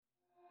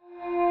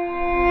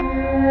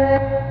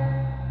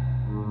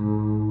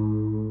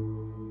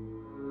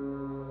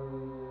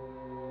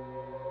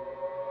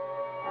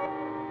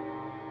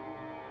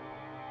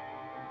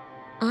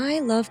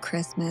love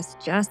Christmas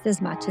just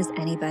as much as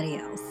anybody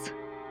else.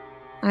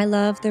 I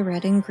love the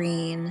red and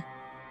green.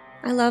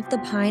 I love the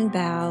pine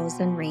boughs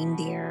and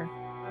reindeer.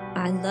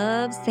 I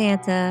love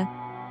Santa,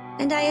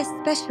 and I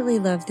especially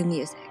love the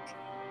music.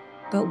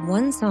 But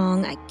one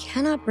song I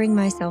cannot bring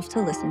myself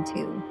to listen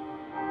to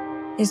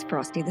is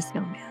Frosty the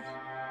Snowman.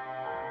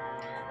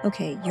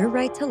 Okay, you're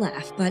right to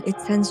laugh, but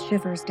it sends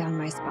shivers down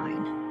my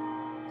spine.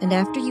 And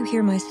after you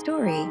hear my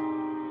story,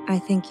 I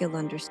think you'll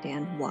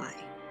understand why.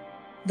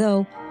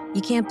 Though, you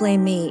can't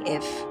blame me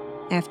if,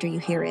 after you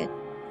hear it,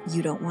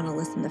 you don't want to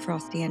listen to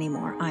Frosty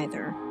anymore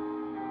either.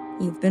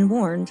 You've been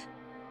warned.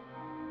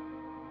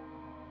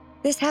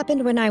 This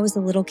happened when I was a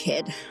little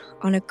kid,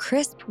 on a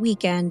crisp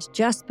weekend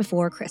just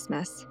before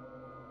Christmas.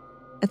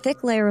 A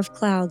thick layer of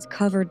clouds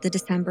covered the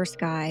December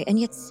sky, and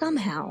yet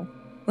somehow,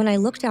 when I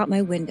looked out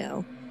my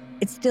window,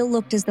 it still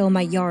looked as though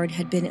my yard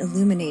had been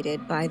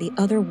illuminated by the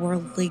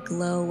otherworldly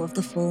glow of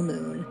the full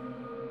moon.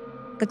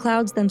 The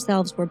clouds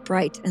themselves were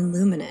bright and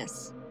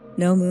luminous,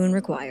 no moon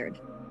required,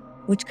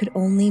 which could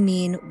only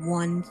mean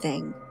one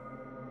thing: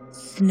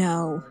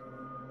 snow.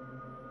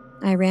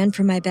 I ran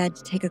from my bed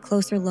to take a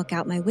closer look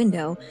out my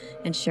window,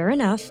 and sure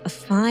enough, a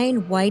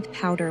fine white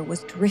powder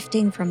was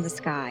drifting from the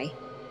sky.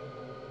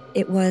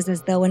 It was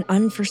as though an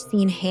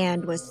unforeseen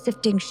hand was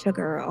sifting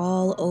sugar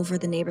all over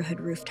the neighborhood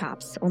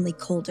rooftops, only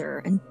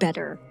colder and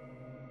better.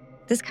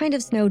 This kind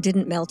of snow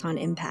didn't melt on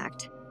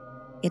impact.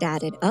 It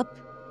added up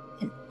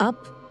and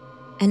up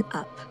and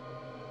up.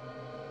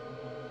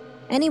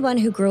 Anyone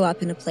who grew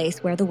up in a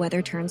place where the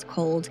weather turns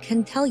cold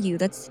can tell you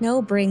that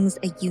snow brings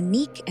a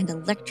unique and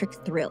electric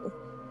thrill.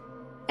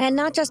 And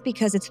not just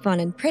because it's fun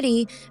and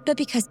pretty, but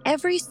because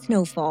every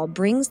snowfall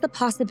brings the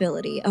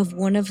possibility of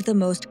one of the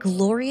most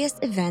glorious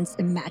events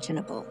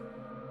imaginable: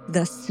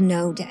 the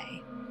snow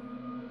day.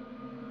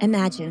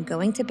 Imagine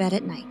going to bed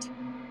at night.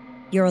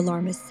 Your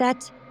alarm is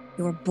set,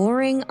 your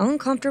boring,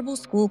 uncomfortable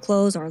school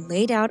clothes are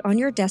laid out on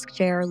your desk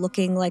chair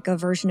looking like a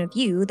version of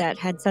you that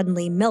had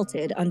suddenly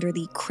melted under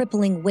the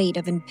crippling weight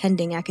of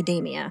impending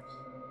academia.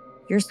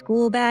 Your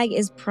school bag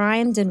is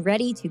primed and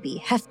ready to be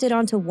hefted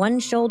onto one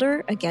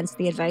shoulder against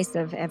the advice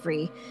of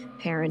every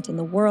parent in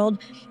the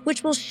world,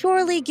 which will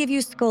surely give you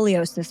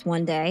scoliosis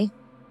one day.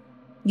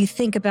 You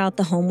think about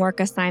the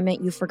homework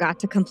assignment you forgot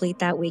to complete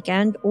that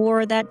weekend,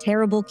 or that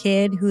terrible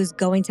kid who's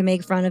going to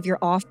make fun of your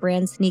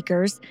off-brand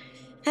sneakers,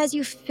 as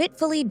you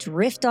fitfully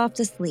drift off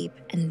to sleep.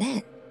 And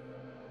then,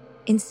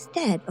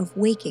 instead of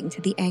waking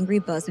to the angry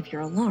buzz of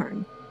your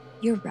alarm,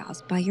 you're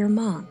roused by your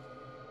mom.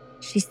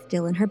 She's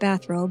still in her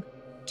bathrobe,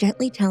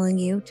 gently telling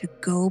you to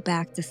go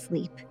back to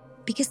sleep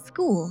because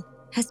school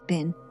has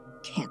been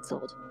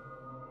canceled.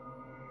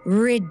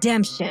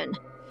 Redemption.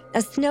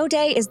 A snow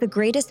day is the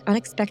greatest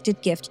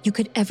unexpected gift you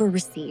could ever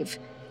receive.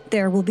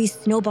 There will be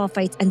snowball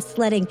fights and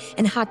sledding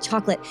and hot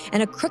chocolate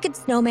and a crooked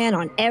snowman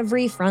on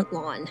every front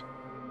lawn.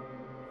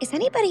 Is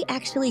anybody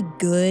actually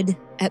good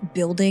at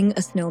building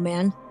a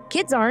snowman?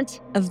 Kids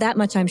aren't, of that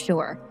much I'm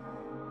sure.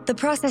 The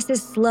process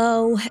is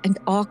slow and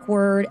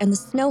awkward, and the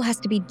snow has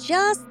to be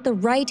just the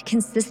right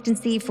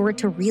consistency for it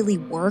to really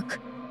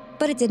work.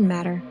 But it didn't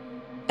matter.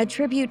 A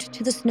tribute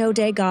to the snow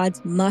day gods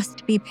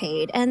must be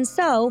paid, and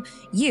so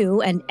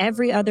you and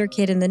every other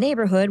kid in the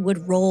neighborhood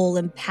would roll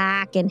and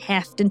pack and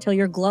heft until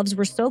your gloves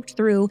were soaked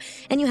through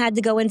and you had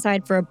to go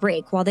inside for a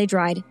break while they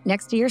dried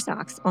next to your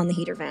socks on the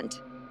heater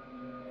vent.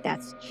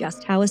 That's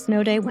just how a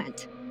snow day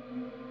went.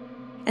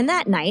 And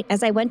that night,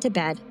 as I went to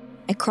bed,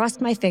 I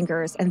crossed my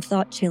fingers and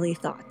thought chilly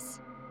thoughts.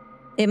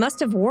 It must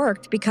have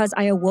worked because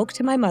I awoke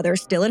to my mother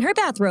still in her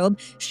bathrobe,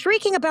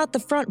 shrieking about the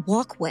front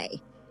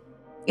walkway.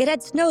 It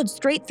had snowed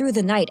straight through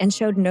the night and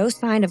showed no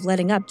sign of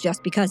letting up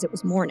just because it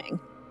was morning.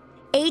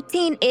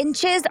 18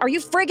 inches? Are you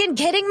friggin'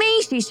 kidding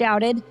me? She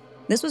shouted.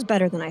 This was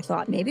better than I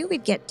thought. Maybe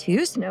we'd get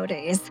 2 snow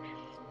days.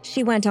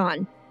 She went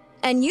on.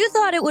 And you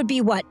thought it would be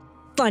what?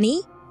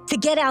 Funny? To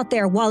get out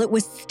there while it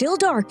was still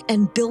dark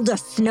and build a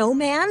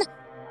snowman?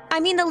 I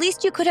mean, the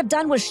least you could have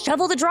done was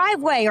shovel the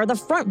driveway or the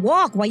front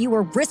walk while you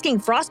were risking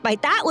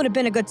frostbite. That would have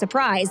been a good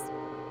surprise.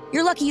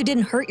 You're lucky you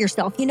didn't hurt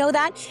yourself, you know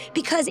that?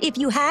 Because if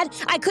you had,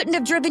 I couldn't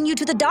have driven you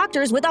to the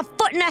doctor's with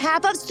 1.5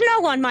 feet of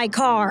snow on my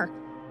car.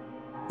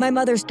 My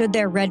mother stood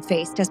there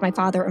red-faced as my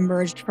father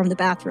emerged from the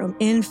bathroom,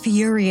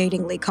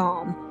 infuriatingly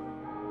calm.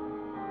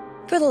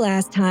 For the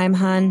last time,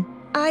 hon,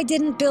 I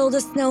didn't build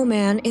a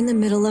snowman in the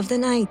middle of the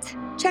night.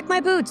 Check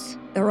my boots.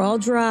 They're all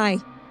dry.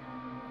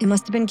 It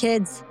must have been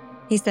kids,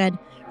 he said,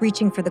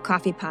 reaching for the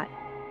coffee pot.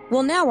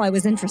 Well, now I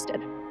was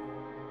interested.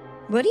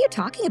 What are you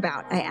talking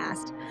about? I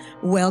asked.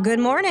 Well, good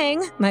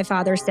morning, my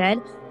father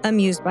said,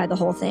 amused by the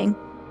whole thing.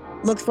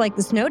 Looks like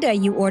the snow day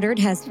you ordered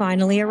has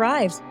finally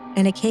arrived,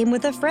 and it came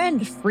with a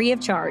friend, free of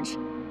charge.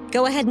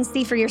 Go ahead and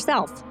see for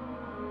yourself.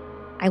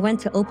 I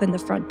went to open the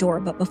front door,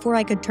 but before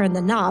I could turn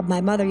the knob,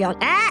 my mother yelled,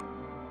 "Ah!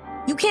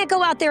 You can't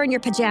go out there in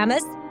your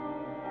pajamas.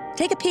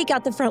 Take a peek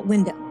out the front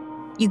window.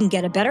 You can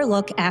get a better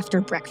look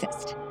after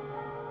breakfast."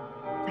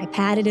 I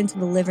padded into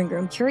the living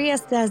room,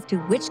 curious as to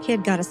which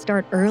kid got a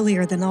start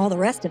earlier than all the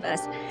rest of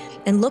us,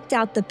 and looked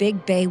out the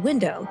big bay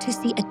window to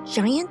see a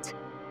giant,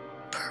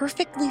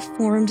 perfectly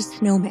formed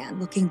snowman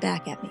looking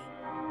back at me.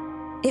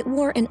 It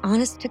wore an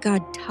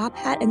honest-to-God top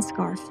hat and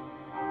scarf,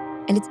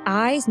 and its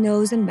eyes,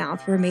 nose, and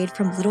mouth were made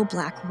from little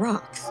black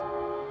rocks.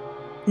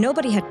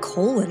 Nobody had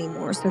coal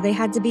anymore, so they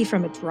had to be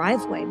from a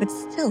driveway, but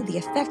still, the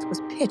effect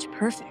was pitch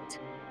perfect.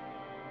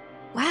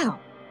 "Wow,"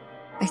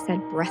 I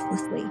said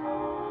breathlessly,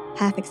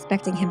 half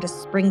expecting him to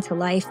spring to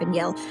life and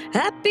yell,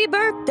 "Happy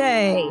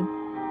birthday!"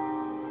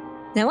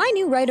 Now, I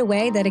knew right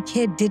away that a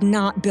kid did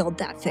not build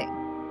that thing.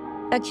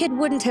 A kid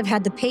wouldn't have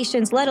had the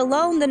patience, let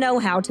alone the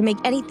know-how, to make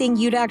anything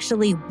you'd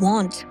actually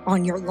want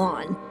on your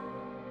lawn.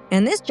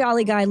 And this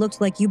jolly guy looked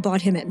like you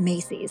bought him at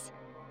Macy's.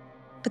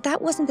 But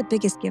that wasn't the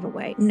biggest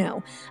giveaway,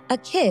 no. A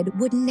kid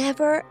would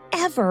never,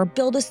 ever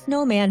build a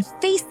snowman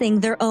facing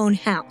their own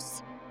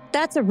house.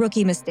 That's a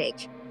rookie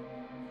mistake.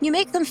 You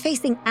make them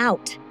facing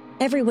out.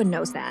 Everyone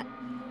knows that.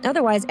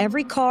 Otherwise,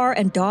 every car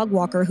and dog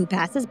walker who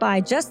passes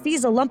by just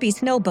sees a lumpy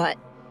snow butt.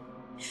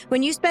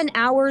 When you spend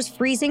hours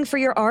freezing for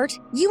your art,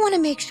 you want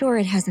to make sure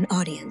it has an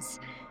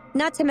audience.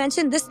 Not to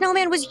mention, this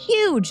snowman was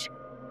huge.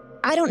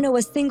 I don't know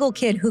a single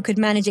kid who could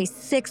manage a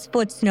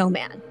 6-foot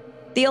snowman.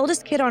 The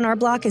oldest kid on our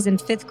block is in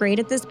 5th grade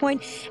at this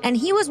point, and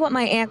he was what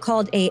my aunt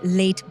called a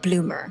late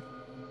bloomer.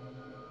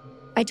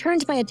 I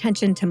turned my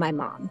attention to my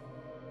mom.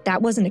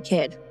 That wasn't a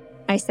kid,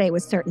 I say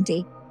with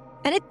certainty.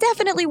 And it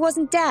definitely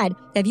wasn't Dad.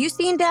 Have you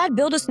seen Dad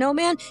build a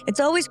snowman?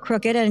 It's always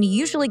crooked, and he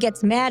usually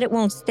gets mad it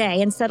won't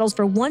stay and settles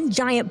for one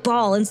giant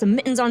ball and some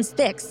mittens on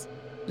sticks.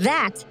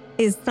 That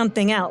is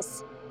something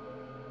else.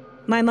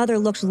 My mother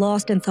looked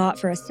lost in thought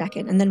for a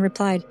second and then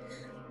replied,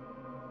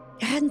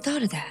 "I hadn't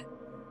thought of that.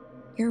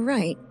 You're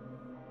right.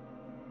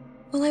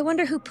 Well, I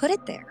wonder who put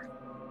it there."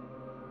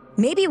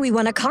 "Maybe we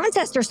won a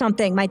contest or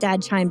something," my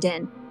dad chimed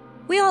in.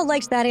 We all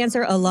liked that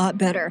answer a lot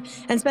better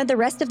and spent the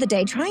rest of the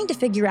day trying to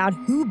figure out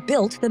who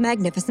built the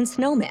magnificent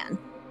snowman.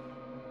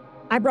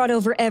 I brought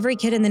over every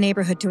kid in the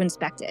neighborhood to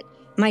inspect it.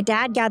 My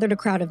dad gathered a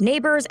crowd of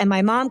neighbors, and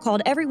my mom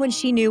called everyone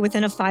she knew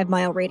within a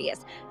 5-mile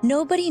radius.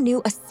 Nobody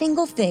knew a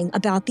single thing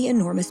about the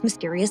enormous,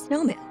 mysterious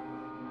snowman.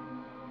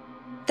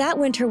 That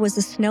winter was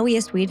the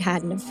snowiest we'd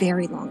had in a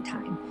very long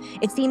time.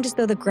 It seemed as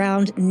though the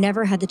ground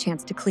never had the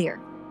chance to clear.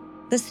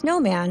 The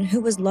snowman, who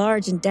was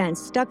large and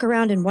dense, stuck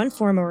around in one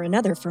form or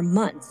another for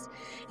months,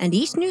 and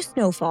each new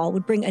snowfall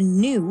would bring a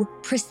new,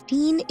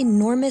 pristine,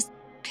 enormous,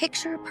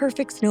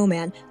 picture-perfect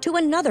snowman to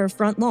another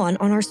front lawn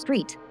on our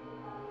street.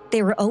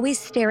 They were always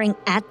staring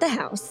at the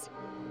house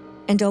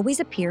and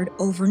always appeared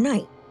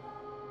overnight.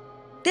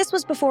 This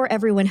was before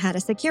everyone had a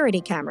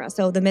security camera,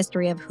 so the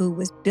mystery of who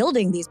was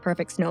building these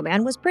perfect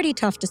snowmen was pretty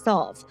tough to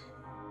solve.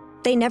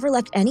 They never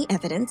left any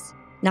evidence,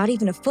 not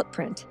even a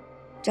footprint,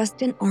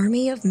 just an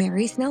army of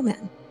merry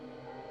snowmen.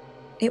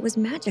 It was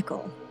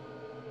magical.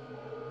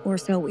 Or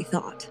so we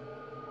thought.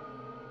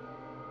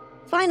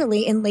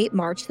 Finally, in late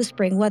March, the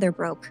spring weather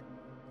broke.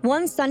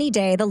 One sunny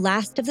day, the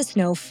last of the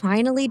snow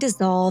finally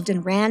dissolved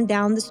and ran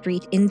down the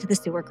street into the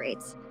sewer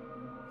grates.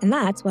 And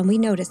that's when we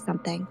noticed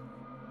something.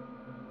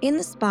 In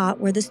the spot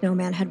where the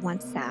snowman had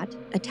once sat,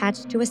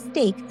 attached to a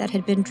stake that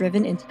had been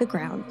driven into the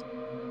ground,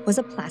 was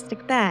a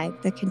plastic bag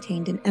that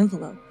contained an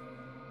envelope.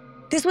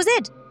 This was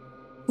it!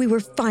 We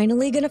were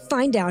finally going to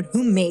find out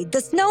who made the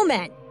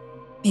snowmen.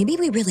 Maybe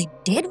we really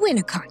did win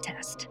a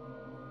contest.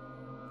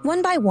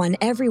 One by one,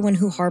 everyone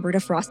who harbored a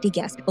frosty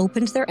guest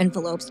opened their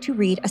envelopes to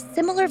read a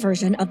similar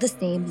version of the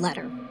same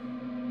letter.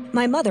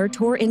 My mother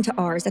tore into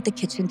ours at the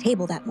kitchen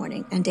table that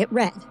morning, and it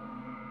read,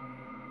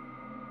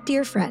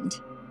 "Dear friend,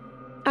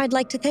 I'd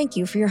like to thank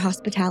you for your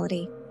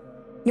hospitality.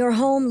 Your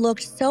home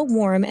looked so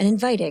warm and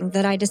inviting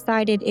that I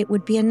decided it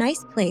would be a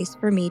nice place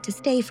for me to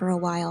stay for a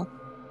while.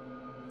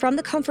 From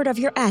the comfort of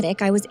your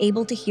attic, I was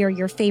able to hear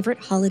your favorite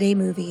holiday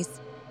movies,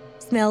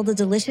 smell the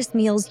delicious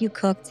meals you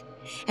cooked,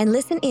 and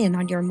listen in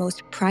on your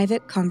most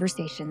private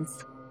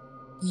conversations.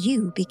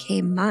 You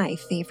became my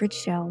favorite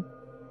show.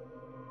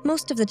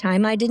 Most of the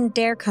time, I didn't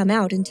dare come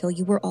out until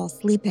you were all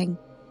sleeping.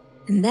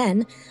 And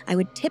then I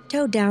would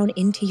tiptoe down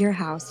into your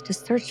house to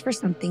search for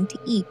something to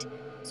eat,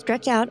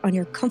 stretch out on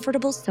your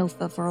comfortable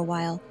sofa for a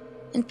while,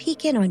 and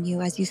peek in on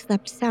you as you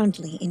slept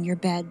soundly in your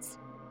beds.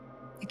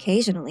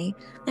 Occasionally,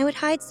 I would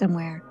hide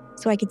somewhere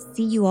so I could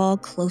see you all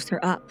closer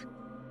up.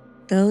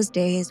 Those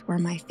days were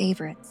my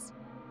favorites.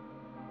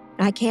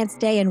 I can't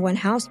stay in one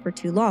house for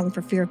too long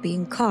for fear of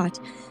being caught,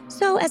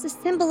 so as a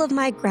symbol of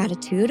my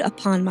gratitude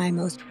upon my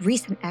most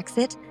recent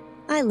exit,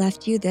 I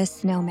left you this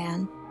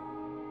snowman.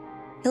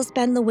 He'll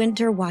spend the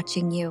winter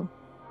watching you,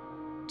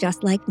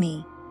 just like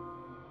me.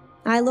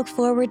 I look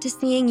forward to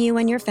seeing you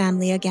and your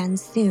family again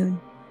soon.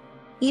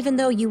 Even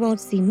though you won't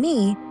see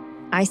me,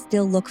 I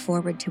still look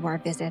forward to our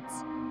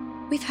visits.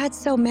 We've had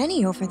so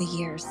many over the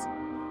years.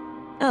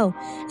 Oh,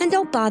 and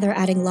don't bother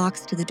adding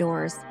locks to the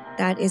doors.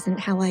 That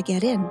isn't how I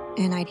get in,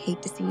 and I'd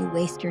hate to see you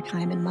waste your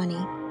time and money.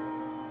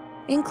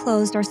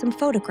 Enclosed are some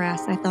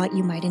photographs I thought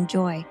you might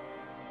enjoy.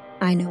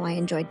 I know I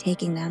enjoyed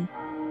taking them.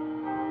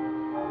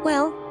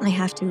 Well, I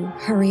have to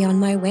hurry on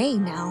my way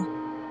now.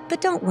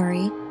 But don't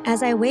worry,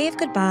 as I wave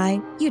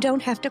goodbye, you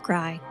don't have to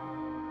cry.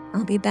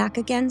 I'll be back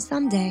again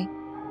someday.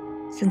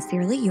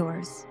 Sincerely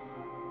yours,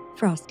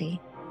 Frosty.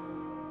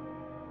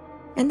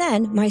 And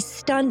then my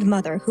stunned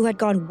mother, who had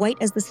gone white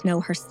as the snow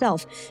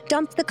herself,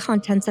 dumped the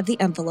contents of the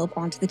envelope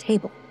onto the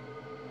table.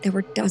 There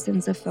were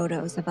dozens of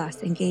photos of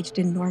us engaged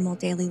in normal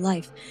daily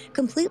life,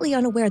 completely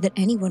unaware that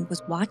anyone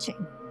was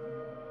watching.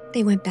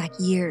 They went back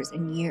years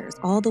and years,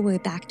 all the way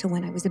back to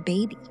when I was a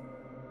baby.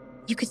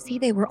 You could see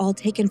they were all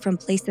taken from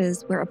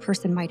places where a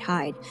person might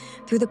hide,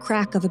 through the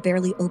crack of a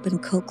barely open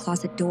coat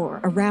closet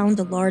door, around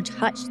a large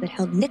hutch that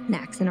held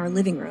knickknacks in our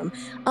living room,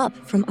 up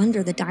from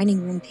under the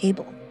dining room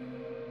table.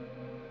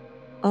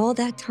 All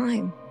that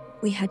time,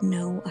 we had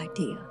no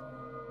idea.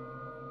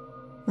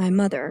 My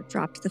mother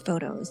dropped the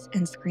photos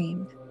and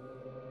screamed.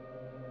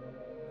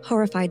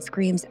 Horrified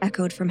screams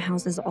echoed from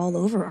houses all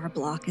over our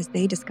block as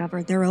they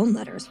discovered their own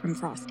letters from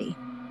Frosty.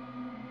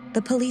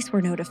 The police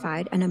were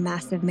notified and a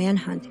massive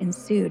manhunt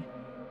ensued,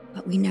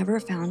 but we never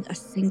found a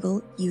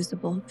single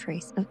usable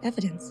trace of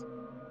evidence.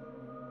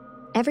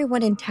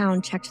 Everyone in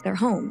town checked their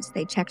homes.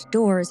 They checked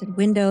doors and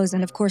windows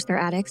and, of course, their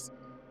attics.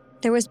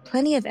 There was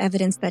plenty of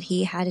evidence that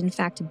he had in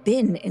fact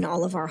been in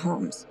all of our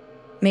homes.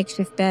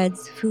 Makeshift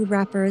beds, food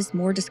wrappers,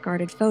 more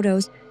discarded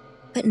photos,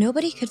 but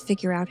nobody could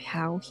figure out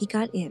how he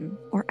got in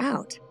or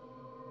out.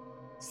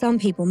 Some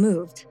people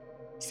moved.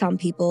 Some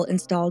people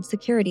installed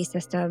security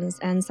systems,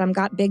 and some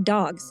got big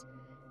dogs.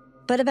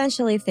 But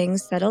eventually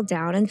things settled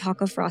down and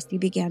talk of Frosty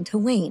began to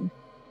wane.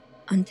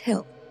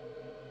 Until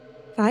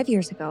 5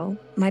 years ago,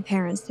 my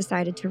parents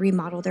decided to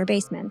remodel their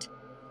basement.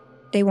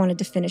 They wanted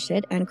to finish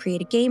it and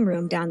create a game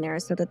room down there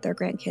so that their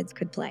grandkids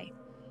could play.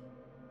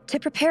 To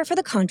prepare for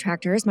the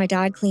contractors, my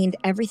dad cleaned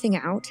everything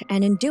out,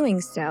 and in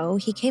doing so,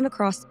 he came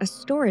across a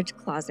storage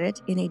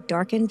closet in a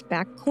darkened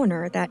back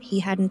corner that he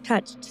hadn't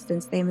touched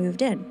since they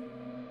moved in.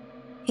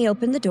 He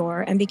opened the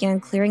door and began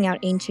clearing out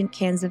ancient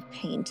cans of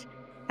paint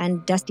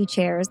and dusty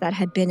chairs that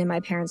had been in my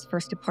parents'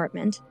 first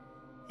apartment.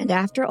 And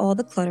after all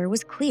the clutter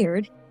was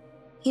cleared,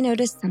 he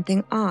noticed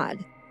something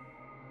odd.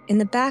 In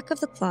the back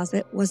of the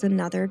closet was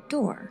another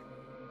door.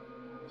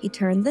 He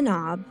turned the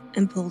knob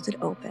and pulled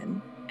it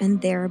open,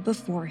 and there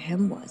before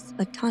him was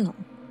a tunnel.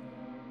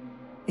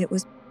 It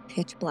was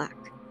pitch black.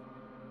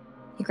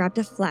 He grabbed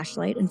a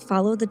flashlight and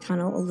followed the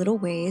tunnel a little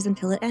ways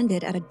until it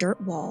ended at a dirt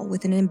wall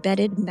with an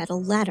embedded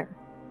metal ladder.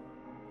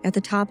 At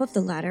the top of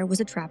the ladder was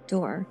a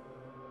trapdoor.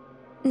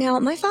 Now,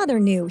 my father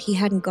knew he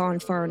hadn't gone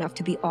far enough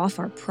to be off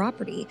our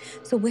property,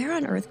 so where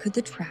on earth could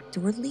the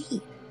trapdoor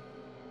lead?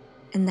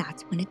 And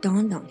that's when it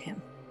dawned on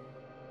him.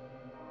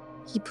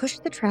 He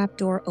pushed the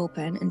trapdoor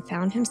open and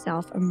found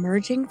himself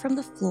emerging from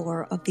the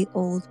floor of the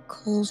old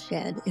coal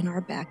shed in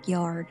our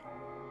backyard.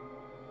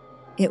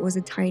 It was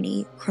a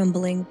tiny,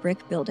 crumbling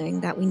brick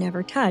building that we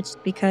never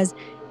touched because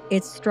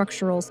its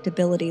structural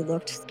stability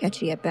looked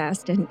sketchy at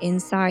best, and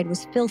inside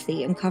was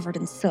filthy and covered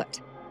in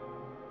soot.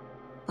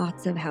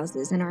 Lots of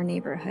houses in our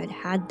neighborhood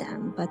had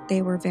them, but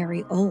they were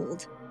very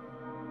old.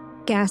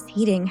 Gas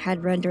heating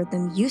had rendered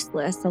them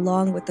useless,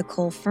 along with the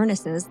coal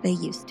furnaces they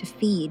used to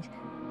feed.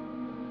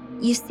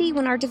 You see,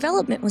 when our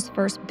development was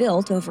first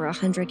built over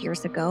 100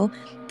 years ago,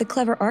 the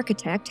clever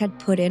architect had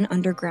put in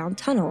underground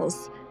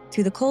tunnels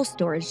to the coal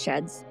storage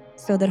sheds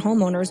so that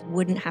homeowners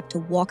wouldn't have to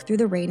walk through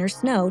the rain or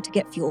snow to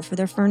get fuel for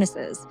their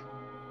furnaces.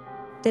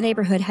 The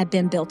neighborhood had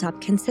been built up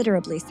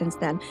considerably since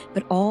then,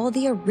 but all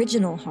the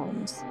original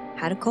homes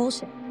had a coal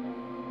shed.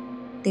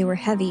 They were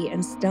heavy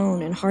and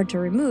stone and hard to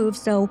remove,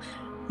 so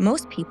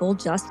most people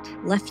just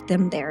left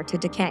them there to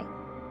decay.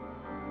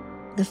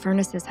 The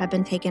furnaces had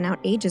been taken out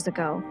ages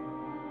ago,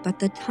 but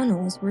the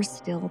tunnels were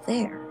still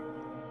there.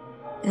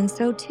 And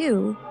so,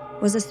 too,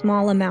 was a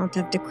small amount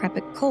of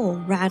decrepit coal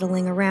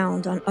rattling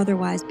around on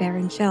otherwise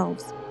barren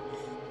shelves.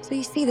 So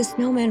you see, the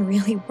snowmen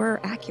really were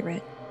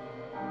accurate.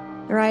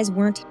 Their eyes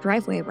weren't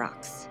driveway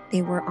rocks.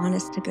 They were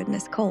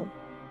honest-to-goodness coal.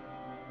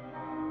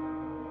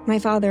 My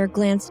father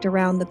glanced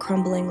around the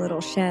crumbling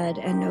little shed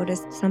and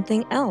noticed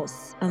something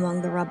else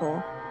among the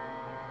rubble.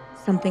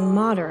 Something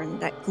modern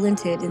that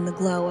glinted in the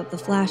glow of the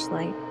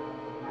flashlight.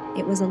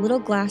 It was a little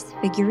glass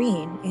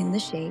figurine in the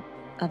shape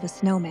of a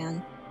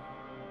snowman.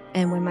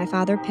 And when my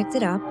father picked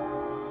it up,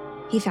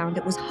 he found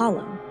it was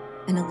hollow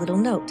and a little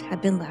note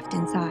had been left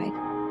inside.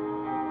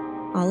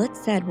 All it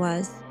said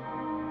was,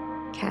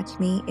 "Catch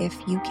me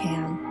if you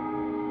can."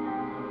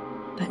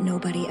 But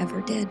nobody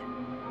ever did.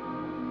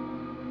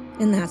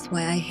 And that's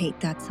why I hate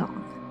that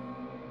song.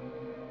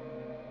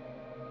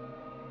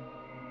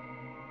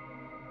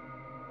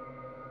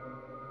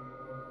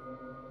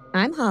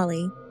 I'm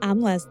Holly.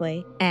 I'm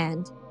Leslie.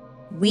 And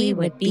We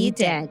Would Be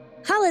Dead.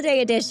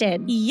 Holiday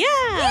Edition! Yeah!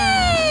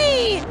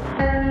 Yay!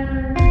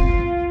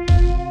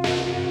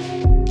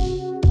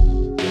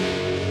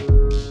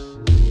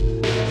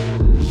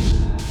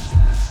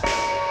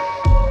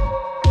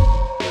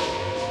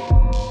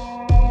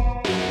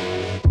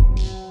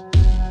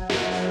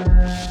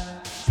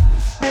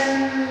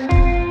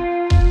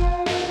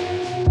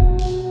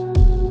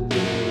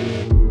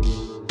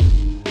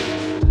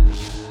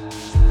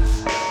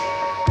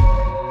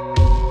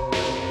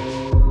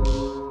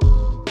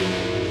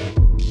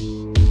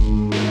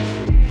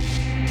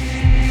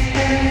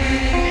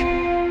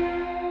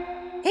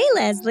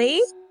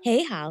 Leslie.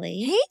 Hey,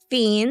 Holly. Hey,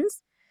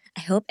 Fiends.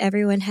 I hope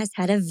everyone has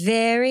had a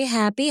very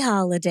happy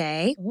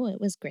holiday. Oh, it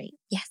was great.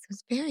 Yes, it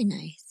was very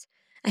nice.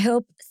 I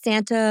hope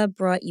Santa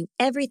brought you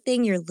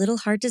everything your little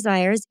heart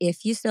desires,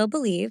 if you so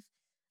believe.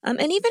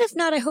 And even if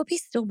not, I hope he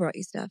still brought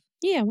you stuff.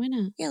 Yeah, why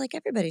not? Yeah, like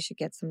everybody should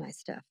get some nice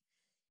stuff.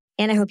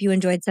 And I hope you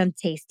enjoyed some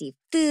tasty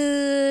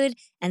food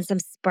and some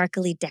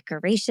sparkly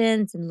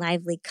decorations and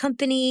lively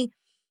company,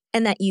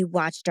 and that you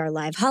watched our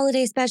live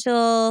holiday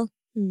special.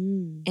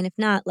 Mm. And if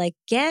not,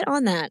 get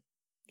on that.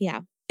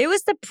 Yeah. It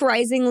was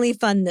surprisingly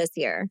fun this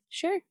year.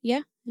 Sure.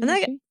 Yeah. And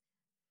that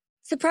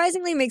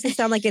surprisingly makes it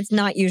sound like it's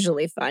not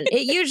usually fun.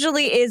 It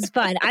usually is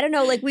fun. I don't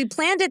know, we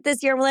planned it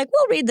this year and we're like,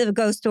 we'll read the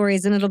ghost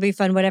stories and it'll be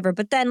fun, whatever.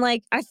 But then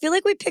I feel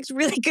like we picked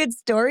really good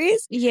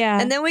stories.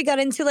 Yeah. And then we got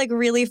into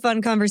really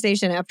fun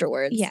conversation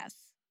afterwards. Yes.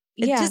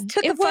 It just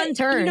took a fun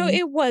turn.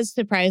 It was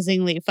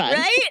surprisingly fun.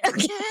 Right?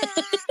 Okay.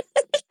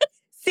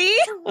 See?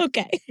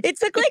 Okay. It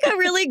took a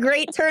really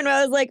great turn where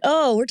I was like,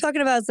 oh, we're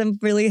talking about some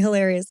really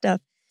hilarious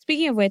stuff.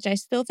 Speaking of which, I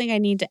still think I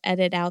need to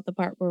edit out the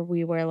part where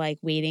we were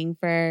waiting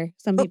for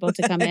some people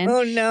to come in.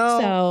 Oh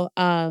no.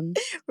 So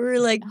we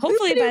were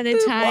hopefully by the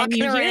time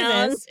you hear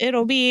around. this,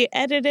 it'll be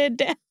edited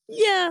down.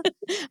 Yeah.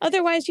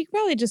 Otherwise, you can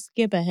probably just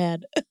skip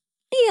ahead.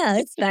 Yeah,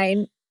 it's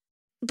fine.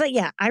 But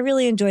yeah, I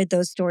really enjoyed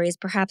those stories.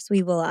 Perhaps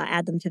we will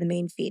add them to the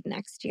main feed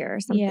next year or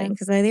something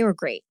because they were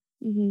great.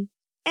 Mm-hmm.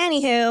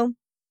 Anywho,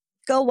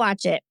 go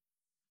watch it.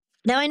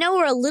 Now, I know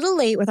we're a little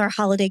late with our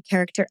holiday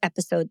character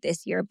episode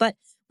this year, but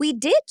we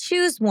did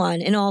choose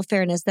one, in all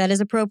fairness, that is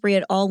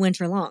appropriate all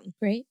winter long.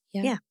 Great.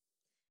 Yeah.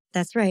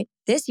 That's right.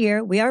 This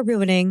year, we are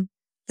ruining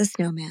the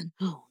Snowman.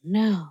 Oh,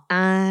 no.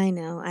 I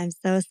know. I'm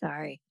so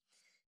sorry.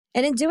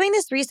 And in doing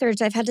this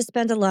research, I've had to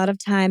spend a lot of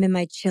time in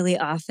my chilly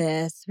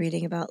office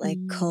reading about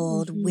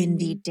cold,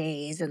 windy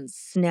days and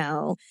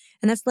snow.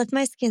 And that's left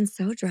my skin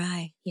so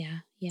dry. Yeah.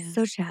 Yeah.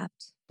 So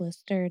chapped.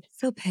 Blistered.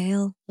 So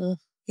pale. Ugh.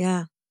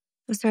 Yeah.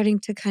 I'm starting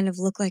to kind of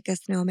look like a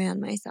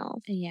snowman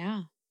myself.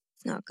 Yeah.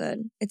 It's not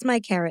good. It's my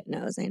carrot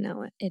nose. I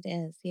know it. It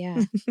is.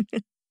 Yeah.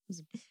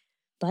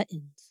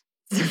 Buttons.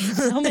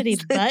 So many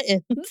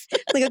buttons.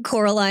 Like a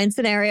Coraline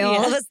scenario.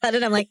 All of a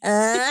sudden, I'm like,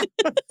 And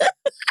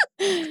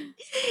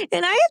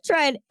I have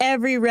tried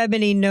every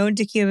remedy known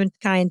to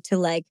humankind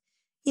to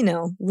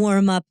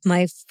warm up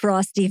my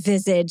frosty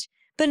visage,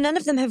 but none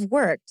of them have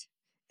worked.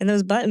 And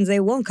those buttons,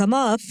 they won't come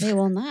off. They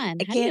will not.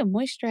 How do you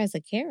moisturize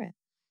a carrot?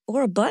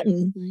 Or a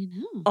button. I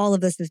know. All of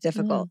this is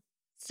difficult.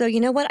 So you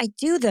know what I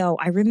do, though?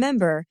 I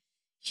remember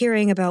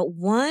hearing about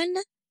one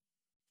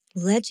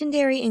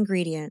legendary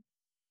ingredient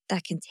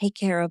that can take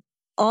care of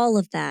all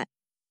of that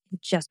in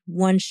just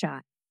one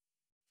shot.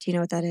 Do you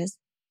know what that is?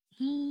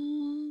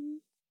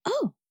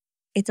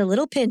 It's a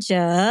little pinch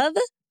of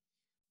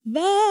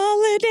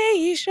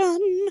validation,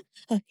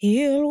 a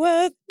hill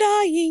worth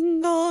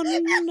dying on.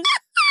 Is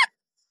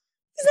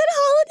that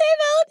holiday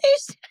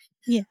validation?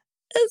 Yeah.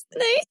 That's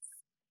nice.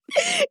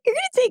 You're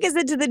going to take us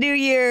into the new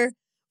year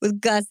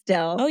with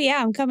gusto. Oh,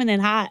 yeah. I'm coming in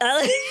hot.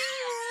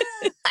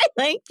 I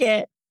like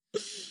it.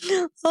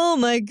 Oh,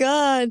 my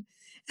God.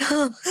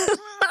 I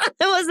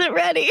wasn't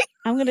ready.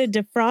 I'm going to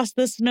defrost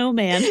the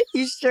snowman.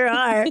 You sure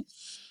are.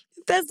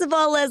 Best of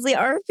all, Leslie,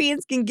 our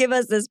fiends can give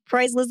us this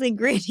priceless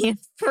ingredient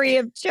free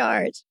of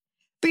charge.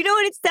 But you know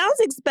what? It sounds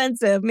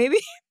expensive. Maybe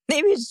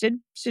it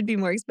should be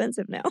more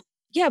expensive now.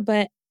 Yeah,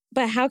 but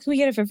how can we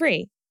get it for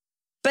free?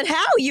 But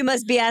how, you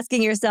must be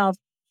asking yourself.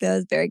 That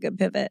was a very good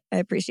pivot. I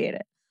appreciate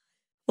it.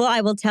 Well,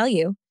 I will tell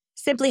you.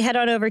 Simply head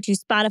on over to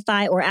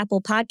Spotify or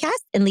Apple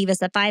Podcasts and leave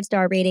us a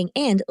 5-star rating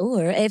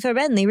or a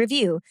friendly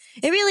review.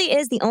 It really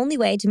is the only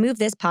way to move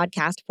this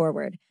podcast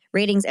forward.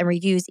 Ratings and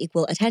reviews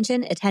equal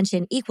attention,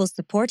 attention equals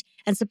support,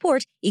 and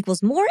support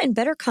equals more and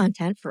better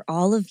content for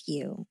all of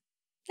you.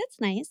 That's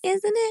nice.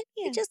 Isn't it?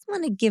 Yeah. I just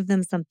want to give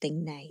them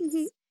something nice.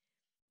 Mm-hmm.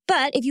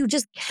 But if you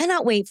just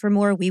cannot wait for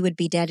more We Would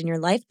Be Dead in your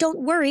life,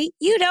 don't worry.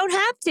 You don't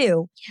have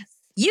to. Yes.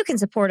 You can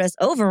support us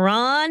over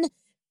on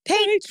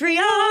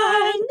Patreon.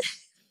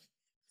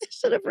 I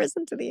should have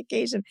risen to the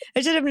occasion.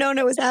 I should have known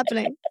it was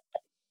happening.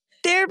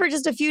 There, for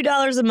just a few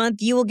dollars a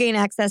month, you will gain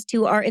access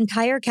to our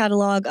entire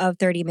catalog of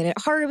 30-minute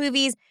horror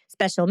movies,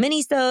 special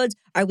minisodes,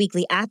 our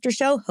weekly after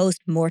show,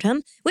 Host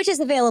Mortem, which is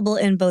available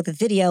in both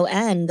video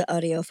and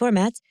audio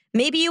formats.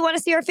 Maybe you want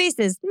to see our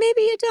faces.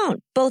 Maybe you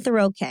don't. Both are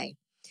okay.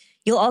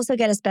 You'll also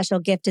get a special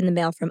gift in the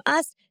mail from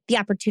us, the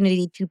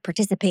opportunity to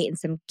participate in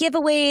some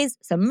giveaways,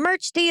 some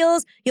merch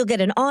deals. You'll get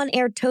an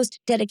on-air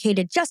toast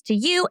dedicated just to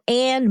you,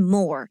 and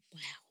more. Wow.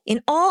 In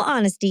all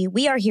honesty,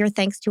 we are here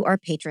thanks to our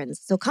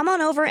patrons. So come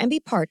on over and be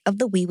part of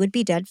the We Would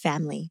Be Dead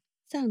family.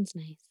 Sounds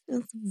nice.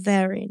 It's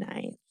very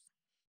nice.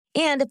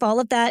 And if all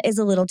of that is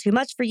a little too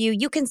much for you,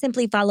 you can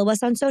simply follow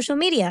us on social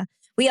media.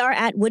 We are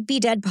at Would Be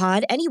Dead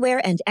Pod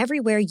anywhere and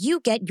everywhere you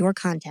get your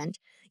content.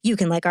 You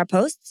can like our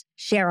posts,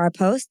 share our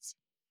posts,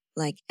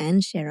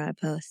 and share our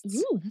posts.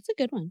 Ooh, that's a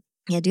good one.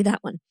 Yeah, do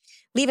that one.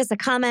 Leave us a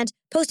comment,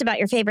 post about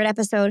your favorite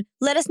episode.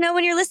 Let us know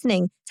when you're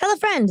listening. Tell a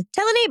friend,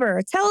 tell a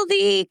neighbor, tell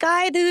the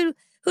guy who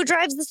who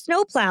drives the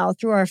snowplow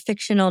through our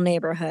fictional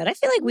neighborhood. I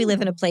feel like we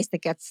live in a place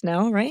that gets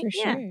snow, right? For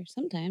sure.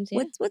 Sometimes,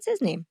 yeah. What's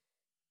his name?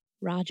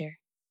 Roger.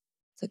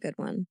 It's a good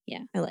one.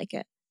 Yeah. I like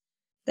it.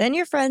 Then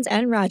your friends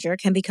and Roger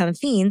can become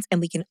fiends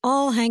and we can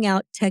all hang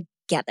out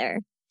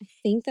together. I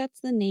think that's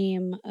the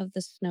name of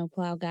the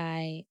snowplow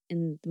guy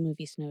in the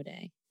movie Snow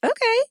Day.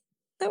 Okay,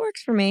 that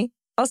works for me.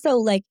 Also,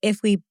 like,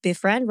 if we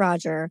befriend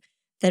Roger,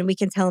 then we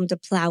can tell him to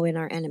plow in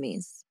our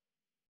enemies.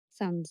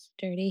 Sounds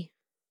dirty.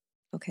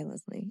 Okay,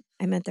 Leslie,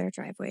 I meant their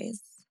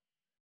driveways.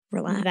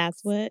 Relax.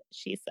 That's what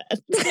she said.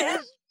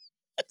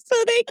 So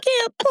they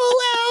can't pull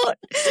out.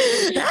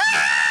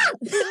 Ah!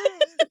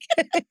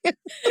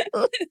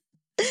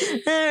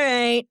 All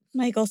right.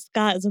 Michael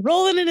Scott is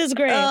rolling in his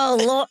grave. Oh,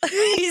 Lord.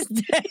 He's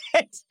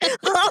dead.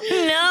 Oh,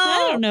 no.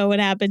 I don't know what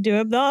happened to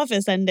him. The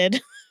Office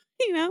ended.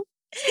 You know?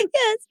 Yeah,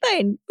 it's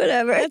fine.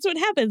 Whatever. That's what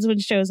happens when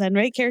shows end,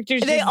 right?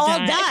 Characters They just all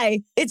die. die.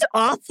 It's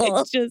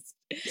awful.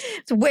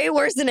 It's way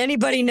worse than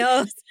anybody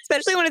knows,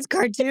 especially when it's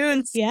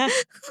cartoons. Yeah.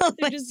 Oh,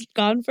 They're just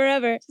gone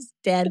forever. Just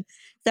dead.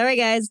 Sorry,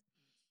 guys.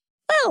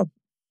 Well,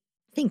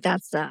 I think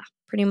that's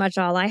pretty much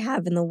all I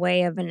have in the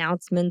way of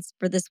announcements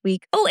for this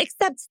week. Oh,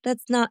 except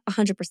that's not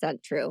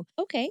 100% true.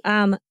 Okay.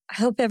 I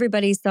hope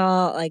everybody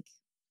saw like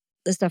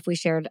the stuff we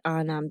shared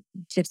on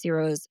Gypsy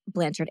Rose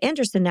Blanchard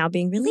Anderson now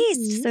being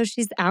released. Mm-hmm. So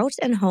she's out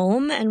and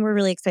home, and we're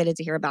really excited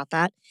to hear about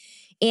that.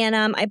 And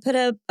I put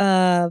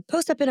a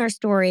post up in our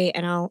story,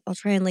 and I'll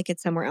try and link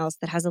it somewhere else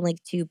that has a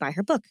link to buy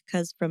her book,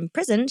 because from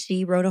prison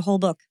she wrote a whole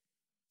book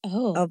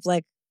of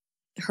like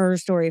her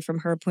story from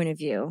her point of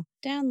view.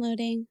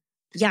 Downloading.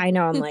 Yeah, I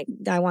know. I'm like,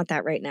 I want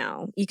that right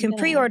now. You can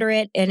pre-order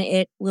it, and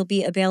it will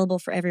be available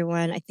for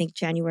everyone, I think,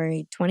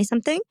 January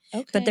 20-something.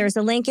 Okay. But there's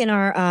a link in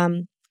our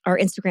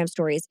Instagram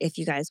stories if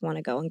you guys want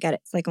to go and get it.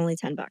 It's like only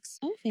 $10.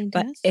 Oh, fantastic.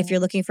 But if you're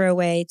looking for a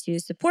way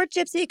to support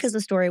Gypsy because the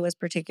story was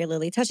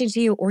particularly touching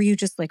to you, or you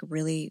just like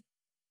really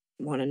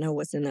want to know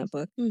what's in that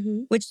book,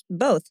 which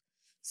both.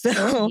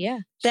 So yeah,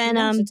 then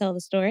wants to tell the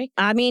story.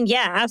 I mean,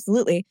 yeah,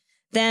 absolutely.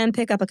 Then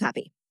pick up a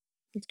copy.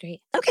 That's great.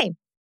 Okay.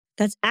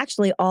 That's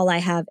actually all I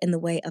have in the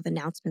way of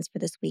announcements for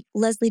this week.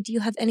 Leslie, do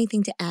you have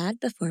anything to add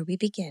before we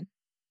begin?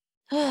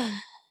 Not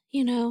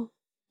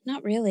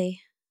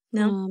really.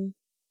 No?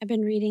 I've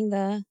been reading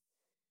the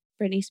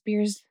Britney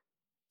Spears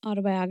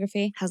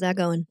autobiography. How's that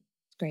going?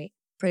 It's great.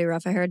 Pretty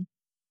rough, I heard.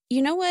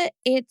 You know what?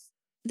 It's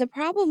the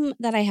problem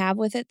that I have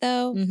with it,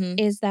 though,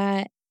 is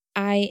that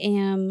I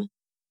am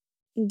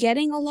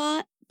getting a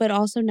lot, but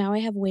also now I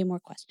have way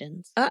more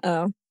questions.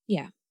 Uh-oh.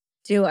 Yeah.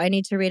 Do I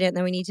need to read it and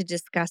then we need to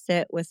discuss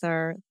it with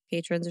our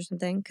patrons or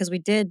something? Because we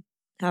did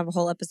have a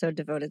whole episode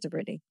devoted to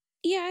Britney.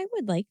 Yeah, I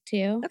would like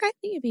to. Okay. I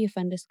think it'd be a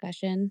fun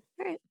discussion.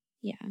 All right.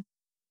 Yeah.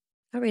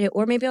 I'll read it.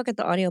 Or maybe I'll get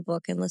the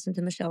audiobook and listen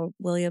to Michelle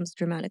Williams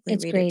dramatically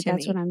It's read great. it to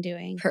That's me. what I'm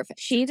doing. Perfect.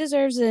 She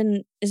deserves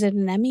is it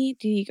an Emmy?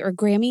 Or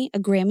Grammy? A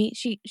Grammy?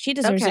 She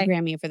deserves a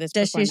Grammy for this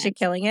performance. Does she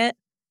killing it?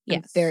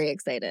 Yes. I'm very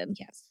excited.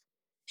 Yes.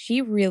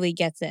 She really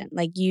gets in.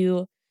 Like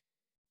yeah.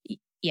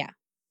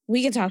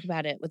 We can talk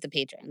about it with the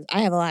patrons. I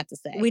have a lot to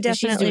say. We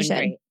definitely she's doing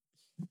should. Great.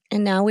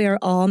 And now we are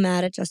all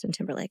mad at Justin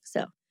Timberlake,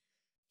 so.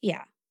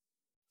 Yeah.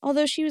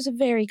 Although she was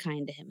very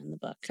kind to him in the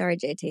book. Sorry,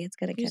 JT. It's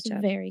going to catch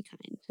up. Very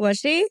kind. Was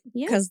she?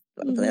 Yeah. Because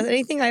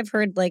anything I've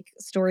heard, like,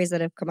 stories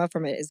that have come up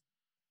from it is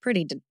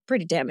pretty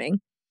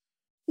damning.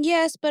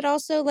 Yes, but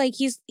also, like,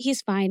 he's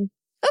fine.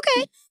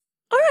 Okay.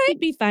 All right. He'd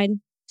be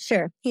fine.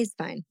 Sure. He's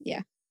fine.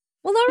 Yeah.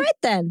 Well, all right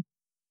then.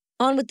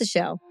 On with the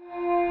show.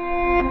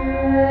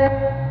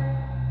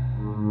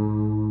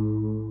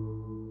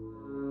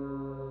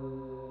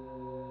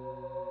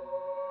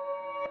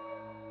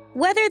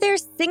 Whether they're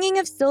singing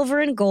of silver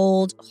and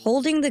gold,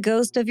 holding the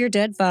ghost of your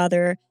dead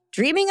father,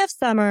 dreaming of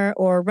summer,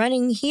 or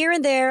running here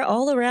and there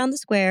all around the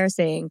square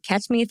saying,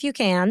 "Catch me if you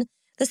can,"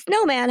 the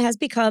snowman has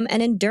become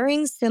an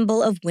enduring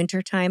symbol of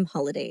wintertime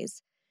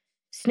holidays.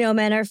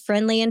 Snowmen are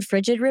friendly and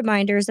frigid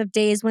reminders of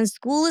days when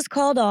school is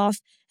called off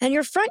and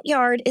your front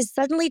yard is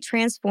suddenly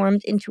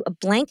transformed into a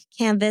blank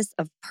canvas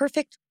of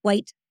perfect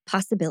white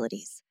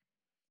possibilities.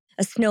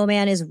 A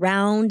snowman is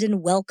round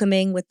and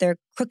welcoming with their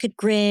crooked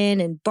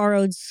grin and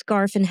borrowed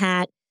scarf and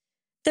hat.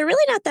 They're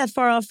really not that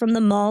far off from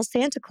the mall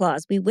Santa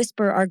Claus we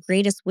whisper our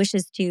greatest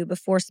wishes to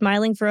before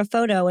smiling for a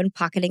photo and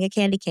pocketing a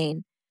candy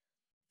cane.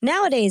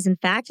 Nowadays, in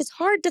fact, it's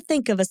hard to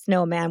think of a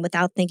snowman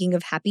without thinking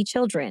of happy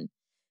children.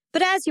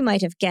 But as you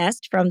might have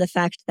guessed from the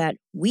fact that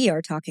we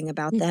are talking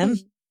about them,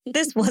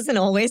 this wasn't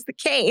always the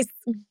case.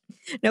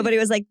 Nobody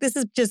was like, this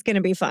is just going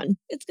to be fun.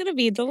 It's going to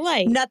be a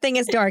delight. Nothing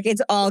is dark.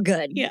 It's all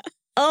good. Yeah.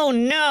 Oh,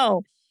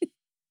 no.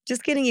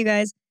 Just kidding, you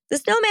guys. The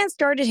snowman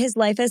started his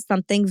life as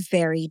something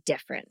very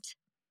different.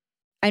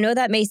 I know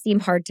that may seem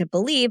hard to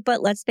believe,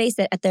 but let's face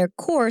it, at their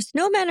core,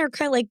 snowmen are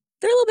kind of like,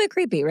 they're a little bit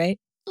creepy, right?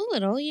 A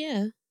little,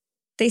 yeah.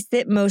 They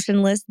sit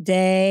motionless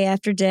day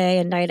after day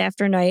and night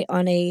after night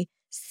on a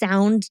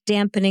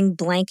sound-dampening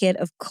blanket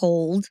of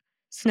cold.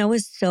 Snow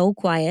is so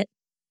quiet.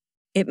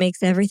 It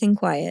makes everything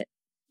quiet.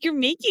 You're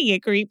making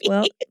it creepy.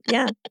 Well,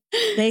 yeah.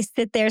 They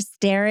sit there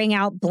staring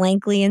out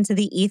blankly into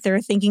the ether,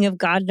 thinking of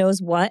God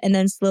knows what, and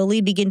then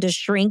slowly begin to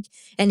shrink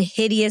and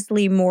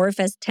hideously morph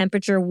as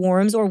temperature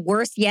warms, or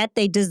worse yet,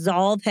 they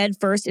dissolve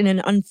headfirst in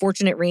an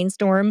unfortunate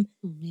rainstorm.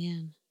 Oh,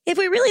 man. If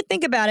we really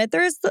think about it,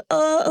 there's a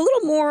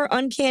little more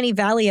uncanny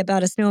valley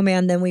about a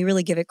snowman than we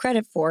really give it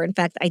credit for. In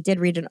fact, I did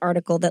read an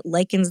article that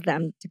likens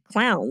them to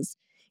clowns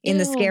in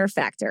the scare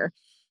factor.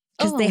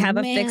 Because they have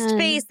a fixed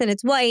face and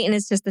it's white and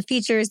it's just the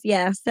features.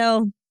 Yeah,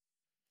 so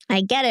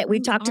I get it. We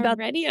talked about...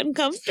 already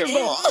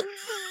uncomfortable.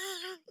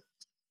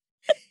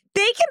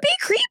 They can be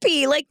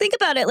creepy. Like, think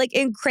about it. Like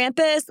in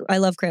Krampus, I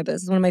love Krampus.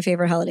 It's one of my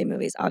favorite holiday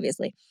movies,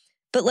 obviously.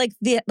 But like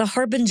the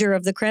harbinger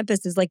of the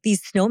Krampus is like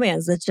these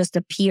snowmans that just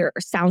appear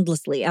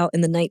soundlessly out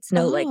in the night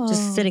snow, like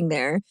just sitting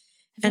there.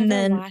 I've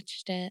never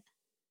watched it.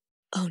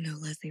 Oh no,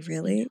 Leslie,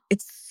 really?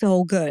 It's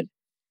so good.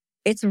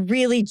 It's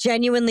really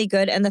genuinely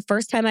good. And the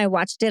first time I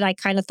watched it, I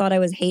kind of thought I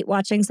was hate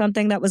watching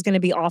something that was going to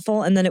be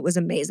awful. And then it was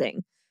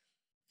amazing.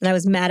 And I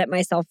was mad at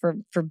myself for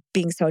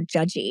being so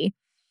judgy.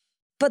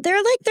 But they're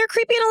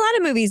creepy in a lot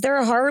of movies. There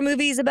are horror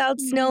movies about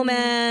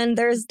snowmen.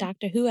 There's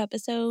Doctor Who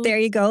episode. There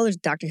you go. There's a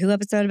Doctor Who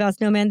episode about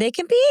snowmen. They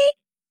can be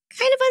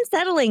kind of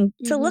unsettling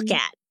to look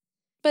at.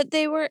 But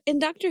in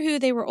Doctor Who,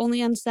 they were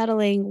only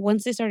unsettling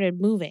once they started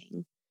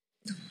moving.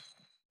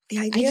 The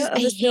idea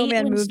of a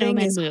snowman moving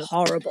is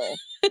horrible.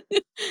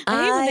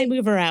 I hate when they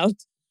move around.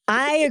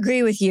 I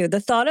agree with you. The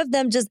thought of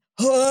them just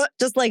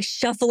like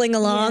shuffling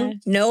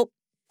along. Nope.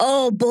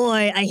 Oh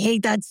boy, I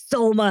hate that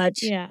so much.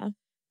 Yeah.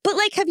 But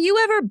like, have you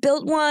ever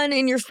built one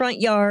in your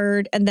front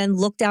yard and then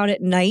looked out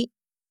at night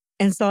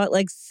and saw it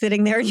like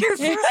sitting there in your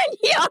front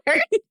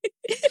yard?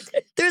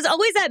 There's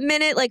always that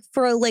minute, like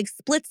for a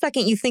split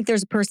second, you think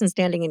there's a person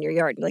standing in your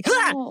yard. You're like,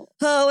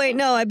 oh wait,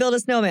 no, I built a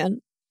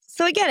snowman.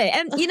 So I get it.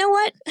 And you know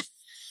what?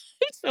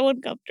 It's so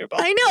uncomfortable.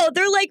 I know.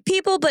 They're like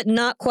people, but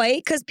not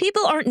quite. Because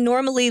people aren't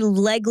normally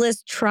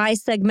legless,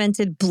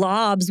 tri-segmented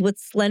blobs with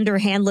slender,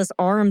 handless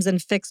arms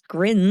and fixed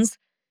grins.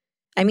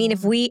 I mean,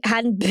 if we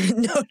hadn't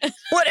been...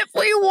 what if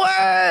we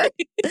were?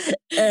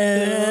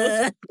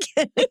 I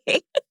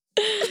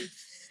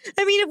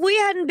mean, if we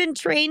hadn't been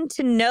trained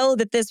to know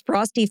that this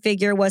frosty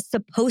figure was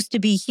supposed to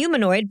be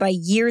humanoid by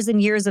years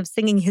and years of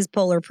singing his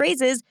polar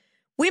praises,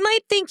 we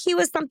might think he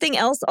was something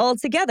else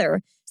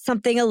altogether,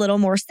 something a little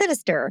more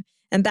sinister.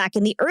 And back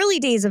in the early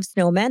days of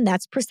snowmen,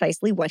 that's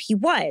precisely what he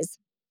was.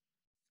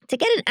 To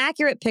get an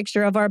accurate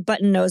picture of our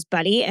button-nosed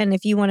buddy, and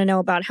if you want to know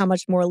about how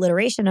much more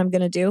alliteration I'm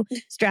going to do,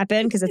 strap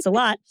in because it's a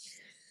lot.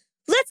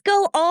 Let's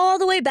go all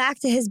the way back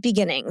to his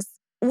beginnings,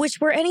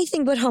 which were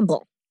anything but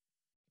humble.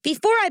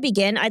 Before I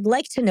begin, I'd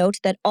like to note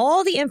that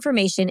all the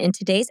information in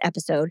today's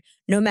episode,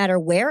 no matter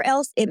where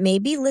else it may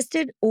be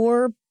listed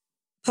or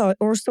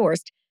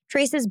sourced,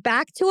 traces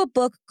back to a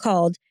book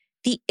called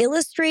The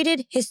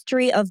Illustrated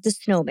History of the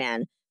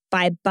Snowman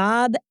by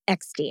Bob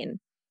Eckstein.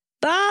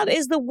 Bob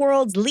is the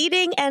world's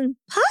leading and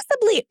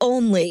possibly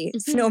only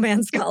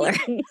snowman scholar.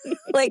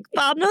 Like,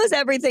 Bob knows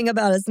everything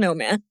about a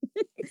snowman.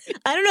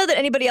 I don't know that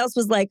anybody else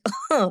was like,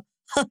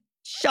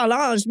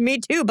 challenge, me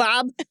too,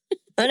 Bob.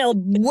 I know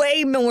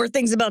way more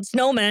things about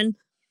snowmen.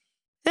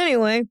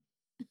 Anyway,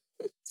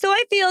 so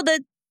I feel that,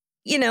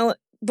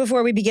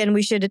 before we begin,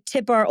 we should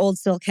tip our old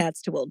silk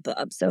hats to old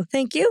Bob. So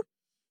thank you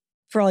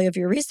for all of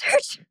your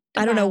research.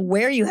 I don't know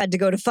where you had to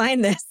go to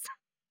find this.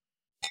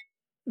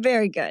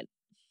 Very good.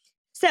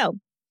 So,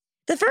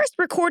 the first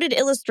recorded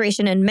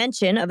illustration and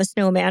mention of a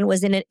snowman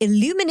was in an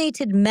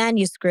illuminated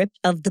manuscript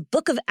of the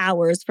Book of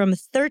Hours from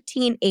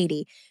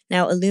 1380.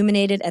 Now,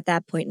 illuminated at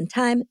that point in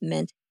time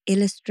meant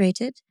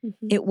illustrated.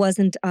 Mm-hmm. It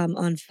wasn't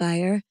on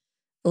fire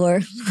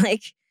or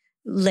like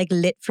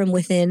lit from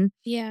within.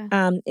 Yeah.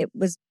 It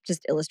was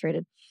just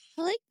illustrated.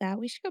 I like that.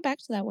 We should go back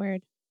to that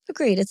word.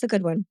 Agreed. It's a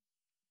good one.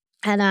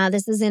 And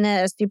this is in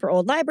a super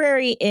old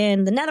library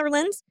in the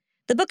Netherlands.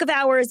 The Book of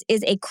Hours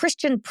is a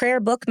Christian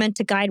prayer book meant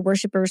to guide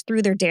worshipers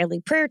through their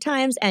daily prayer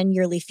times and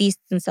yearly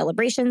feasts and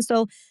celebrations.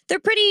 So they're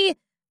pretty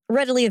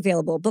readily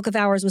available. Book of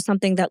Hours was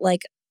something that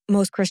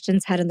most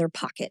Christians had in their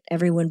pocket.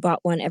 Everyone bought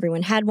one.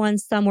 Everyone had one.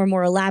 Some were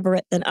more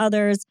elaborate than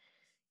others.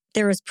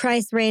 There was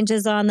price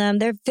ranges on them.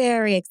 They're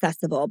very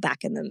accessible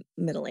back in the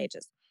Middle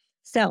Ages.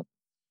 So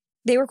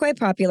they were quite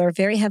popular,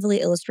 very heavily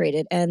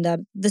illustrated. And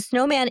the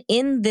snowman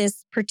in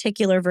this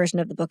particular version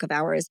of the Book of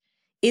Hours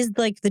is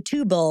like the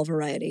two-ball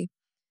variety.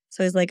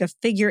 So he's like a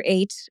figure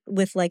 8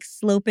 with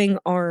sloping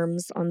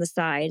arms on the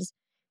sides.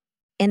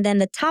 And then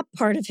the top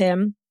part of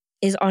him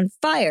is on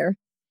fire.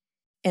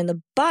 And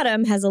the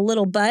bottom has a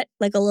little butt,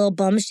 like a little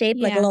bum shape,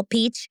 like a little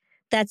peach,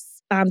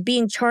 that's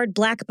being charred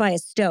black by a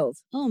stove.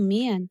 Oh,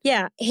 man.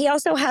 Yeah. He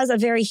also has a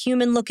very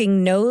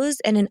human-looking nose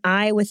and an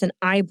eye with an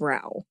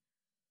eyebrow.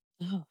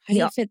 Oh, how do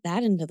you fit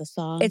that into the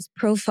song? It's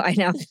profile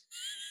now.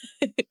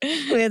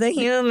 With a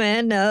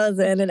human nose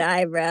and an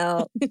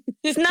eyebrow.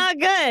 It's not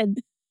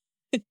good.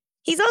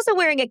 He's also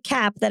wearing a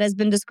cap that has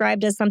been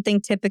described as something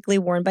typically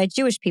worn by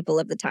Jewish people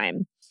of the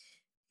time.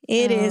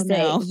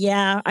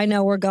 Yeah, I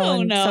know we're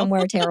going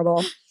somewhere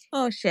terrible.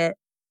 Oh, shit.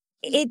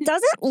 It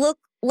doesn't look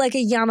like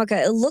a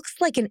yarmulke. It looks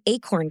like an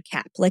acorn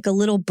cap, like a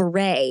little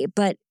beret,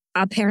 but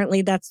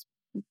apparently that's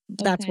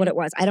what it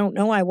was. I don't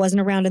know. I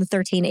wasn't around in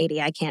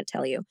 1380. I can't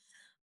tell you.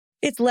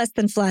 It's less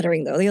than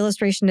flattering, though. The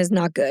illustration is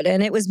not good,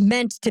 and it was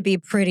meant to be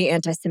pretty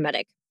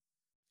anti-Semitic.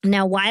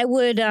 Now, why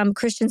would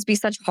Christians be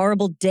such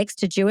horrible dicks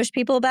to Jewish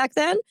people back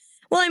then?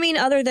 Well, I mean,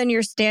 other than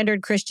your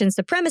standard Christian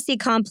supremacy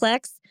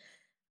complex,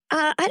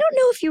 I don't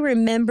know if you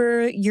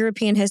remember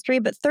European history,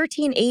 but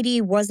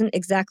 1380 wasn't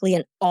exactly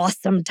an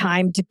awesome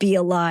time to be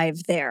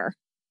alive there.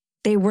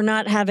 They were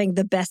not having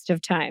the best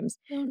of times.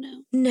 Oh,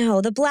 no.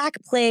 No, the Black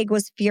Plague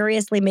was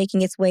furiously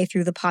making its way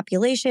through the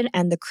population,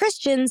 and the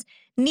Christians,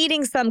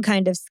 needing some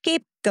kind of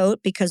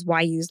scapegoat, because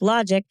why use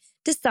logic,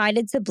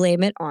 decided to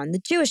blame it on the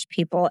Jewish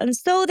people. And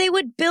so they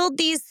would build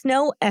these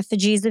snow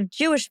effigies of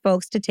Jewish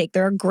folks to take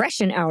their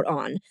aggression out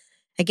on.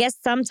 I guess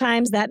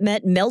sometimes that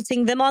meant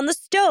melting them on the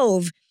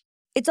stove.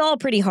 It's all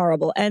pretty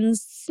horrible, and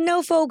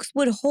snow folks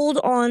would hold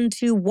on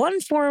to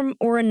one form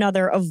or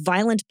another of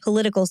violent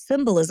political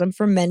symbolism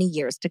for many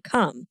years to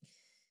come.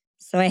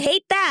 So I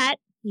hate that.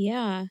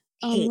 Yeah.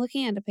 Oh, I'm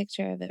looking at a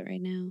picture of it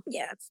right now.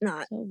 Yeah, it's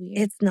not. So weird.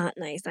 It's not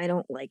nice. I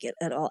don't like it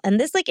at all. And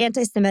this like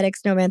anti-Semitic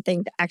snowman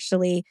thing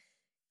actually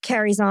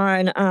carries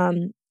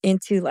on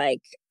into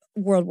like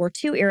World War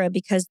II era,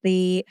 because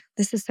this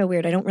is so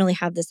weird. I don't really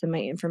have this in my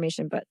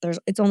information, but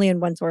it's only in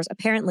one source.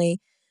 Apparently,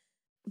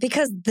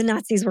 because the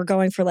Nazis were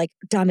going for like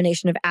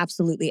domination of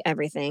absolutely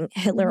everything,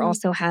 Hitler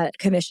also had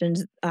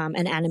commissioned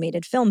an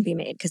animated film be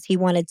made because he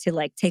wanted to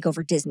like take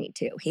over Disney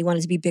too. He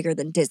wanted to be bigger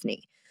than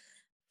Disney.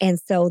 And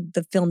so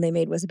the film they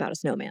made was about a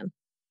snowman.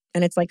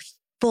 And it's like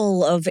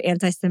full of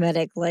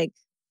anti-Semitic like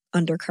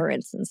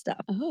undercurrents and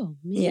stuff. Oh,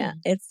 man. Yeah,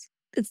 it's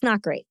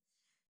not great.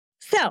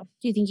 So.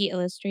 Do you think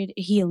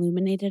he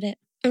illuminated it?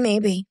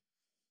 Maybe.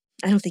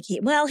 I don't think he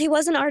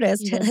was an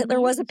artist.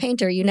 Hitler was a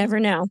painter. You never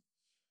know.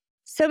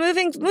 So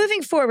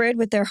moving forward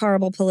with their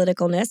horrible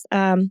politicalness,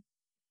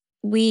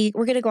 we're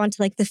going to go on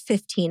to like the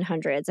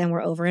 1500s, and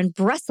we're over in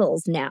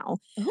Brussels now.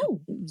 Oh.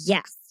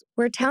 Yes,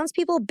 where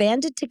townspeople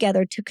banded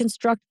together to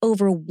construct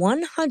over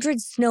 100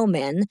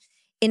 snowmen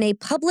in a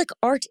public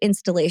art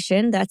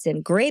installation that's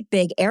in great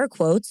big air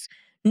quotes,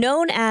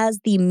 known as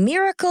the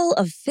Miracle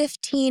of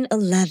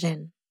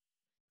 1511.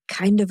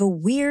 Kind of a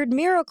weird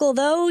miracle,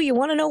 though. You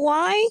want to know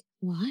why?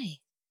 Why?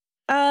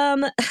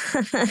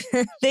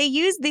 They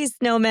use these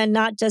snowmen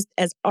not just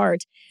as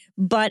art,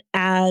 but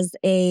as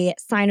a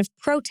sign of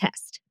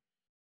protest.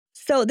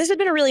 So this had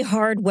been a really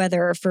hard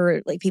weather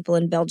for like people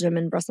in Belgium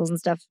and Brussels and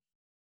stuff.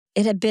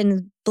 It had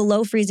been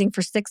below freezing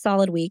for 6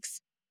 solid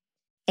weeks.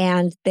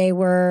 And they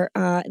were,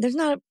 there's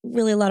not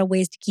really a lot of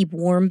ways to keep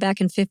warm back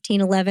in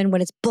 1511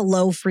 when it's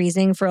below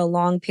freezing for a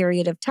long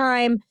period of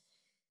time.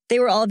 They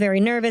were all very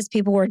nervous.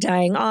 People were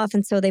dying off.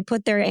 And so they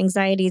put their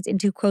anxieties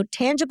into, quote,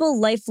 tangible,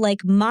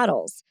 lifelike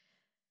models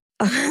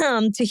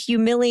to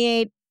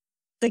humiliate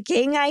the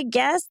king, I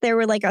guess. They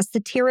were like a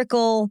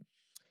satirical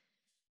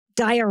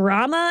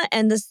diorama,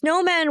 and the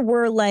snowmen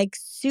were like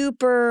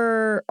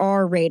super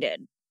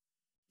R-rated.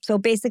 So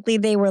basically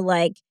they were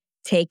like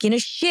taking a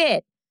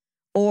shit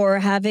or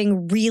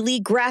having really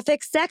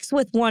graphic sex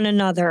with one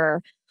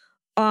another.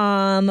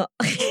 Or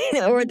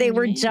they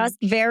were just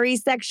very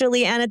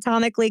sexually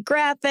anatomically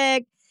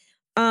graphic.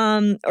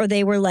 Or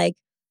they were like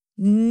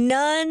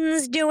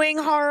nuns doing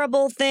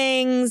horrible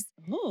things.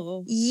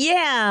 Oh.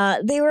 Yeah,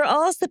 they were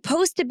all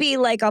supposed to be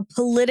like a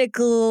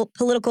political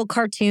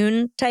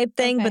cartoon type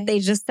thing, but they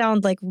just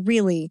sound like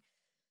really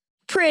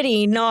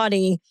pretty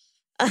naughty.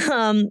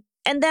 And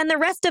then the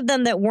rest of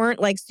them that weren't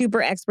like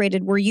super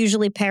X-rated were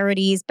usually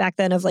parodies back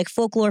then of like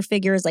folklore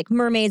figures like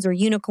mermaids or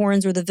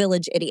unicorns or the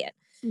village idiot.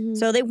 Mm-hmm.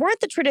 So they weren't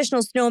the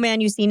traditional snowman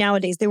you see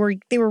nowadays. They were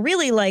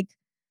really like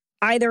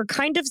either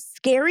kind of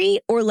scary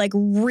or like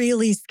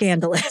really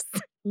scandalous.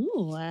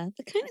 Ooh, that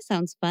kind of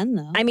sounds fun,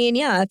 though. I mean,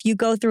 yeah, if you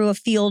go through a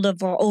field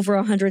of over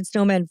 100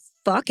 snowmen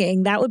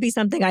fucking, that would be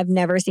something I've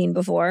never seen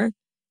before.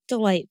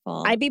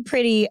 Delightful. I'd be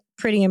pretty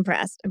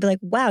impressed. I'd be like,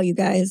 wow, you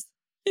guys,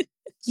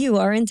 you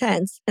are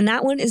intense. And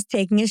that one is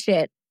taking a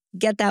shit.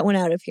 Get that one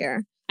out of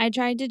here. I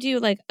tried to do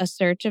like a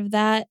search of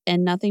that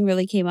and nothing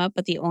really came up.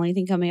 But the only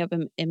thing coming up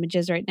in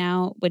images right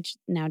now, which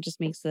now just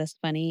makes this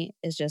funny,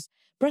 is just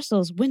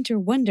Brussels winter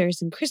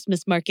wonders and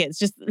Christmas markets.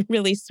 Just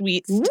really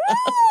sweet stuff.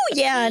 Woo!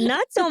 Yeah,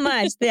 not so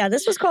much. Yeah,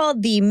 this was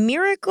called the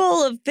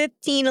Miracle of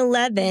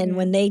 1511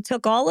 when they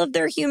took all of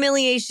their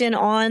humiliation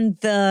on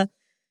the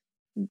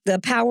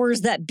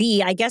powers that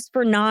be, I guess,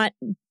 for not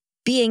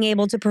being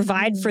able to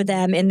provide for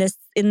them in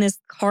this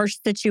harsh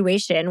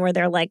situation where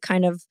they're like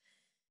kind of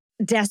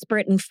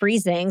desperate and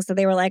freezing. So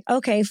they were like,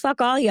 okay, fuck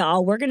all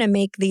y'all. We're going to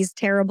make these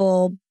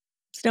terrible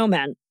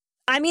snowmen.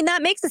 I mean,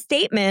 that makes a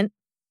statement.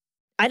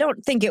 I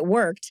don't think it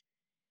worked.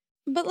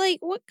 But like,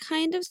 what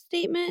kind of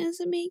statement is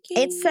it making?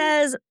 It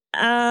says,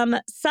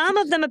 some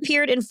of them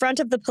appeared in front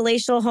of the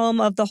palatial home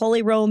of the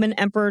Holy Roman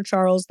Emperor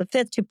Charles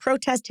V to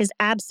protest his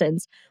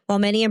absence, while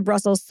many in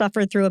Brussels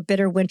suffered through a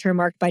bitter winter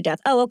marked by death.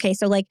 Oh, okay.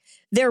 So like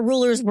their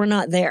rulers were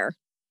not there.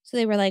 So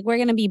they were like, we're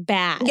going to be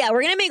bad. Yeah,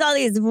 we're going to make all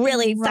these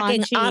really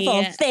fucking Raunchy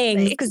awful things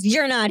things. because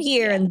you're not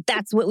here Yeah. and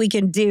that's what we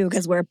can do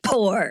because we're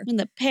poor. When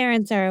the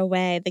parents are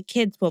away, the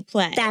kids will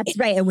play. That's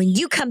right. And when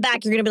you come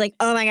back, you're going to be like,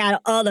 oh my God,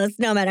 all those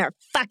snowmen are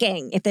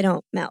fucking if they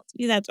don't melt.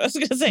 Yeah, that's what I was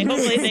going to say.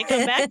 Hopefully they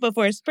come back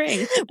before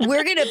spring.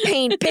 We're going to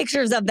paint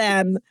pictures of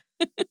them.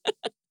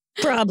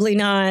 Probably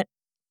not.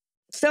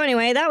 So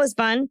anyway, that was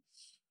fun.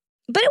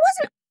 But it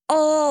wasn't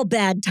all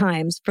bad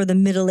times for the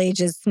Middle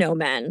Ages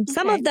snowmen.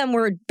 Some Okay. of them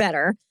were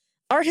better.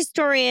 Art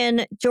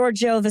historian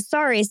Giorgio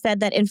Vasari said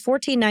that in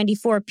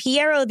 1494,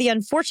 Piero the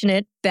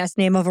Unfortunate, best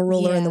name of a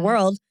ruler in the Yeah.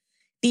 world,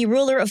 the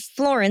ruler of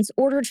Florence,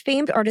 ordered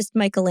famed artist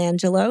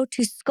Michelangelo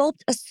to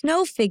sculpt a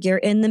snow figure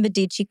in the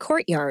Medici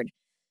courtyard.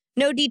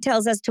 No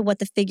details as to what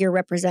the figure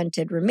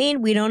represented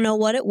remain. We don't know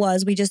what it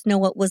was. We just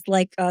know it was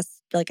like a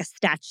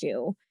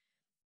statue.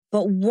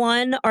 But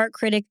one art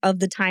critic of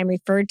the time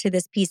referred to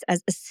this piece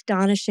as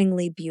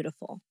astonishingly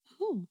beautiful.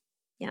 Oh.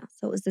 Yeah,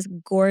 so it was this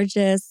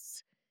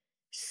gorgeous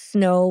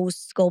snow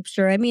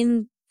sculpture. I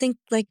mean, think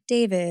like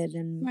David,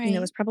 and it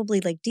was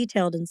probably like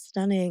detailed and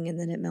stunning, and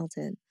then it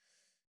melted.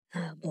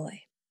 Oh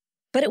boy.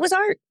 But it was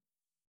art.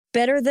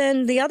 Better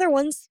than the other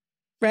ones,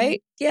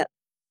 right? Yeah.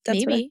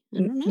 That's Maybe. I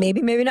don't know.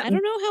 Maybe not. I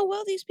don't know how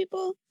well these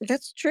people...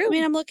 That's true. I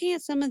mean, I'm looking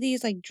at some of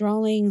these like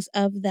drawings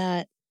of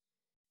that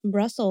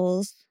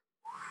Brussels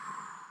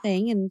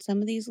thing, and some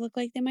of these look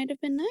like they might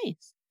have been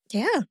nice.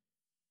 Yeah.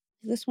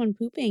 This one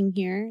pooping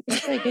here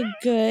looks like a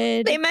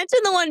good... They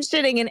mentioned the one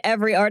shitting in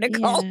every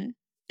article. Yeah.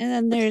 And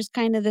then there's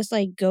kind of this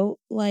like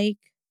goat-like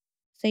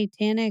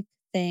satanic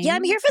thing. Yeah,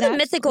 I'm here for the That's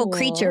mythical cool.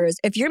 creatures.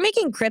 If you're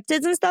making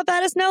cryptids and stuff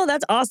out of snow,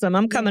 that's awesome.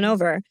 I'm coming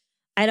over.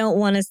 I don't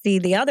want to see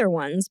the other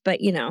ones,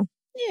 but Yeah.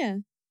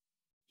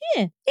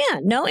 Yeah,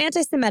 no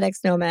anti-Semitic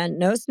snowmen.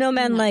 No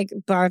snowmen No. like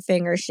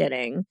barfing or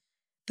shitting.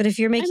 But if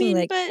you're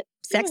making but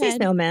sexy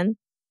ahead. snowmen,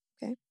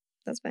 okay,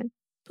 that's fine.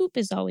 Poop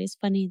is always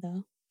funny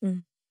though.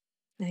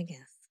 I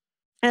guess.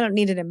 I don't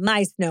need it in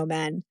my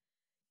snowman.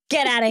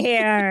 Get out of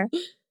here.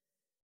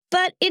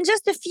 But in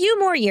just a few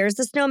more years,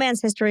 the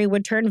snowman's history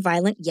would turn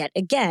violent yet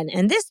again.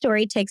 And this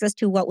story takes us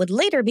to what would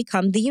later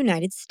become the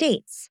United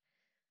States.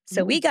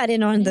 So we got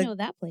in on I know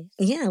that place.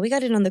 Yeah, we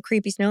got in on the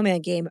creepy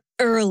snowman game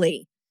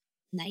early.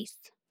 Nice.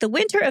 The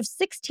winter of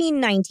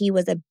 1690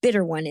 was a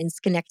bitter one in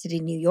Schenectady,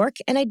 New York.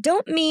 And I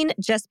don't mean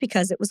just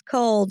because it was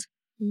cold.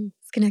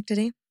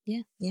 Schenectady?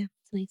 Yeah. It's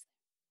nice.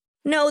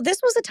 No, this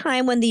was a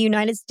time when the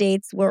United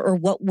States, or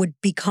what would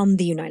become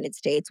the United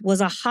States, was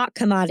a hot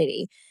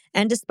commodity.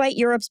 And despite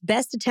Europe's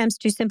best attempts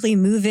to simply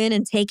move in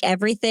and take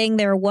everything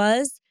there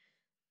was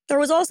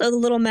also the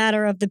little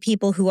matter of the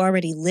people who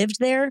already lived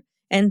there.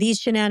 And these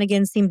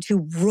shenanigans seemed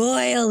to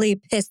royally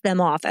piss them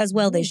off, as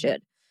well they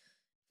should.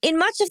 In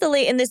much of the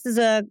late, and this is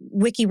a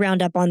wiki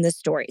roundup on this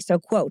story, so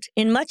quote,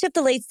 in much of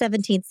the late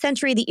 17th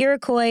century, the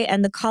Iroquois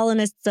and the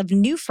colonists of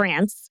New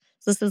France,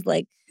 so this is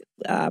like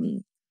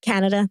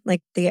Canada,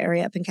 like the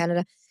area up in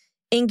Canada,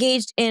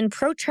 engaged in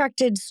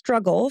protracted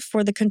struggle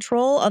for the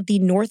control of the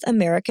North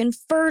American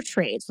fur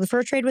trade. So the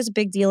fur trade was a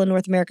big deal in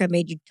North America,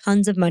 made you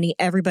tons of money.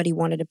 Everybody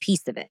wanted a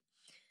piece of it.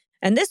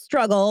 And this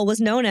struggle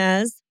was known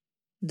as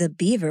the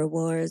Beaver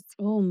Wars.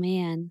 Oh,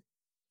 man.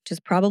 Which is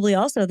probably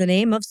also the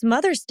name of some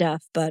other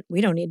stuff, but we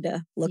don't need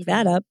to look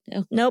that up.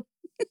 No. Nope.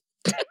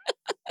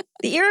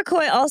 The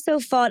Iroquois also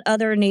fought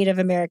other Native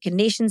American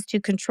nations to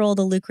control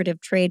the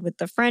lucrative trade with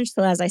the French.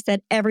 So as I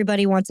said,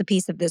 everybody wants a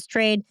piece of this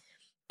trade.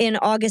 In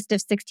August of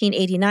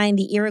 1689,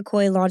 the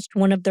Iroquois launched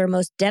one of their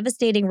most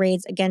devastating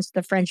raids against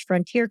the French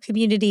frontier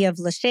community of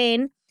La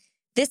Chine.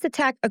 This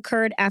attack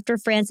occurred after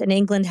France and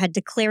England had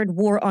declared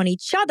war on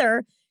each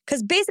other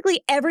because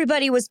basically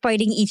everybody was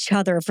fighting each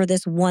other for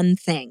this one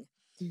thing.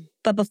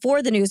 But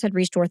before the news had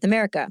reached North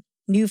America,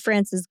 New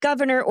France's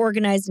governor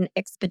organized an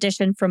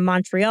expedition from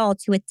Montreal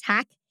to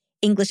attack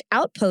English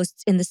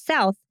outposts in the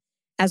South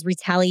as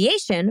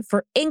retaliation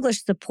for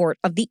English support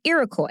of the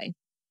Iroquois.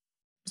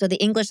 So the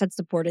English had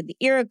supported the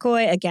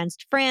Iroquois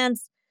against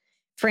France.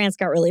 France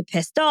got really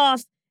pissed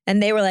off,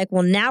 and they were like,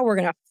 well, now we're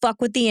going to fuck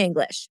with the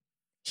English.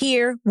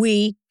 Here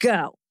we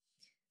go.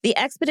 The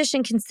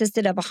expedition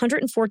consisted of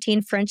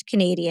 114 French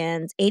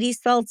Canadians, 80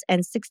 Celts,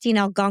 and 16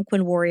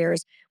 Algonquin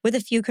warriors with a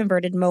few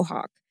converted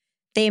Mohawk.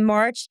 They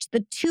marched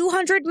the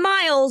 200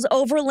 miles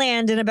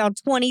overland in about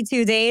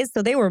 22 days,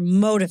 so they were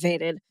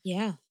motivated.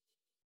 Yeah.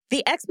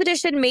 The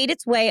expedition made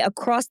its way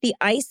across the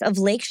ice of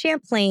Lake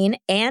Champlain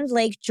and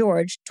Lake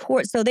George.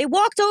 So they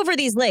walked over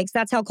these lakes.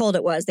 That's how cold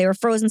it was. They were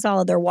frozen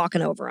solid. They're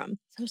walking over them.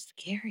 So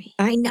scary.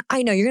 I know.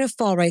 You're going to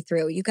fall right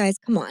through. You guys,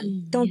 come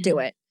on. Don't do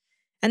it.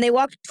 And they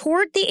walked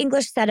toward the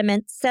English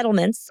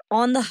settlements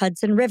on the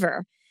Hudson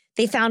River.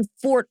 They found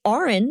Fort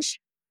Orange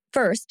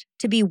first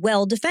to be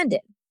well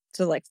defended.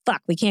 So like,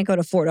 fuck, we can't go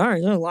to Fort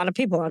Orange. There's a lot of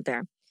people out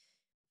there.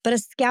 But a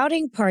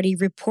scouting party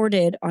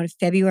reported on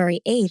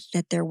February 8th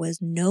that there was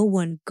no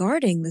one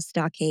guarding the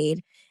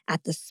stockade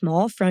at the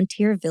small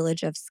frontier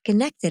village of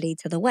Schenectady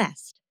to the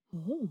west.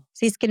 Ooh.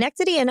 See,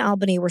 Schenectady and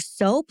Albany were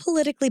so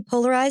politically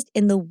polarized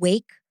in the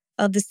wake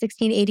of the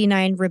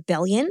 1689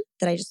 rebellion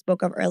that I just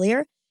spoke of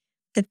earlier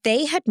that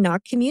they had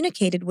not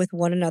communicated with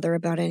one another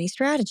about any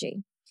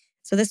strategy.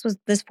 So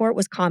this fort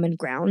was common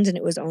ground, and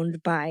it was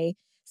owned by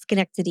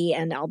Schenectady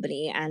and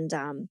Albany, and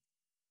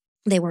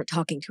they weren't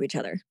talking to each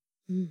other.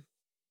 Mm.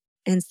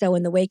 And so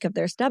in the wake of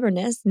their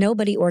stubbornness,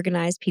 nobody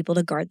organized people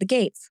to guard the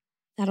gates.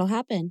 That'll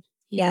happen.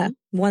 Yeah.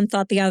 One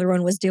thought the other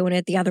one was doing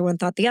it. The other one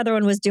thought the other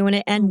one was doing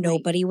it. And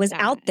nobody was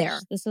out there.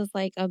 This is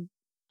like a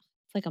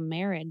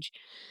marriage.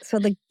 So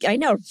I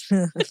know.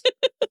 So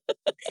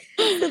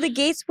the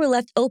gates were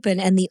left open,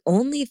 and the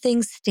only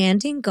things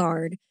standing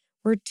guard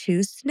were 2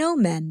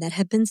 snowmen that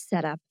had been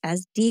set up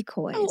as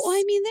decoys. Oh,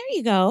 I mean, there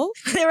you go.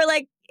 They were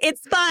like,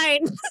 it's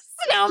fine.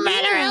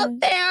 Snowmen are out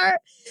there.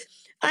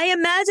 I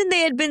imagine they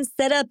had been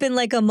set up in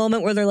like a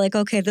moment where they're like,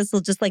 okay, this will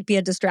just like be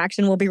a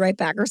distraction. We'll be right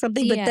back or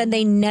something. But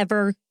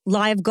then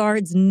live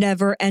guards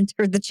never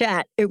entered the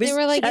chat. They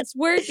were like, it's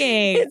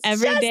working.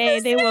 Every day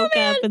they woke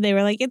up and they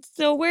were like, it's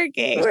still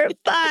working. We're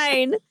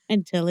fine.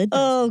 Until it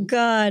doesn't. Oh,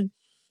 God.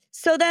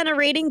 So then a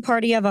raiding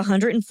party of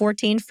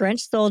 114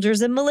 French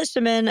soldiers and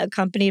militiamen,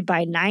 accompanied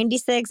by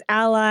 96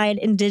 allied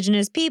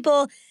indigenous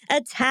people,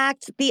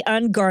 attacked the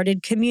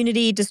unguarded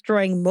community,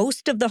 destroying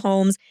most of the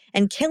homes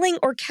and killing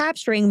or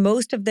capturing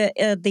most of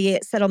the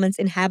settlement's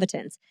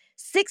inhabitants.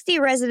 60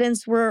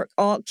 residents were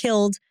all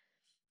killed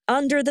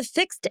under the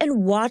fixed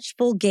and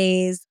watchful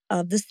gaze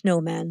of the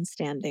snowmen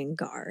standing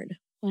guard.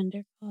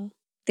 Wonderful.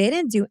 They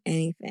didn't do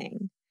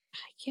anything.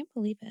 I can't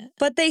believe it.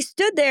 But they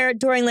stood there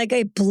during like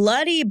a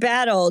bloody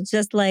battle,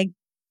 just like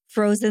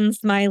frozen,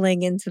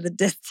 smiling into the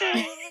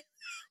distance.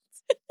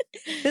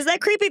 There's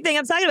that creepy thing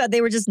I'm talking about. They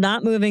were just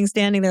not moving,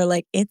 standing there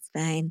like, it's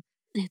fine.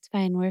 It's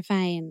fine. We're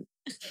fine.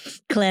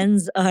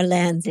 Cleanse our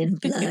lands in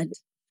blood.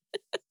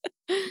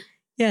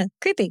 Yeah,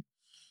 creepy.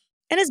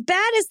 And as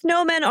bad as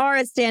snowmen are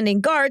at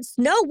standing guard,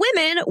 snow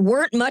women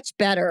weren't much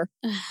better.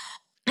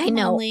 I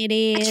know. On,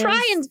 ladies.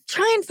 Try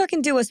and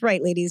fucking do us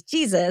right, ladies.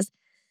 Jesus.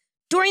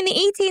 During the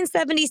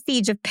 1870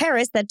 siege of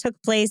Paris that took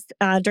place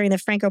during the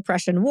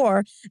Franco-Prussian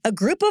War, a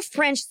group of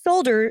French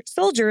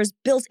soldiers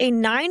built a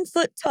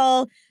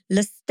 9-foot-tall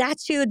Le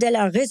Statue de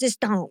la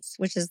Résistance,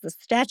 which is the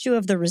Statue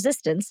of the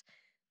Resistance,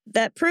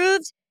 that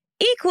proved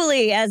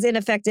equally as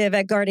ineffective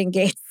at guarding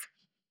gates.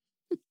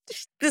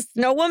 The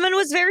snow woman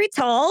was very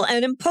tall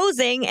and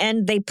imposing,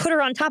 and they put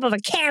her on top of a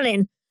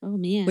cannon. Oh,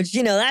 man. Which,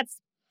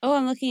 that's... Oh,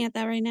 I'm looking at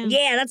that right now.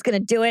 Yeah, that's going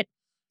to do it.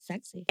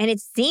 Sexy. And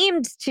it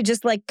seemed to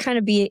just like kind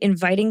of be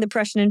inviting the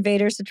Prussian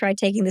invaders to try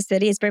taking the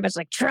city. It's very much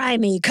like, try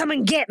me, come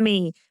and get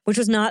me, which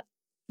was not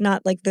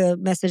like the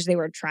message they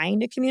were trying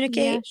to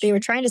communicate. Yeah, sure. They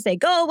were trying to say,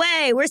 go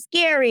away, we're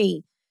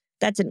scary.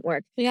 That didn't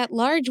work. We got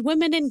large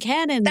women in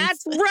cannons.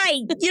 That's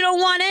right. You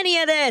don't want any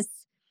of this.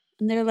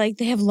 And they're like,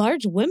 they have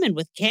large women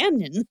with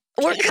cannons.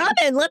 We're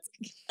coming.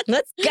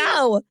 Let's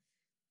go.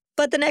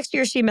 But the next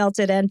year she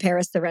melted and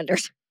Paris surrendered.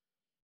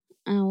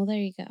 Oh, well, there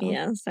you go.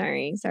 Yeah,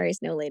 sorry,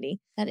 Snow Lady.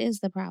 That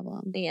is the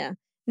problem. Yeah.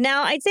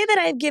 Now, I'd say that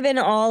I've given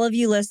all of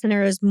you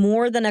listeners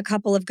more than a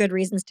couple of good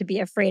reasons to be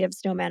afraid of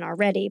snowmen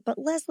already. But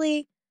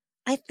Leslie,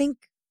 I think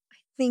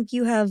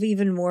you have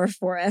even more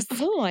for us.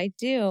 Oh, I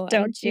do.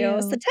 Don't you?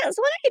 So why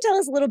don't you tell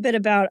us a little bit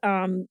about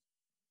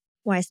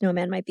why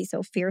snowmen might be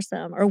so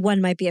fearsome, or one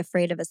might be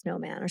afraid of a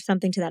snowman, or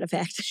something to that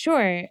effect.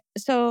 Sure.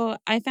 So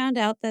I found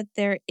out that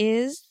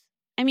there's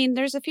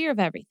a fear of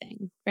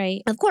everything,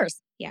 right? Of course.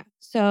 Yeah.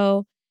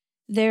 So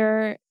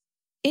there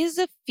is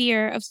a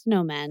fear of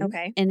snowmen.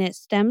 Okay. And it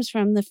stems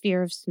from the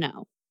fear of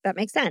snow. That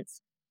makes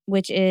sense.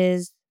 Which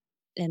is,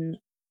 and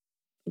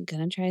I'm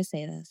going to try to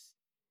say this,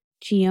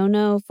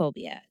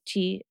 chionophobia.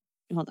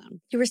 Hold on.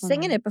 You were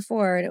singing it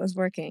before and it was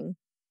working.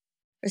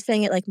 We're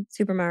saying it like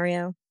Super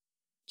Mario.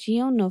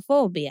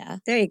 Chionophobia.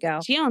 There you go.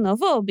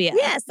 Chionophobia.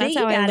 Yes, that's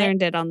how I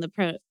learned it on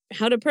the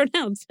how to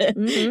pronounce it.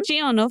 Mm-hmm.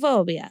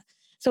 Chionophobia.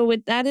 So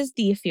that is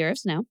the fear of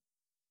snow.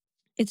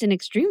 It's an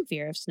extreme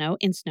fear of snow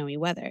in snowy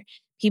weather.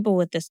 People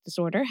with this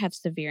disorder have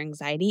severe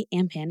anxiety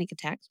and panic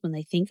attacks when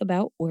they think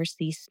about or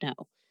see snow.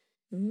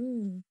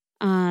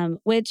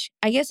 Which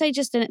I guess I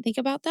just didn't think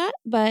about that,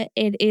 but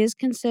it is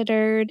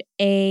considered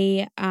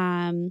it's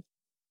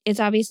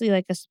obviously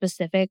like a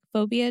specific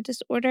phobia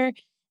disorder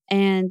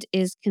and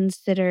is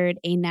considered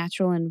a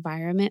natural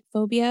environment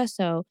phobia.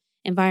 So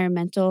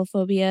environmental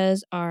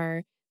phobias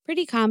are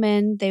pretty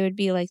common. They would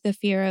be like the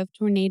fear of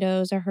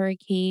tornadoes or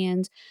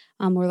hurricanes,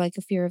 or like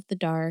a fear of the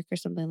dark or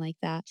something like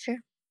that. Sure.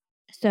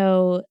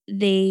 So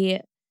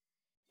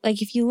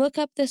if you look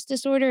up this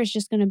disorder, it's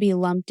just going to be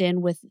lumped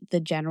in with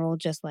the general,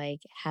 just like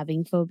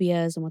having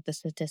phobias and what the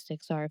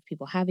statistics are of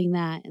people having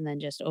that. And then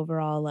just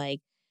overall,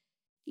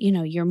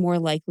 you're more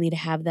likely to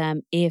have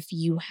them if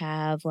you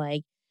have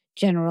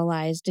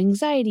generalized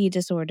anxiety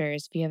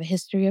disorders, if you have a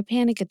history of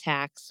panic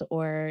attacks,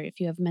 or if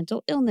you have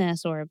mental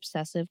illness or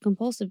obsessive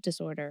compulsive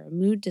disorder,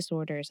 mood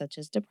disorder such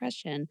as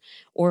depression,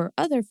 or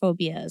other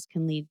phobias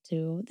can lead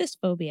to this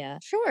phobia.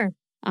 Sure.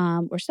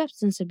 Or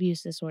substance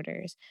abuse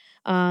disorders.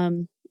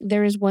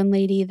 There is one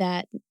lady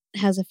that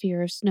has a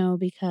fear of snow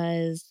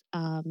because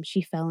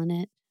she fell in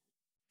it.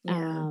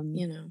 Yeah,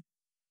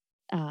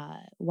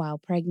 while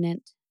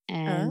pregnant,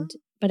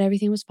 but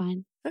everything was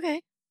fine.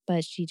 Okay.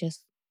 But she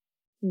just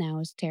now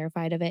is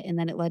terrified of it. And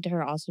then it led to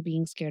her also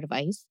being scared of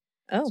ice.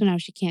 Oh. So now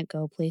she can't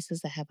go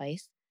places that have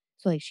ice.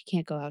 So like she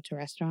can't go out to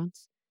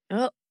restaurants.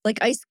 Oh, like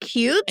ice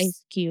cubes?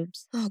 Ice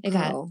cubes. Oh, It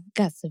girl.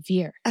 got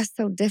severe. That's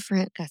so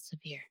different. Got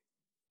severe.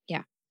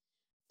 Yeah.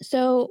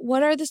 So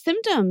what are the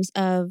symptoms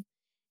of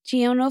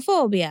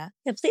geonophobia?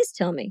 Yeah, please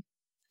tell me.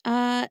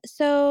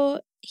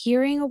 So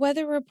hearing a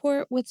weather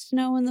report with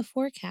snow in the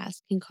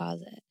forecast can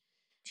cause it.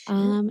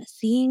 Sure.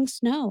 Seeing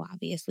snow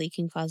obviously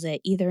can cause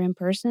it, either in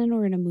person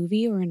or in a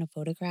movie or in a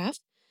photograph.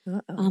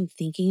 Uh-oh.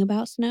 Thinking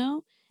about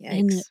snow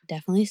and Yikes.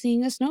 definitely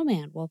seeing a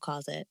snowman will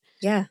cause it.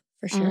 Yeah,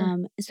 for sure.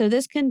 So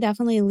this can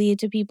definitely lead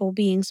to people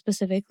being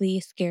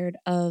specifically scared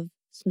of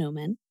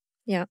snowmen.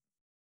 Yeah.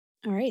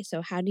 All right.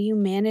 So how do you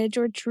manage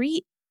or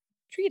treat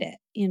it?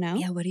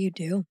 Yeah, what do you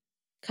do?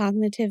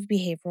 Cognitive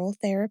behavioral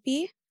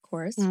therapy. Of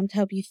course. To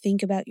help you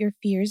think about your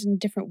fears in a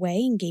different way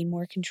and gain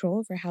more control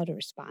over how to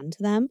respond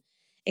to them.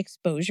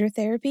 Exposure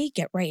therapy.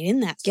 Get right in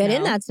that snow. Get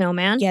in that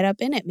snowman. Get up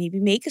in it. Maybe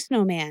make a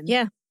snowman.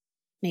 Yeah.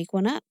 Make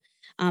one up.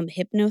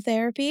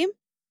 Hypnotherapy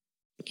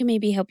can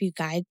maybe help you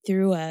guide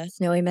through a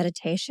snowy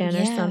meditation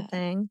or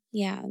something.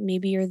 Yeah.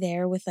 Maybe you're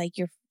there with like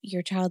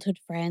your childhood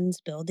friends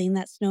building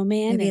that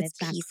snowman. Maybe and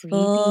it's not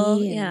peaceful.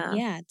 creepy. Yeah.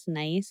 Yeah, it's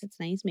nice. It's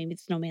nice. Maybe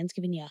the snowman's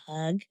giving you a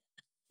hug.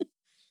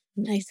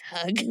 Nice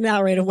hug.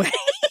 Not right away.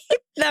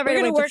 Not right We're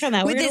away. gonna work on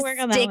that. With We're gonna his work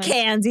on that stick one.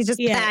 hands, he's just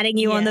patting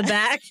you on the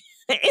back.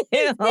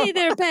 Hey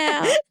there,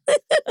 pal.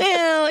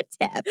 Oh,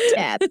 tap,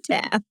 tap,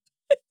 tap.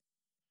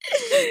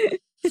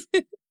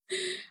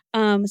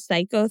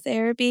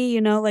 Psychotherapy,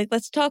 like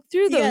let's talk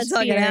through those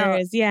talk it out.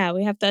 fears. Yeah,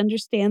 we have to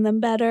understand them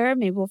better.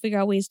 Maybe we'll figure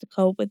out ways to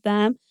cope with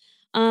them.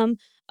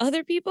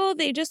 Other people,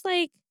 they just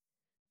like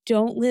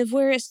don't live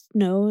where it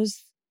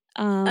snows.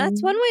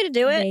 That's one way to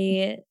do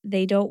it.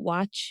 They don't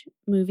watch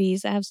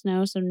movies that have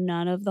snow, so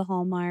none of the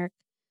Hallmark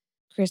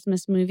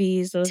Christmas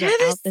movies, those are out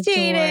the door.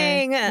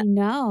 Devastating. I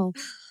know.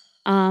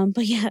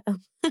 But yeah,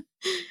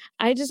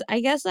 I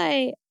guess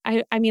I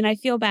mean, I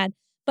feel bad,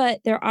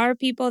 but there are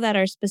people that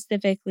are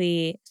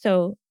specifically,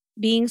 so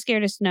being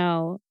scared of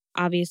snow,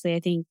 obviously, I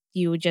think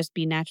you would just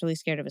be naturally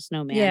scared of a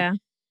snowman. Yeah.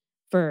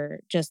 For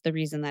just the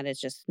reason that it's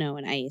just snow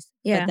and ice.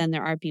 Yeah. But then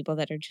there are people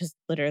that are just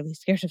literally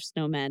scared of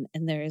snowmen.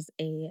 And there's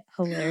a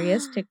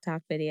hilarious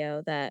TikTok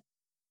video that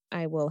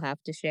I will have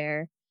to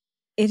share.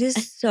 It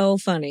is so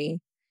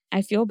funny.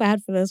 I feel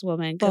bad for this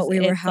woman. But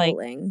we were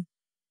howling.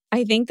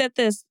 I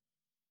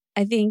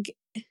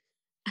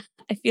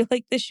feel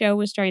like the show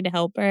was trying to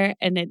help her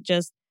and it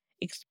just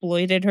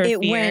exploited her fear.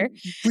 It went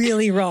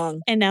really wrong.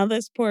 And now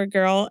this poor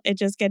girl, it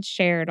just gets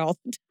shared all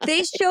the time.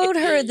 They showed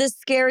her the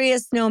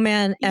scariest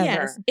snowman ever.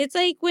 Yes. It's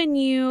like when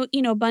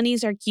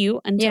bunnies are cute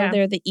until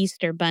they're the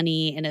Easter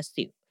bunny in a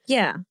suit.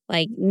 Yeah.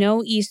 Like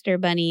no Easter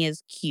bunny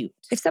is cute.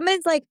 If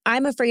someone's like,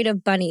 I'm afraid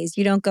of bunnies,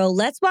 you don't go,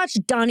 let's watch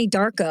Donnie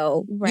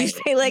Darko. Right. You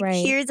say like,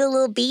 here's a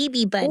little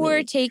baby bunny.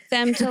 Or take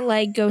them to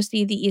like go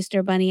see the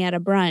Easter bunny at a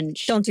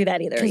brunch. Don't do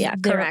that either. Yeah,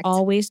 they're correct.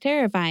 always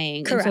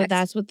terrifying. Correct. And so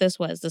that's what this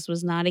was. This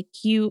was not a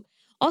cute.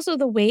 Also,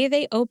 the way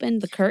they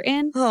opened the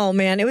curtain. Oh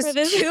man, it was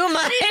too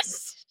much.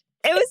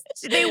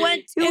 They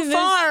went too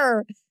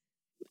far.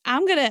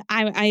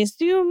 I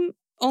assume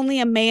only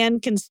a man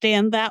can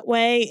stand that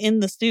way in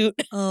the suit.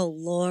 Oh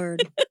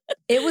Lord.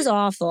 It was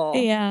awful.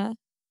 Yeah.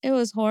 It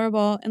was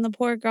horrible. And the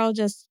poor girl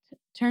just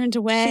turned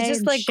away. She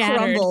just like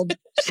shattered. crumbled.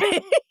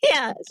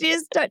 Yeah. She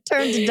just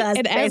turned to dust.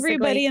 And basically.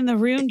 Everybody in the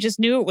room just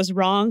knew it was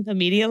wrong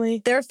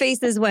immediately. Their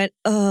faces went,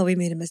 oh, we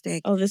made a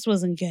mistake. Oh, this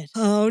wasn't good.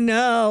 Oh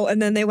no. And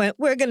then they went,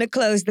 we're going to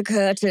close the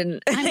curtain.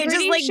 They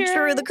just like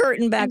drew the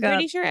curtain back up. I'm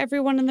pretty sure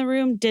everyone in the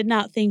room did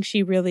not think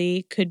she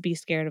really could be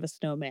scared of a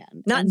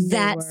snowman. Not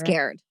that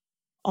scared.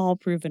 All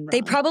proven wrong.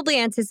 They probably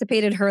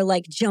anticipated her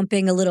like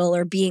jumping a little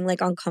or being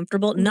like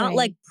uncomfortable, not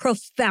like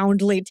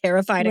profoundly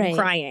terrified and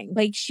crying.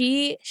 Like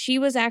she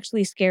was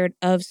actually scared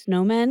of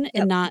snowmen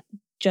and not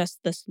just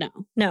the snow.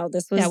 No,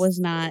 that was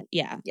not.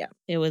 Yeah.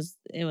 It was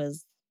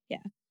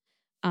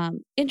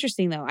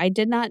interesting though. I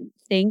did not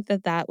think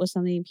that was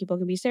something people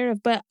could be scared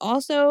of, but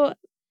also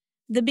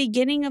the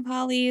beginning of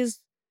Holly's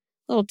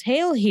little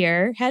tale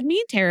here had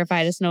me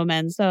terrified of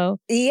snowmen.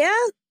 So yeah.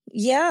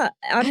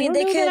 I mean,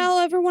 don't know that I'll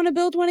ever want to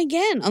build one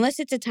again, unless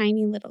it's a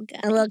tiny little guy.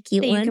 A little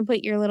cute one. You can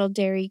put your little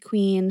Dairy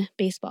Queen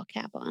baseball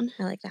cap on.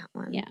 I like that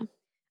one. Yeah.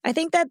 I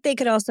think that they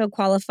could also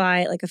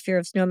qualify like a fear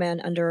of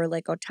snowman under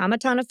like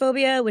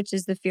automatonophobia, which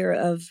is the fear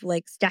of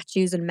like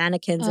statues and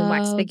mannequins and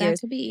wax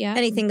figures. That could be, yeah.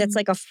 Anything that's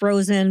like a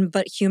frozen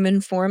but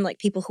human form, like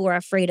people who are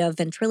afraid of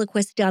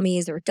ventriloquist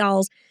dummies or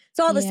dolls. It's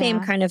all the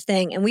same kind of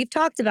thing. And we've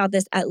talked about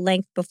this at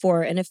length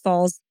before, and it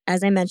falls,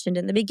 as I mentioned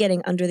in the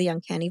beginning, under the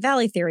uncanny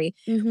valley theory,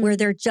 where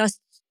they're just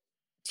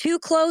too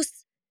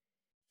close,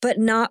 but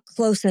not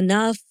close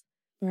enough.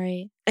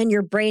 Right. And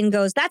your brain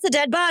goes, that's a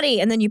dead body.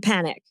 And then you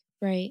panic.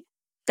 Right.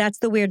 That's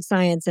the weird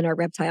science in our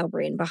reptile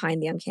brain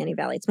behind the uncanny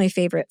valley. It's my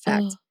favorite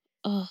fact.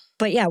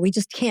 But yeah, we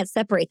just can't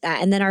separate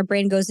that. And then our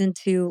brain goes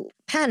into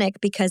panic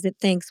because it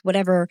thinks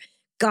whatever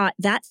got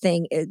that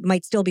thing, it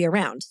might still be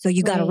around. So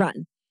you got to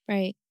run.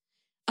 Right.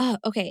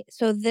 Okay.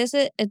 So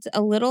it's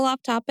a little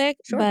off topic,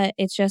 Sure. but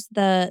it's just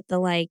the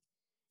like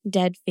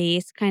dead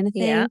face kind of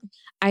Yeah. thing.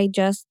 I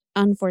just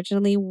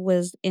unfortunately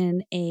was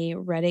in a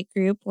Reddit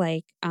group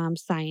like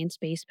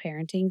science-based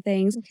parenting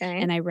things,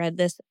 Okay. and I read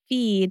this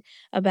feed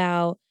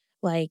about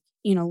like,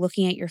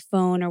 looking at your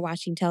phone or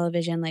watching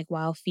television like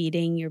while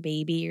feeding your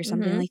baby or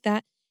something Mm-hmm. like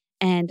that.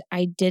 And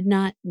I did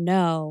not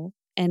know,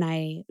 and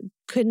I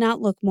could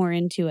not look more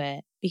into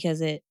it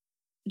because it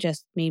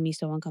just made me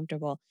so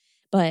uncomfortable.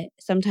 But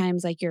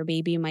sometimes like your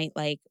baby might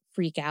like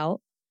freak out,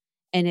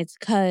 and it's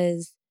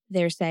because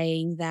they're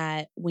saying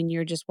that when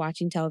you're just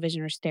watching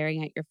television or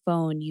staring at your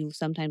phone, you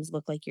sometimes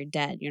look like you're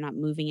dead. You're not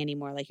moving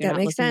anymore. Like you're That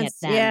not makes looking at sense.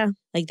 them. Yeah.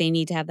 Like they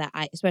need to have that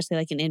eye, especially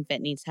like an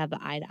infant needs to have the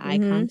eye to eye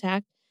Mm-hmm.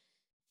 contact.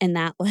 And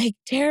that like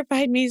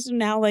terrified me. So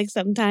now, like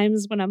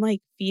sometimes when I'm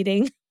like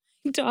feeding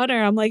my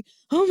daughter, I'm like,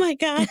 oh my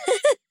God.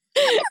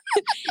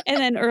 And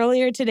then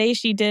earlier today,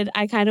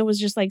 I kind of was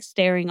just like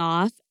staring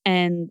off,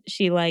 and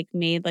she like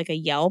made like a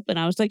yelp, and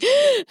I was like,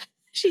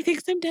 she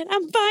thinks I'm dead.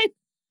 I'm fine.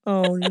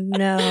 Oh,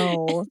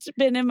 no. It's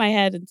been in my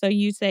head. And so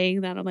you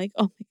saying that, I'm like,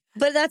 oh my God.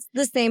 But that's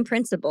the same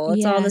principle.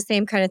 It's all Yeah. the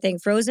same kind of thing.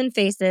 Frozen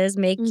faces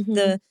make Mm-hmm.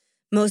 the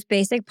most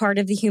basic part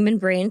of the human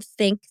brain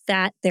think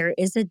that there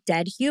is a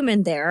dead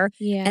human there.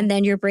 Yeah. And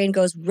then your brain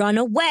goes, run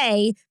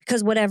away,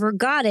 because whatever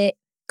got it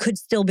could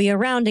still be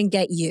around and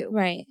get you.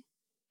 Right.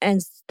 And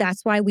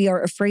that's why we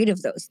are afraid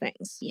of those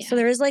things. Yeah. So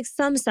there is like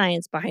some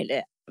science behind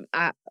it.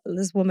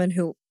 This woman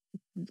who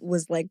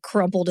was like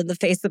crumpled in the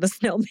face of a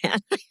snowman.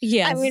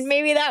 Yes. I mean,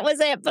 maybe that was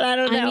it, but I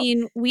don't know. I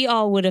mean, we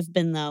all would have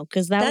been though,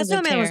 because that was a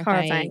snowman was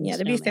horrifying. terrifying Yeah,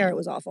 to be fair, snowman. it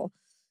was awful.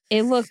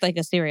 It looked like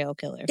a serial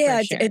killer Yeah,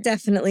 for sure. it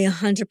definitely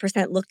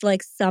 100% looked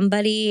like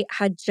somebody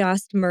had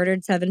just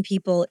murdered 7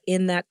 people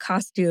in that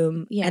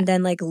costume Yeah. and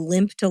then like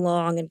limped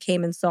along and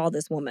came and saw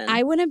this woman.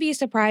 I wouldn't be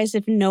surprised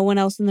if no one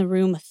else in the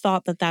room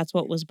thought that that's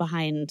what was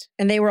behind.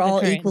 And they were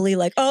all current. equally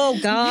like, oh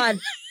God,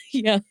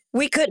 Yeah.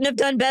 we couldn't have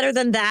done better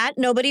than that.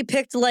 Nobody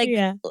picked like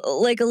a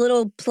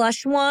little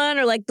plush one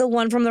or like the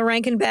one from the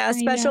Rankin Bass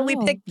special. We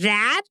picked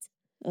that.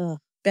 Ugh.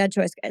 Bad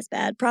choice, guys.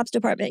 Bad. Props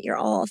department. You're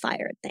all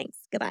fired. Thanks.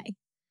 Goodbye.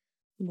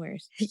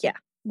 Worse. Yeah.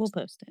 We'll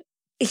post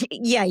it.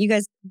 Yeah, you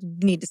guys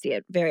need to see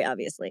it, very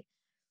obviously.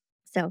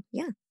 So,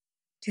 yeah.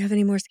 Do you have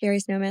any more scary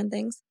snowman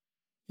things?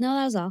 No,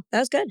 that was all. That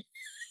was good.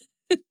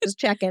 Just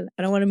checking.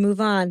 I don't want to move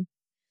on.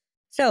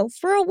 So,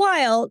 for a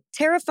while,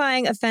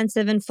 terrifying,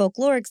 offensive, and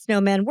folkloric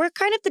snowmen were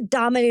kind of the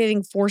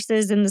dominating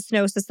forces in the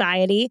snow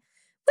society,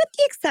 with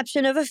the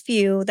exception of a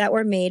few that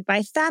were made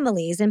by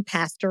families in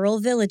pastoral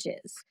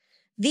villages.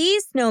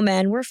 These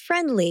snowmen were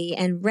friendly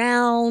and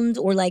round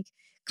or like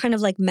kind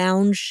of like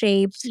mound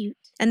shaped. Cute.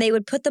 And they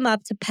would put them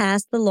up to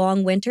pass the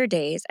long winter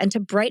days and to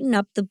brighten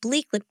up the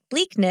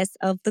bleakness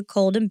of the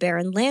cold and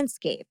barren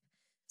landscape.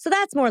 So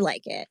that's more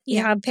like it. You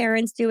Yeah. have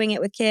parents doing it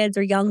with kids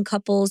or young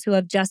couples who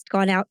have just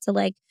gone out to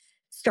like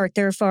start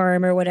their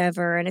farm or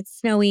whatever, and it's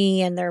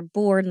snowy and they're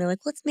bored and they're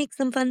like, let's make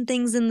some fun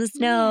things in the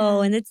snow,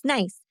 Yeah. and it's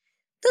nice.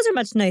 Those are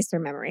much nicer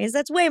memories.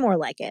 That's way more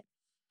like it.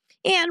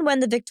 And when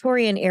the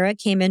Victorian era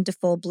came into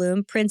full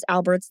bloom, Prince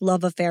Albert's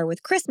love affair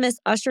with Christmas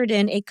ushered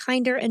in a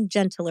kinder and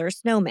gentler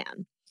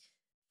snowman.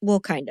 Well,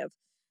 kind of.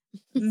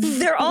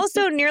 They're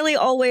also nearly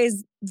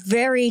always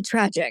very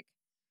tragic.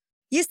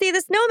 You see,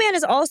 the snowman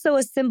is also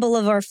a symbol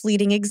of our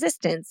fleeting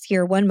existence,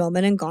 here one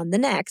moment and gone the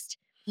next.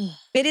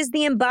 It is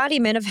the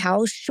embodiment of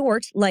how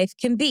short life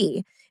can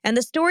be, and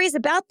the stories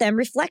about them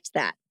reflect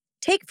that.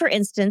 Take, for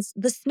instance,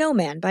 The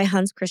Snowman by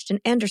Hans Christian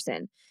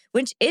Andersen,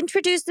 which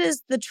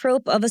introduces the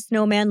trope of a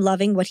snowman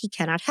loving what he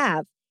cannot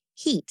have,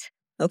 heat.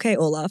 Okay,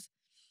 Olaf.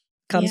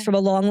 Comes from a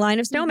long line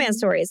of snowman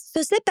stories.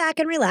 So sit back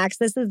and relax.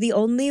 This is the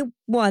only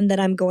one that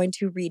I'm going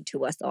to read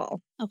to us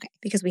all. Okay.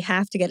 Because we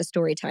have to get a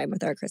story time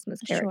with our Christmas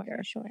character.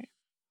 Sure.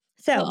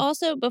 So, but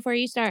also, before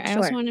you start, I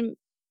also want to...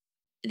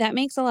 That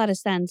makes a lot of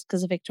sense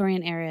because the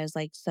Victorian era is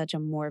like such a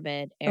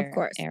morbid era. Of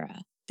course.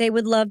 They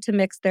would love to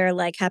mix their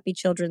like happy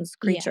children's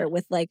creature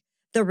with like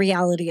the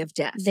reality of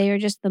death. They are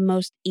just the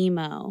most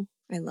emo.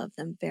 I love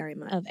them very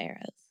much. Of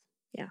eras.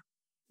 Yeah.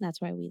 That's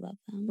why we love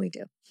them. We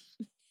do.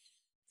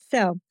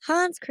 So,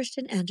 Hans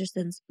Christian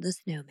Andersen's The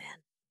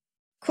Snowman.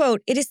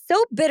 Quote, "It is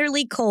so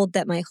bitterly cold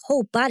that my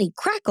whole body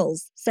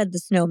crackles," said the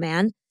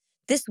snowman.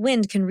 "This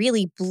wind can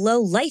really blow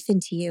life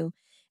into you.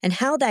 And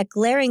how that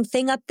glaring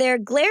thing up there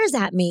glares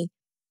at me."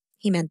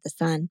 He meant the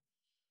sun.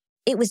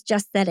 "It was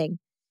just setting.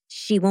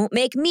 She won't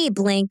make me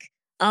blink.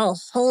 I'll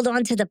hold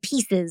on to the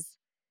pieces."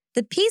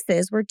 The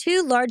pieces were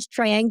 2 large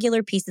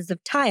triangular pieces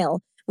of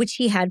tile, which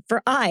he had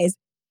for eyes.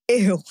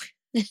 Ew.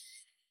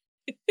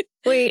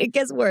 Wait, it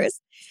gets worse.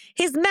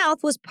 His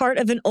mouth was part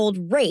of an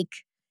old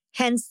rake,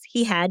 hence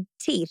he had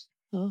teeth.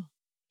 Oh.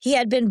 He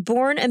had been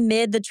born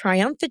amid the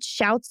triumphant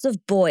shouts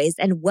of boys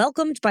and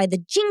welcomed by the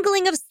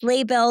jingling of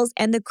sleigh bells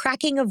and the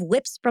cracking of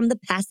whips from the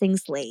passing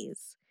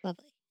sleighs.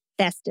 Lovely.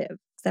 Festive,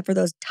 except for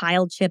those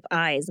tile chip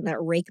eyes and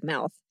that rake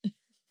mouth.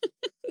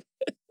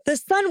 The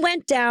sun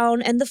went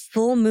down and the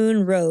full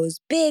moon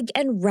rose, big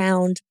and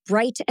round,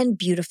 bright and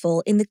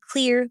beautiful in the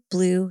clear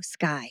blue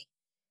sky.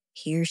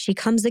 Here she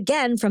comes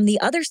again from the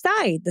other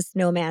side, the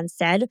snowman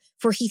said,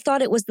 for he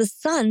thought it was the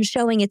sun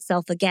showing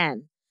itself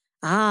again.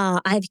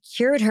 Ah, I've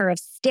cured her of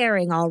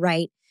staring all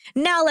right.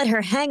 Now let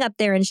her hang up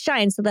there and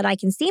shine so that I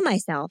can see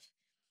myself.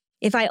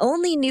 If I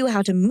only knew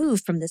how to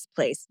move from this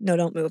place. No,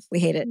 don't move. We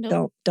hate it.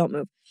 Nope. Don't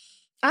move.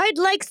 I'd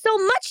like so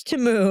much to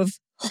move.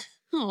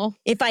 Oh.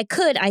 If I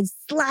could, I'd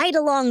slide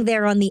along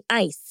there on the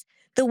ice,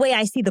 the way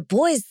I see the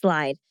boys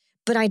slide.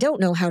 But I don't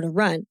know how to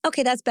run.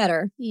 Okay, that's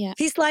better. Yeah. If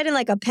he's sliding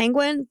like a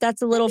penguin,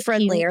 that's a little That'd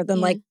be friendlier cute, than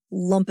yeah. like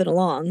lumping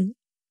along.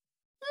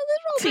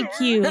 That'll be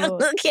cute.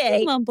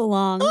 Okay. Lump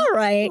along. All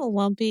right. Oh,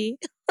 lumpy.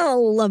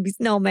 Oh, lumpy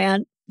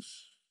snowman.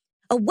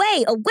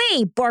 Away,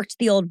 away, barked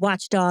the old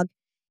watchdog.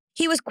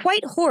 He was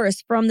quite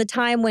hoarse from the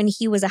time when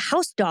he was a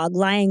house dog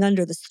lying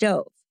under the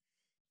stove.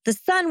 The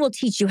sun will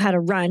teach you how to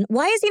run.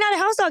 Why is he not a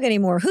house dog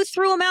anymore? Who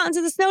threw him out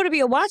into the snow to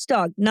be a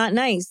watchdog? Not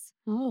nice.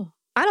 Oh.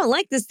 I don't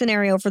like this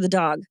scenario for the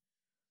dog.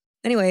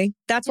 Anyway,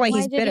 that's why he's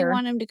Why did bitter. he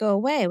want him to go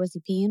away? Was he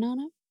peeing on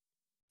him?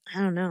 I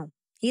don't know.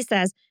 He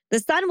says, the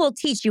sun will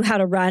teach you how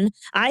to run.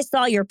 I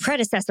saw your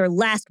predecessor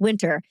last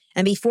winter,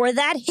 and before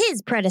that,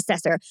 his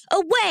predecessor.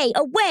 Away,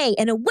 away,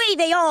 and away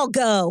they all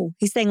go.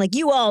 He's saying, like,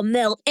 you all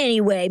melt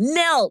anyway.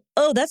 Melt.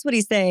 Oh, that's what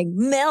he's saying.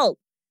 Melt.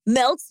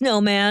 Melt,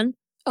 snowman.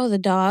 Oh, the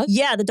dog?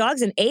 Yeah, the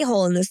dog's an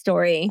a-hole in this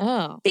story.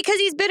 Oh. Because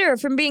he's bitter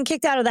from being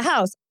kicked out of the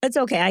house. It's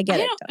okay, I get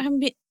it.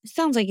 It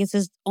sounds like it's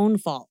his own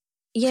fault.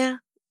 Yeah.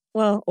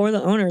 Well, or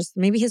the owners.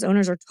 Maybe his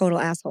owners are total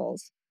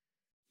assholes.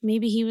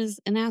 Maybe he was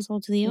an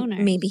asshole to the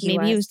owner. Maybe he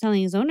was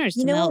telling his owners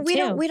to melt we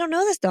too. We don't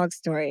know this dog's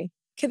story.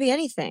 Could be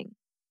anything.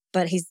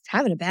 But he's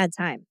having a bad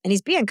time. And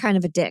he's being kind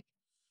of a dick.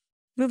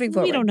 Moving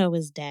forward. We don't know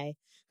his day.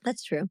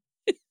 That's true.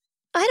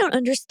 I don't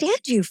understand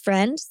you,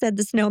 friend, said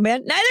the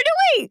snowman. Neither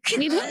do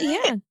we!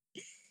 Yeah.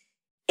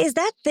 Is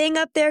that thing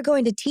up there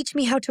going to teach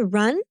me how to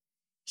run?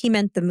 He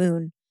meant the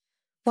moon.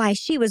 Why,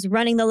 she was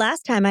running the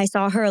last time I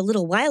saw her a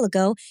little while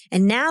ago,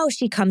 and now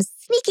she comes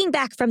sneaking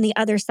back from the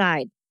other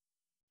side.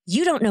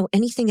 You don't know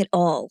anything at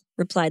all,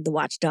 replied the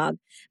watchdog.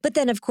 But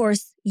then, of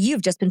course,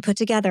 you've just been put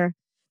together.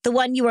 The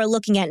one you are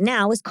looking at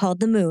now is called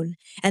the moon,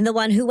 and the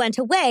one who went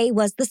away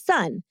was the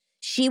sun.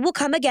 She will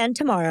come again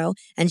tomorrow,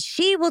 and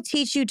she will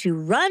teach you to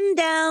run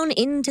down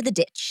into the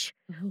ditch.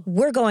 Ooh.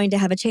 We're going to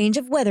have a change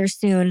of weather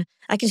soon.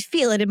 I can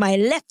feel it in my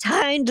left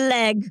hind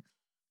leg.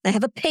 I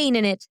have a pain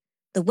in it.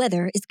 The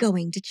weather is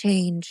going to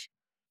change.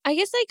 I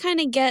guess I kind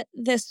of get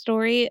this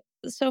story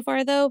so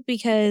far, though,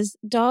 because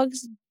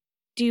dogs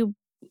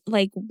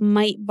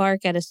might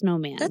bark at a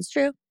snowman. That's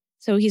true.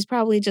 So he's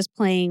probably just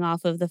playing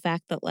off of the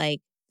fact that,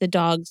 the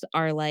dogs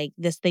are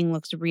this thing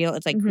looks real.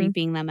 It's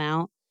creeping them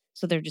out.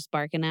 So they're just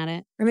barking at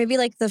it. Or maybe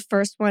the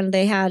first one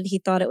they had, he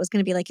thought it was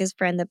going to be his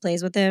friend that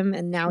plays with him.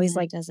 And now he's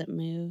doesn't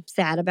move.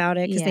 Sad about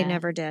it because they Yeah.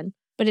 never did.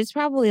 But it's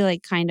probably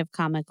kind of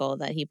comical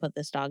that he put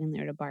this dog in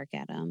there to bark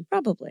at him.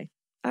 Probably.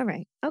 All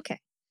right. Okay.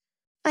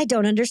 I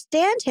don't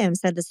understand him,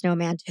 said the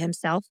snowman to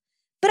himself.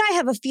 But I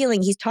have a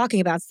feeling he's talking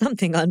about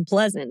something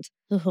unpleasant.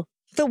 Ooh.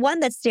 The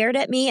one that stared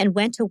at me and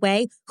went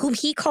away, whom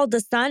he called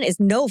the sun, is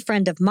no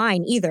friend of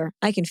mine either.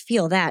 I can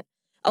feel that.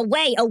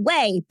 Away,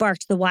 away,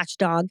 barked the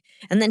watchdog,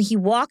 and then he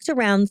walked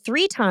around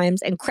 3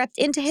 times and crept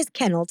into his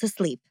kennel to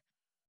sleep.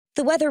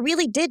 The weather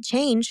really did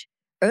change.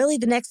 Early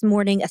the next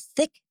morning, a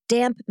thick,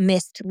 damp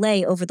mist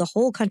lay over the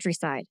whole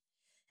countryside.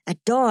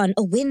 At dawn,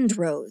 a wind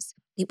rose.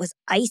 It was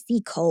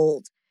icy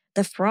cold.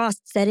 The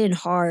frost set in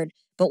hard,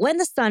 but when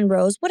the sun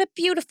rose, what a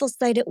beautiful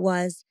sight it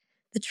was.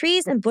 The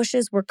trees and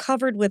bushes were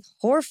covered with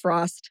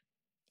hoarfrost.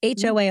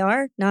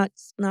 H-O-A-R, not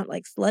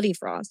like slutty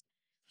frost.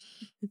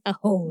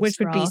 Which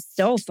would be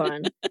so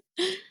fun.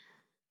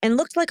 And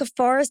looked like a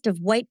forest of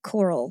white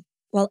coral,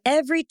 while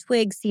every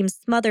twig seemed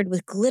smothered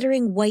with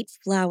glittering white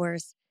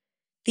flowers.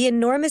 The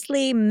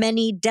enormously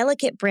many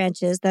delicate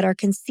branches that are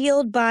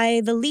concealed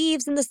by the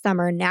leaves in the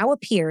summer now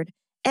appeared,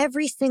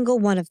 every single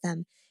one of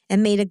them,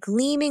 and made a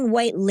gleaming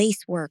white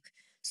lacework,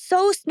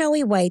 so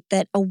snowy white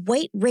that a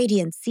white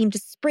radiance seemed to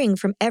spring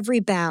from every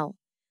bough.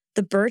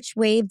 The birch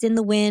waved in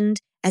the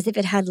wind as if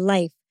it had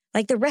life,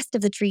 like the rest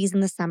of the trees in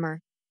the summer.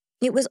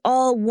 It was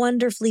all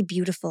wonderfully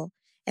beautiful,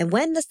 and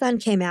when the sun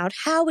came out,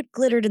 how it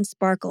glittered and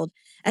sparkled,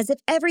 as if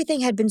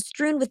everything had been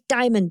strewn with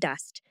diamond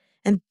dust,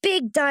 and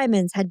big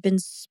diamonds had been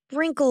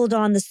sprinkled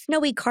on the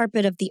snowy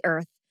carpet of the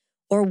earth.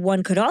 Or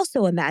one could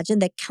also imagine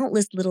that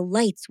countless little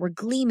lights were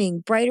gleaming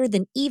brighter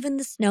than even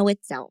the snow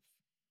itself.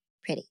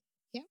 Pretty.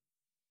 Yeah.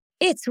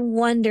 It's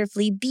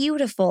wonderfully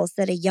beautiful,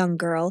 said a young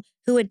girl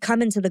who had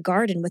come into the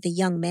garden with a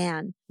young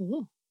man.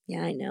 Ooh.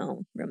 Yeah, I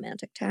know.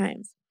 Romantic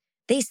times.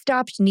 They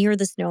stopped near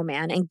the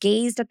snowman and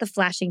gazed at the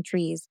flashing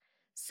trees.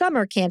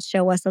 Summer can't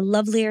show us a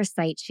lovelier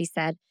sight, she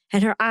said,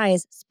 and her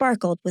eyes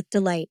sparkled with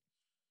delight.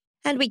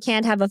 And we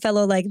can't have a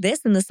fellow like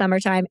this in the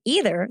summertime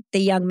either, the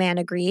young man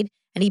agreed,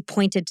 and he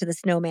pointed to the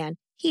snowman.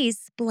 He's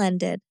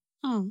splendid.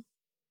 Oh.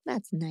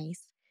 That's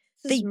nice.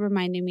 This is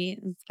reminding me,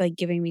 it's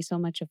giving me so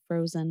much of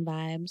Frozen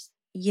vibes.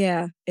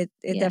 Yeah, it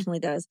definitely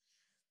does.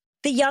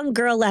 The young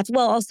girl left.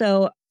 Well,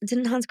 also,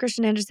 didn't Hans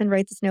Christian Andersen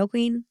write The Snow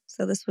Queen?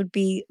 So this would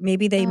be,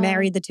 maybe they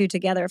married the two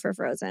together for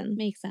Frozen.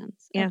 Makes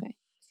sense. Yeah. Okay.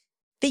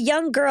 The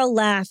young girl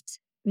laughed,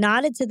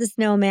 nodded to the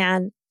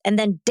snowman, and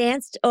then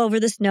danced over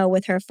the snow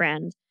with her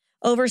friend,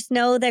 over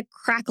snow that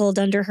crackled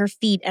under her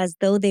feet as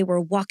though they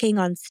were walking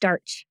on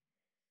starch.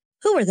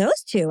 Who are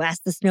those two?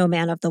 Asked the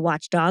snowman of the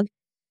watchdog.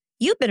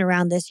 You've been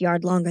around this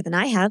yard longer than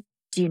I have.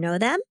 Do you know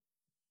them?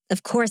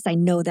 Of course I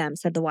know them,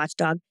 said the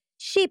watchdog.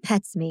 She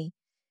pets me.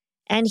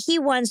 And he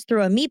once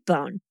threw a meat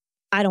bone.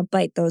 I don't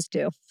bite those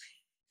two.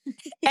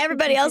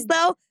 Everybody else,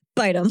 though,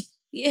 bite them.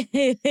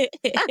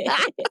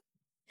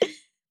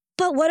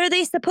 But what are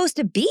they supposed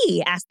to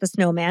be? Asked the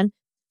snowman.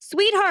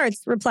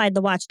 Sweethearts, replied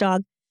the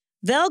watchdog.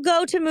 They'll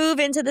go to move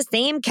into the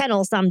same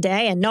kennel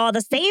someday and gnaw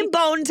the same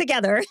bone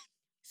together.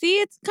 See,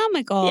 it's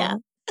comical. Yeah.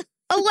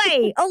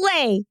 Away,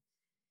 away.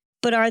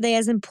 But are they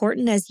as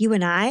important as you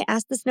and I?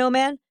 Asked the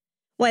snowman.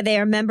 Why, they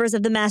are members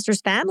of the master's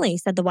family,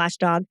 said the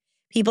watchdog.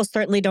 People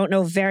certainly don't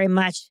know very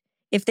much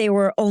if they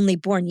were only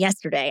born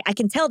yesterday. I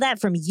can tell that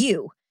from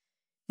you.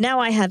 Now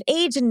I have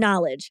age and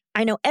knowledge.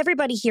 I know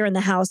everybody here in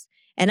the house,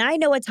 and I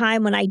know a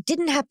time when I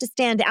didn't have to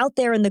stand out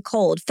there in the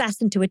cold,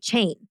 fastened to a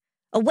chain.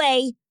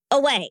 Away,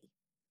 away.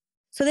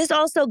 So this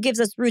also gives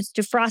us roots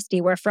to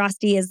Frosty, where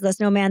Frosty is the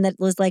snowman that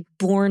was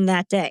born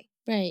that day.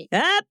 Right.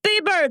 Happy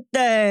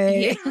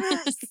birthday.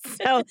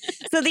 Yeah.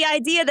 So the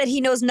idea that he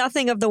knows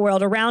nothing of the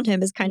world around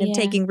him is kind of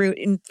taking root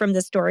from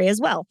this story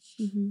as well.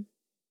 Mm-hmm.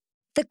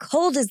 The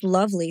cold is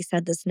lovely,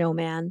 said the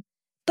snowman.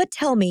 But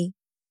tell me,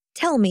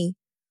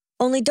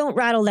 only don't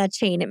rattle that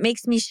chain. It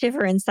makes me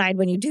shiver inside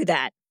when you do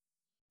that.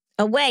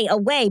 Away,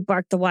 away,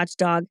 barked the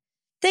watchdog.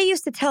 They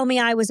used to tell me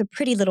I was a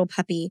pretty little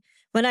puppy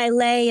when I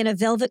lay in a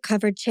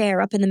velvet-covered chair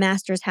up in the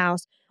master's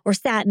house or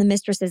sat in the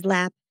mistress's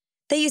lap.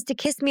 They used to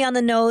kiss me on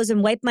the nose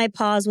and wipe my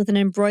paws with an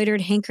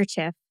embroidered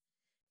handkerchief.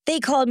 They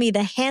called me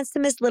the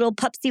handsomest little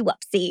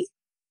pupsy-wupsy.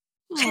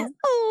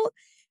 Oh,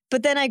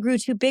 but then I grew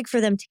too big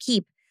for them to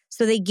keep,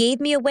 so they gave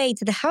me away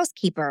to the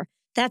housekeeper.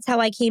 That's how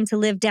I came to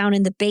live down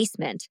in the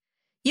basement.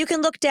 You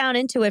can look down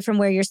into it from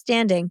where you're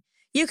standing.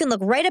 You can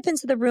look right up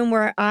into the room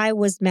where I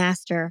was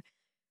master,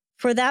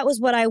 for that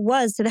was what I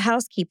was to the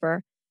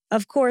housekeeper.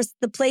 Of course,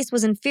 the place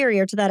was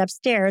inferior to that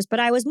upstairs, but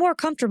I was more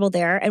comfortable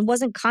there and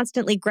wasn't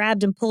constantly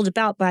grabbed and pulled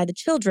about by the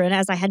children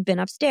as I had been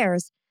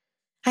upstairs.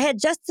 I had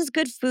just as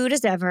good food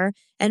as ever,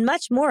 and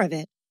much more of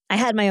it. I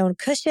had my own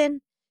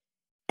cushion,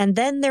 and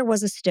then there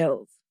was a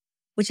stove,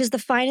 which is the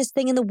finest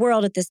thing in the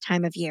world at this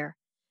time of year.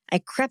 I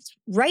crept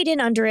right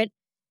in under it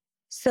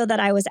so that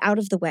I was out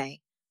of the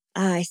way.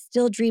 I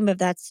still dream of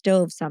that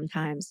stove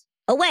sometimes.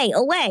 Away,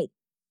 away!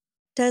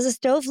 Does a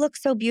stove look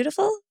so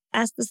beautiful?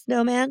 Asked the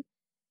snowman.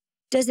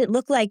 Does it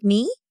look like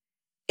me?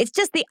 It's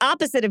just the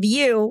opposite of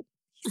you.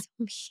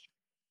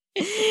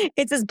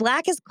 It's as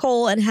black as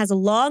coal and has a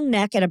long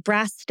neck and a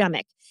brass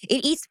stomach.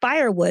 It eats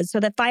firewood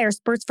so that fire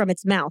spurts from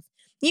its mouth.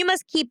 You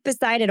must keep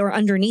beside it or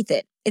underneath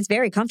it. It's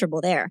very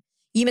comfortable there.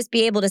 You must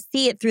be able to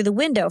see it through the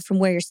window from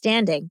where you're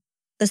standing.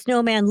 The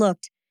snowman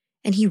looked,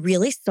 and he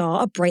really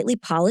saw a brightly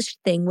polished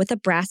thing with a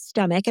brass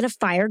stomach and a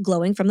fire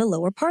glowing from the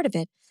lower part of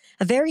it.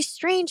 A very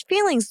strange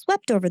feeling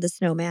swept over the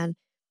snowman.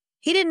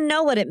 He didn't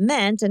know what it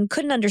meant and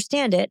couldn't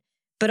understand it,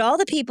 but all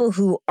the people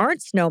who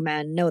aren't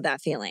snowmen know that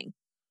feeling.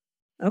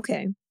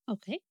 Okay.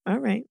 All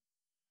right.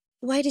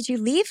 Why did you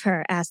leave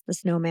her? Asked the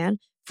snowman,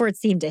 for it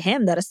seemed to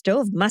him that a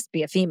stove must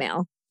be a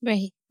female.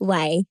 Right.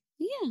 Why?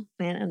 Yeah.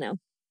 I don't know.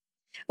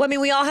 Well, I mean,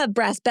 we all have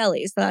brass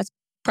bellies, so that's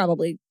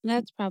probably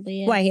it.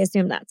 Why he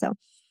assumed that. So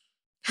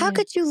how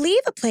could you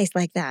leave a place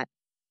like that?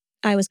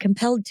 I was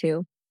compelled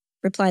to,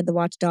 replied the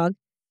watchdog.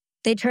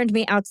 They turned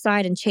me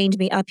outside and chained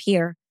me up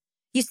here.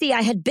 You see,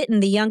 I had bitten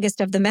the youngest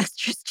of the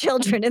master's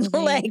children in the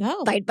leg.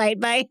 Bite, bite,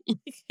 bite.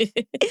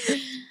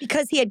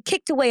 Because he had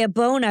kicked away a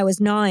bone I was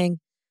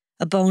gnawing.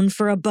 A bone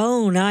for a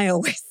bone, I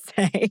always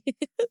say.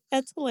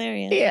 That's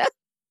hilarious. Yeah.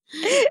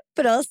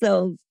 But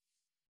also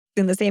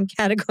in the same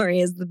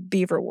category as the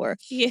Beaver War.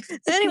 Yeah.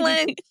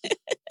 Anyway,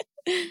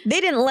 they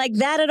didn't like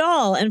that at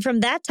all. And from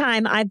that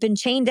time, I've been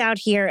chained out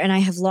here and I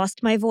have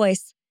lost my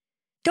voice.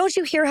 Don't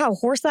you hear how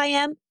hoarse I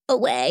am?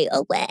 Away,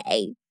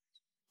 away.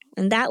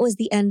 And that was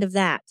the end of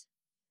that.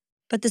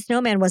 But the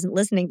snowman wasn't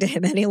listening to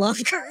him any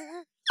longer.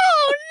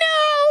 Oh,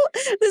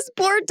 no! This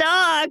poor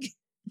dog.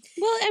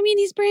 Well, I mean,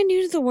 he's brand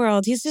new to the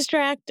world. He's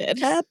distracted.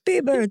 Happy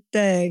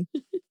birthday.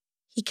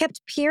 He kept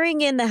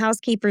peering in the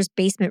housekeeper's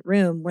basement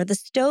room where the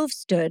stove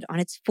stood on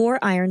its 4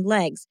 iron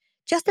legs,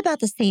 just about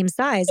the same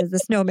size as the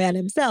snowman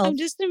himself. I'm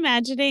just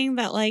imagining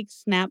that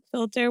snap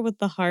filter with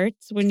the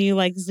hearts when you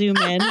zoom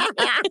in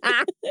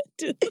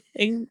to the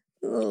thing.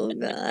 Oh,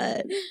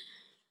 God.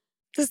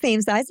 The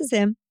same size as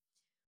him.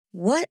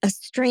 What a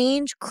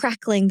strange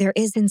crackling there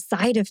is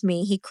inside of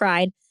me, he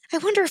cried. I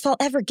wonder if I'll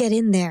ever get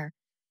in there.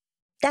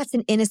 That's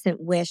an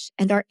innocent wish,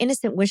 and our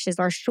innocent wishes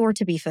are sure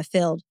to be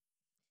fulfilled.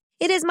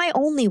 It is my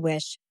only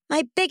wish,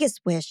 my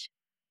biggest wish.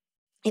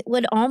 It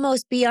would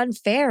almost be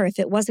unfair if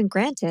it wasn't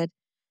granted.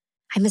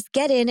 I must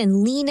get in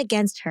and lean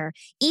against her,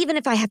 even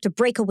if I have to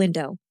break a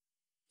window.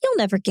 You'll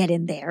never get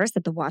in there,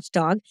 said the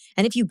watchdog,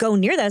 and if you go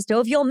near that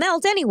stove, you'll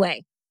melt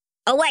anyway.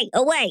 Away,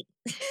 away!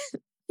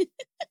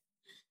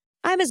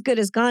 I'm as good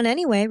as gone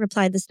anyway,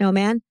 replied the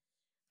snowman.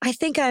 I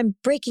think I'm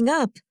breaking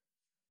up.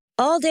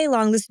 All day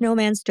long, the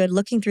snowman stood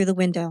looking through the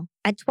window.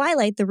 At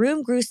twilight, the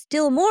room grew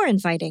still more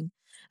inviting.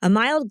 A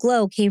mild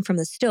glow came from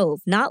the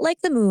stove, not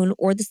like the moon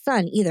or the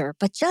sun either,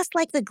 but just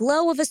like the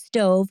glow of a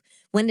stove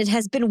when it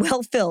has been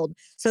well filled.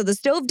 So the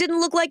stove didn't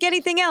look like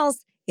anything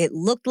else. It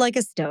looked like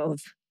a stove.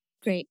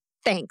 Great.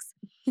 Thanks.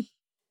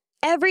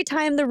 Every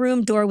time the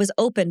room door was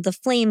opened, the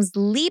flames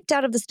leaped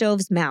out of the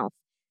stove's mouth.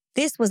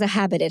 This was a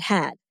habit it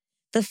had.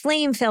 The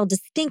flame fell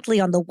distinctly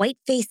on the white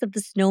face of the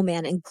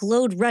snowman and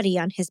glowed ruddy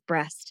on his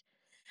breast.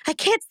 I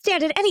can't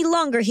stand it any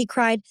longer, he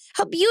cried.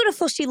 How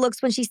beautiful she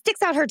looks when she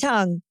sticks out her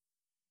tongue.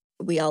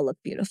 We all look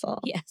beautiful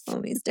Yes.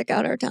 when we stick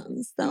out our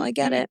tongues, so I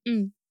get it.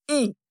 Mm.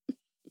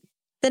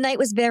 The night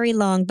was very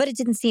long, but it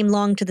didn't seem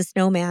long to the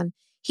snowman.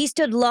 He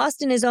stood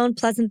lost in his own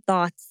pleasant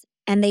thoughts,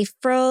 and they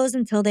froze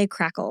until they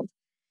crackled.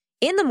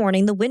 In the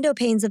morning, the window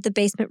panes of the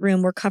basement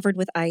room were covered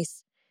with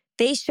ice.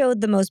 They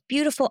showed the most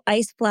beautiful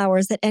ice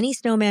flowers that any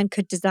snowman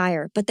could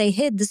desire, but they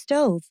hid the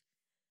stove.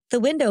 The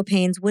window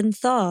panes wouldn't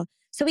thaw,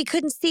 so he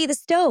couldn't see the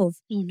stove.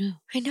 Oh, no.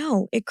 I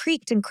know, it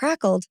creaked and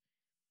crackled.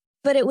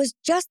 But it was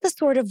just the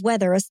sort of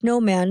weather a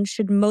snowman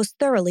should most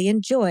thoroughly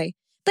enjoy.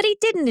 But he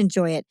didn't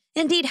enjoy it.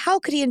 Indeed, how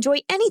could he enjoy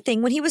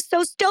anything when he was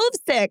so stove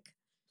sick?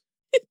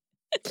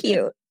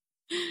 Cute.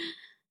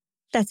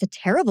 That's a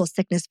terrible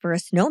sickness for a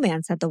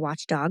snowman, said the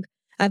watchdog.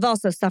 I've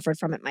also suffered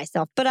from it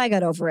myself, but I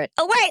got over it.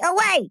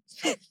 Away!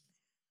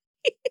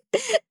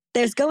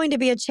 There's going to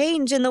be a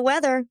change in the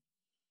weather.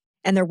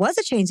 And there was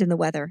a change in the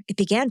weather. It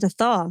began to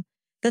thaw.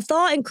 The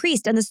thaw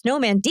increased and the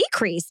snowman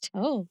decreased.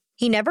 Oh.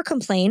 He never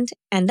complained,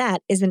 and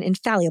that is an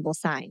infallible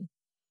sign.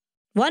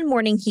 One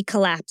morning he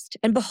collapsed,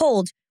 and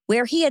behold,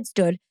 where he had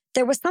stood,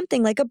 there was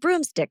something like a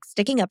broomstick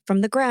sticking up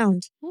from the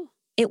ground. Oh.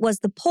 It was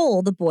the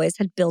pole the boys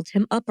had built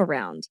him up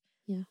around.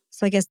 Yeah.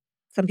 So I guess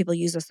some people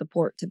use a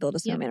support to build a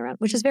snowman around,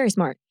 which is very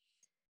smart.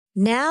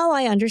 Now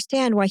I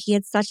understand why he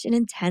had such an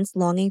intense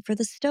longing for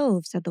the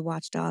stove, said the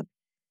watchdog.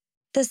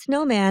 The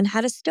snowman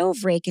had a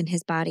stove rake in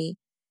his body,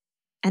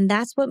 and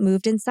that's what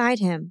moved inside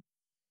him.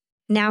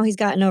 Now he's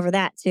gotten over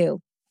that,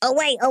 too.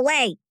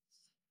 Away!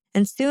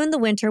 And soon the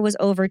winter was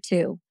over,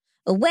 too.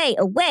 Away,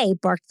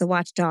 barked the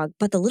watchdog,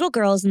 but the little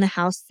girls in the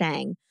house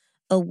sang.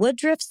 A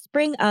woodruff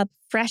spring up,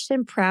 fresh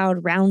and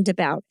proud round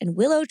about, and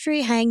willow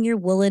tree hang your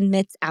woolen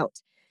mitts out.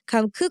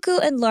 Come cuckoo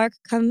and lark,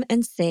 come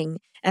and sing.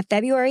 At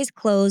February's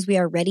close, we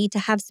are ready to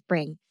have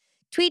spring.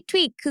 Tweet,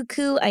 tweet,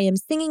 cuckoo, I am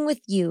singing with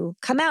you.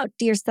 Come out,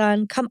 dear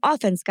sun, come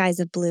often, skies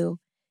of blue.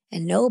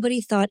 And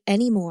nobody thought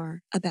any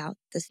more about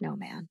the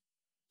snowman.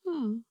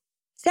 Oh.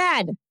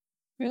 Sad.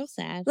 Real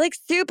sad. Like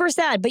super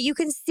sad. But you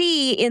can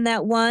see in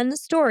that one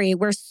story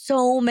where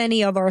so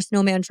many of our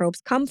snowman tropes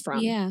come from.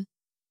 Yeah.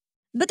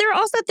 But there are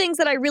also things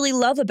that I really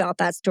love about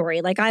that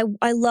story. Like I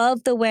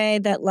love the way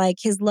that like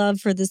his love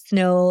for the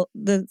snow,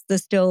 the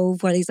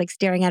stove, while he's like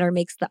staring at her,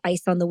 makes the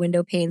ice on the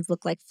window panes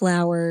look like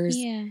flowers.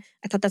 Yeah.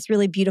 I thought that's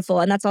really beautiful.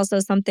 And that's also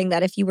something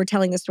that if you were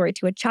telling the story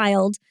to a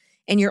child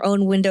and your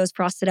own windows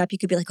frosted up, you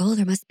could be like, oh,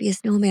 there must be a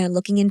snowman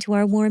looking into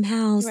our warm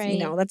house. Right. You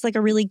know, that's like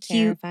a really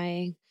cute.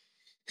 Terrifying.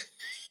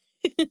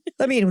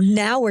 I mean,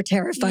 now we're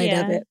terrified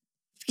of Yeah. it.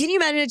 Can you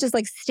imagine it just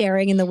like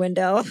staring in the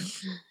window?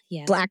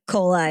 Yeah. Black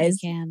coal I eyes,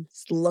 can.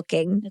 just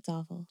looking. It's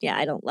awful. Yeah,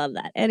 I don't love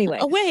that. Anyway.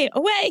 Away!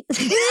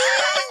 We need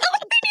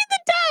the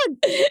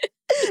dog.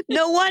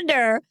 No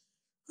wonder.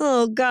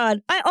 Oh,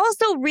 God. I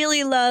also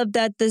really love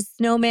that the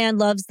snowman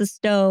loves the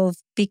stove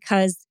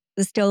because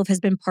the stove has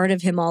been part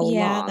of him all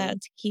Yeah, along.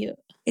 that's cute.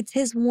 It's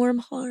his warm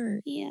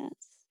heart. Yes.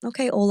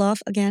 Okay,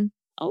 Olaf again.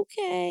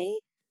 Okay.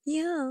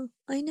 Yeah,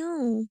 I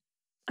know.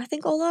 I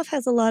think Olaf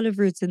has a lot of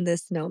roots in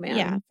this snowman.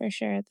 Yeah, for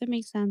sure. That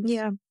makes sense.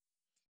 Yeah.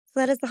 So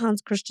that is the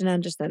Hans Christian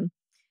Andersen.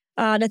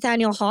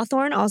 Nathaniel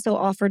Hawthorne also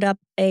offered up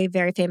a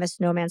very famous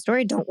snowman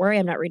story. Don't worry,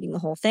 I'm not reading the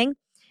whole thing.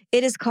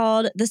 It is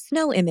called The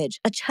Snow Image,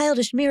 a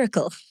Childish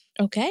Miracle.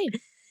 Okay.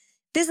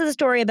 This is a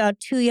story about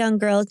two young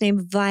girls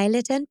named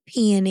Violet and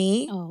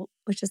Peony, Oh.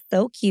 which is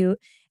so cute.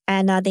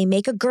 And they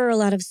make a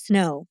girl out of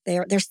snow.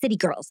 They're city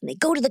girls, and they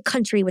go to the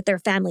country with their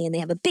family, and they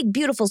have a big,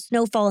 beautiful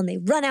snowfall, and they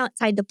run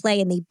outside to play,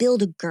 and they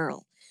build a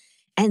girl.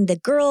 And the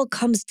girl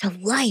comes to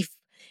life,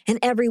 and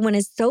everyone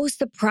is so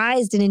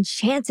surprised and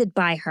enchanted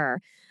by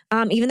her.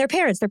 Even their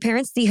parents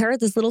see her.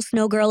 This little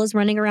snow girl is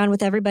running around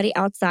with everybody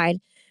outside.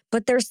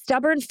 But their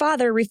stubborn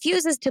father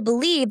refuses to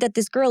believe that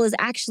this girl is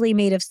actually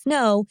made of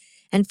snow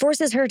and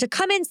forces her to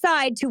come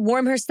inside to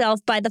warm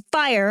herself by the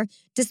fire,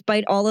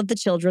 despite all of the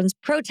children's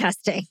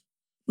protesting.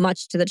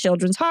 Much to the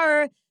children's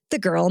horror, the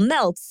girl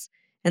melts,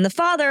 and the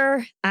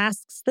father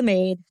asks the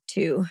maid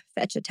to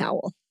fetch a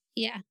towel.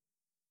 Yeah.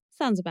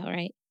 Sounds about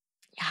right.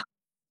 Yeah.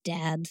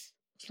 Dads.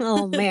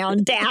 Oh,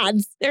 man,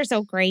 dads. They're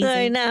so crazy.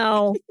 I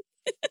know.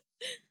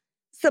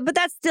 But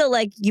that's still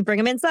like, you bring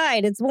them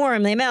inside, it's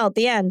warm, they melt,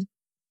 the end.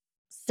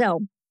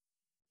 So,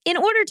 in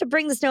order to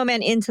bring the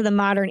snowman into the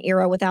modern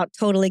era without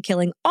totally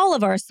killing all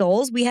of our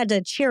souls, we had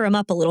to cheer him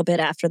up a little bit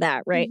after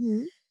that, right?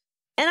 Mm-hmm.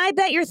 And I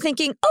bet you're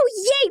thinking, oh,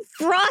 yay,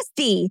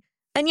 Frosty!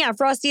 And yeah,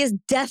 Frosty is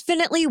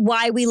definitely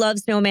why we love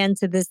snowman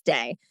to this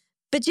day.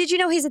 But did you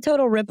know he's a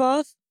total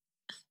ripoff?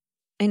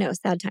 I know,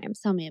 sad times.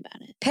 Tell me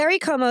about it. Perry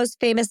Como's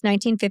famous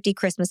 1950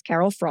 Christmas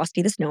carol,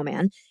 Frosty the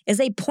Snowman, is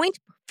a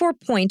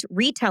point-for-point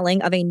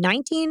retelling of a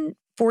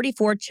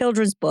 1944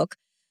 children's book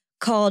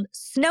called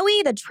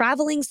Snowy the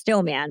Traveling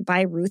Snowman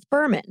by Ruth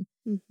Berman.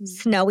 Mm-hmm.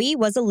 Snowy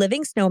was a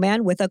living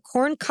snowman with a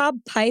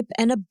corncob pipe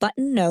and a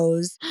button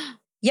nose.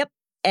 Yep.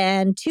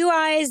 And 2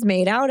 eyes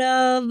made out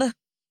of...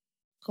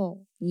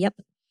 Cool. Yep.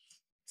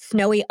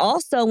 Snowy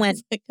also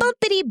went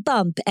bumpity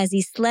bump as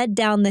he sled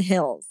down the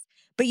hills.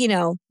 But,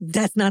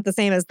 that's not the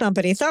same as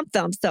thumpity thump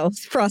thump, so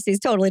Frosty's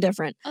totally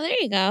different. Oh, there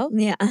you go.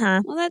 Yeah,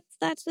 Well,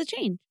 that's the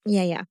change.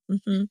 Yeah.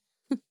 Mm-hmm.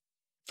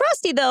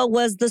 Frosty, though,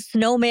 was the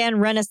snowman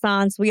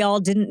renaissance we all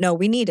didn't know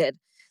we needed.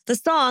 The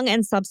song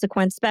and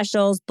subsequent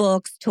specials,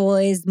 books,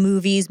 toys,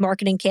 movies,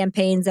 marketing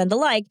campaigns, and the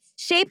like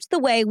shaped the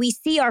way we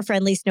see our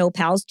friendly snow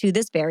pals to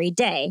this very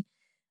day.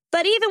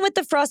 But even with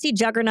the Frosty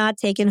juggernaut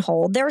taking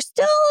hold, there are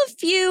still a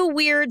few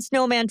weird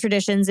snowman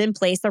traditions in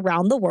place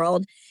around the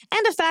world,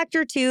 and a fact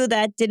or two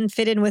that didn't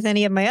fit in with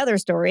any of my other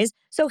stories.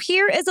 So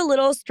here is a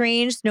little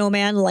strange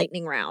snowman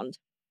lightning round.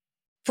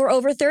 For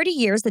over 30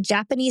 years, the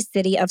Japanese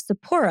city of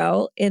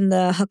Sapporo in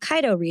the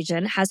Hokkaido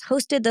region has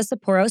hosted the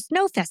Sapporo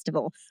Snow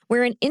Festival,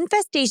 where an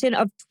infestation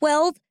of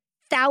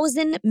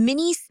 12,000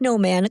 mini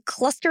snowmen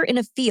cluster in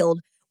a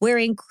field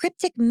wearing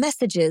cryptic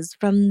messages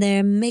from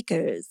their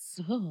makers.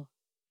 Oh.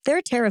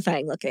 They're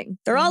terrifying looking.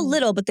 They're all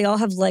little, but they all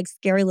have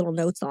scary little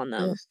notes on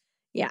them. Ugh.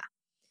 Yeah.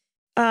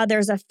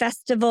 There's a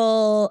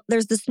festival.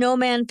 There's the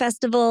Snowman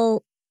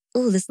Festival.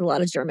 Oh, this is a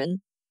lot of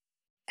German.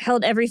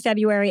 Held every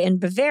February in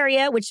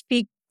Bavaria, which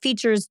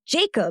features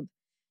Jacob,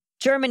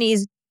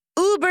 Germany's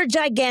uber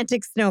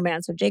gigantic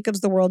snowman. So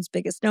Jacob's the world's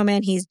biggest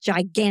snowman. He's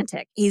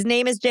gigantic. His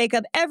name is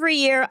Jacob. Every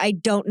year, I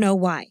don't know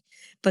why,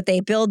 but they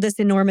build this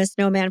enormous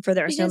snowman for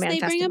their snowman festival.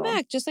 Because they bring him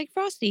back, just like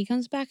Frosty. He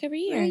comes back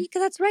every year. Right,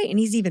 that's right. And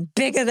he's even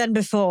bigger than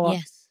before.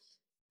 Yes.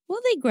 Well,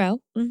 they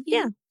grow.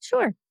 Yeah,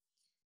 sure.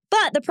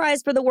 But the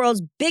prize for the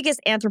world's biggest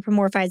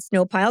anthropomorphized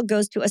snow pile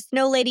goes to a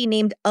snow lady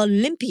named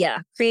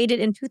Olympia, created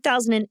in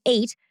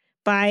 2008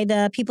 by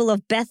the people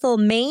of Bethel,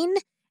 Maine.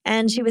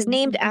 And she was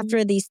named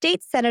after the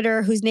state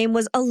senator whose name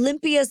was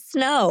Olympia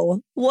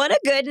Snow. What a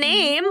good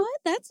name. What?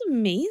 That's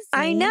amazing.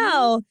 I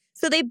know.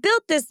 So they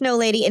built this snow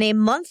lady in a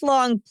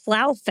month-long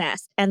plow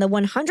fest, and the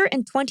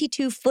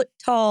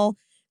 122-foot-tall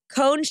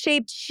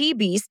cone-shaped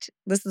she-beast,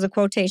 this is a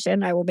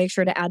quotation, I will make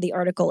sure to add the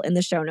article in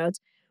the show notes,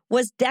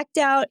 was decked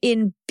out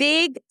in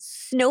big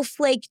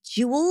snowflake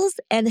jewels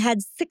and had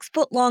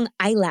 6-foot-long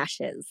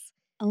eyelashes.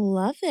 I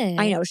love it.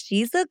 I know.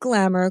 She's a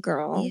glamour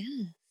girl.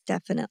 Yeah.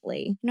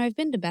 Definitely. No, I've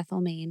been to Bethel,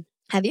 Maine.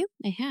 Have you?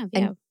 I have,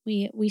 yeah.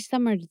 We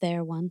summered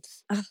there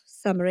once. Oh,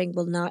 summering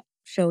will not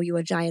show you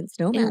a giant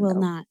snowman. It will though.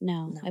 not,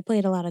 no. I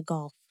played a lot of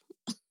golf.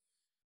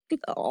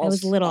 Oh, I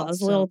was little. I was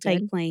a little so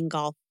tight good. playing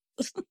golf.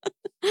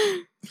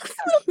 Little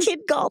kid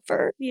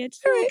golfer. Yeah,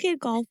 just a little kid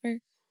golfer.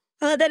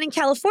 Then in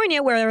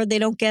California, where they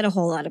don't get a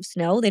whole lot of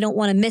snow, they don't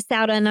want to miss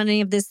out on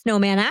any of this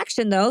snowman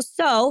action, though.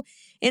 So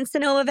in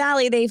Sonoma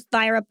Valley, they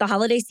fire up the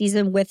holiday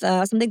season with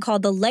something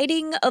called the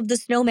Lighting of the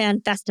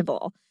Snowman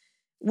Festival,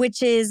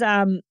 which is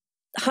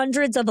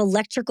hundreds of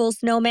electrical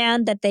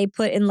snowman that they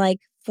put in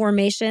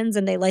formations,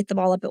 and they light them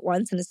all up at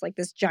once, and it's like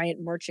this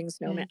giant marching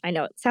snowman. Yeah. I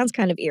know, it sounds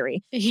kind of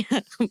eerie. Yeah.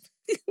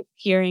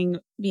 Hearing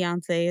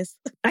Beyonce's.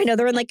 I know,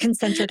 they're in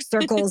concentric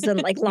circles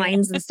and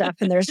lines and stuff,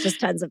 and there's just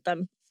tons of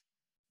them.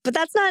 But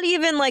that's not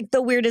even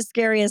the weirdest,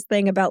 scariest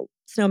thing about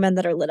snowmen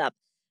that are lit up.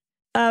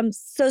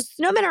 So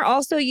snowmen are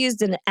also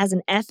used as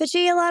an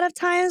effigy a lot of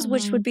times,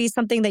 which would be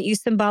something that you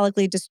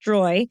symbolically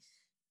destroy.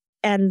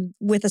 And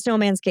with a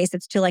snowman's case,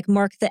 it's to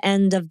mark the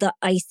end of the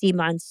icy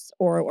months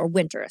or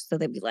winter. So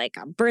they'd be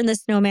burn the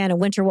snowman and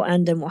winter will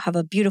end and we'll have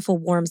a beautiful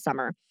warm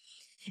summer.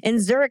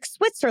 In Zurich,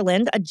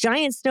 Switzerland, a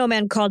giant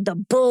snowman called the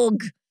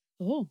Boog.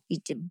 Oh.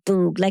 He did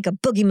boog, like a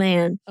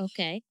boogeyman.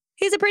 Okay.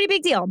 He's a pretty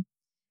big deal.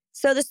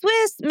 So the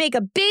Swiss make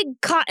a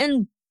big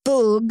cotton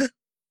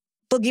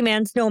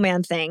boogeyman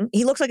snowman thing.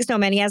 He looks like a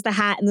snowman. He has the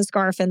hat and the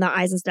scarf and the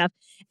eyes and stuff.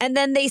 And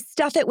then they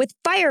stuff it with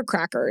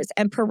firecrackers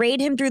and parade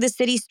him through the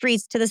city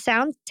streets to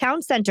the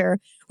town center,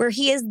 where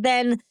he is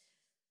then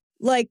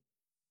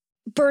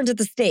burned at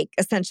the stake,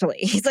 essentially.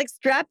 He's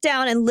strapped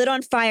down and lit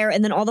on fire,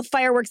 and then all the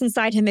fireworks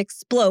inside him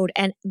explode.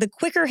 And the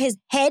quicker his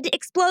head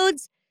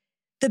explodes,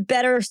 the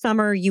better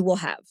summer you will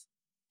have.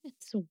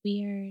 It's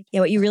weird. Yeah,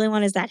 what you really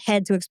want is that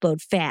head to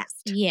explode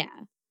fast. Yeah.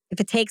 If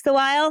it takes a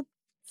while,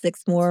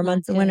 6 more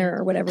months of winter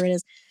or whatever it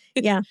is.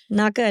 Yeah,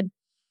 not good.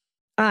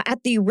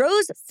 At the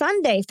Rose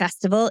Sunday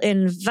Festival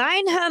in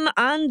Weinheim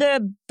an der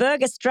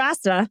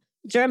Bergstrasse,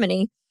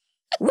 Germany.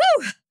 Woo!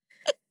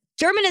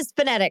 German is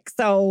phonetic,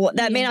 so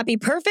that may not be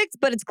perfect,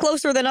 but it's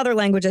closer than other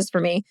languages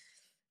for me.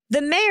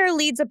 The mayor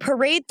leads a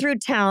parade through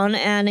town,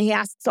 and he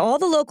asks all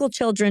the local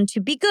children to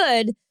be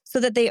good so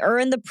that they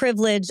earn the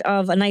privilege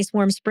of a nice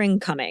warm spring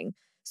coming.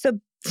 So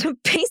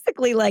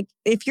basically,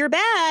 if you're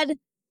bad,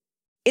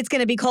 it's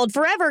going to be cold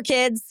forever,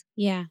 kids.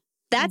 Yeah.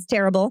 That's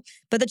terrible.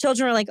 But the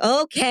children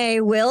are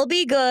okay, we'll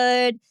be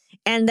good.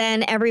 And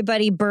then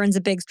everybody burns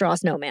a big straw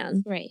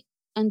snowman. Right.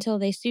 until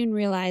they soon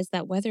realize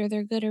that whether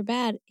they're good or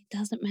bad, it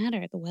doesn't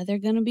matter. The weather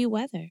gonna be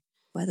weather.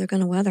 Weather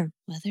gonna weather.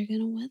 Weather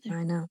gonna weather.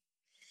 I know.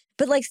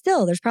 But like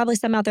still, there's probably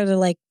some out there that are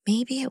like,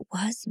 maybe it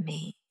was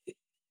me.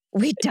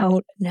 We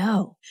don't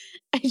know.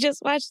 I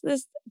just watched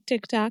this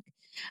TikTok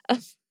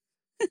of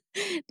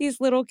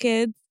these little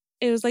kids.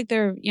 It was like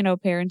their,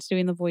 parents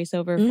doing the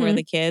voiceover for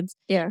the kids.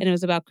 Yeah. And it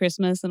was about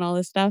Christmas and all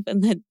this stuff.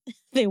 And then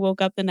they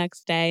woke up the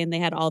next day and they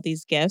had all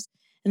these gifts.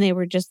 And they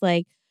were just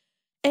like,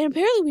 and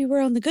apparently we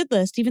were on the good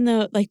list, even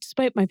though, like,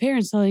 despite my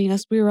parents telling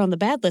us we were on the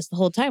bad list the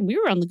whole time, we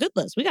were on the good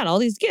list. We got all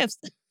these gifts.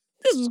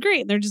 This was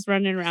great. And they're just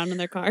running around in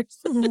their cars.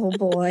 Oh,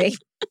 boy.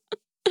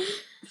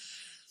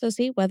 So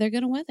see, weather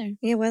gonna weather.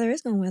 Yeah, weather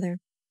is gonna weather.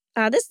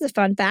 This is a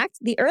fun fact.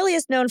 The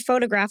earliest known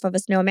photograph of a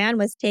snowman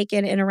was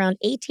taken in around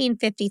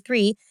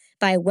 1853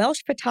 by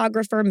Welsh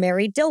photographer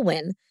Mary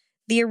Dillwyn.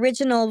 The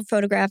original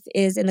photograph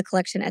is in the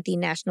collection at the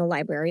National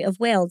Library of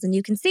Wales, and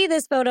you can see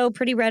this photo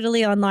pretty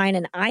readily online,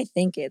 and I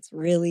think it's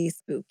really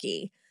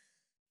spooky.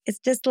 It's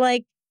just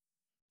like,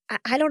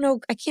 I don't know,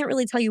 I can't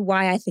really tell you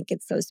why I think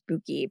it's so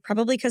spooky.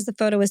 Probably because the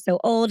photo is so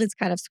old, it's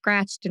kind of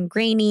scratched and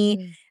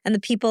grainy, and the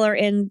people are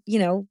in,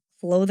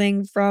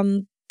 clothing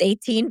from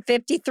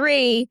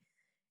 1853.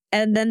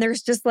 And then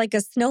there's just like a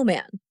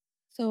snowman.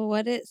 So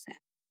what is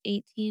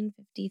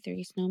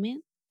 1853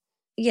 snowman?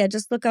 Yeah,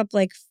 just look up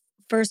like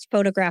first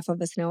photograph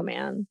of a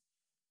snowman.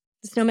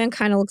 The snowman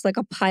kind of looks like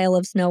a pile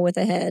of snow with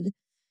a head.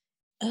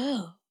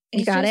 Oh.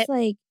 You got it?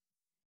 Like,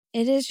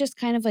 it is just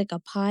kind of like a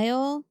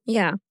pile.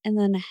 Yeah. And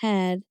then a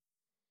head.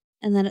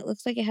 And then it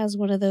looks like it has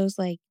one of those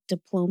like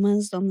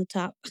diplomas on the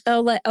top.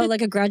 Oh,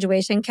 like a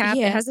graduation cap?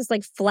 Yeah. It has this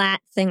like flat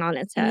thing on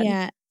its head.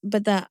 Yeah.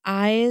 But the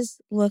eyes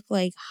look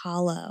like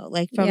hollow,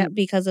 like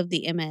because of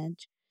the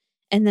image.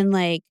 And then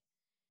like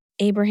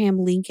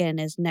Abraham Lincoln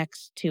is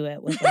next to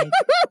it with like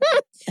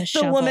a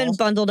shovel. The woman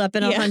bundled up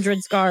in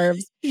 100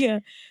 scarves. Yeah.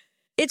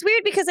 It's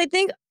weird because I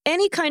think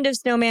any kind of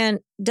snowman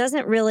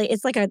doesn't really,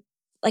 it's like a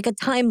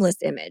timeless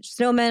image.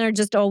 Snowmen are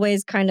just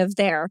always kind of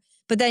there.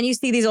 But then you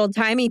see these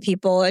old-timey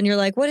people and you're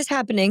like, what is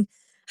happening?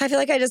 I feel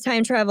like I just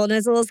time traveled and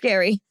it's a little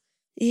scary.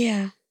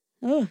 Yeah.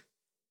 Oh.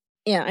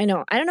 Yeah, I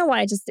know. I don't know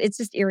why. It's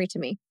just eerie to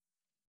me.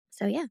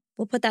 So yeah,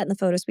 we'll put that in the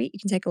photo suite. You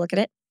can take a look at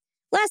it.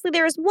 Lastly,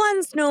 there is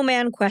one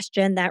snowman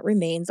question that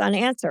remains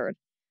unanswered.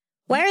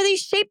 Why are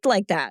these shaped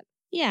like that?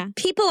 Yeah.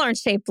 People aren't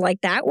shaped like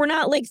that. We're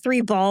not like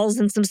 3 balls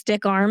and some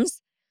stick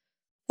arms.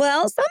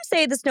 Well, some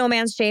say the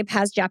snowman's shape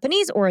has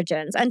Japanese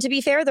origins. And to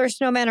be fair, their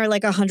snowmen are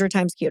like 100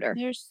 times cuter.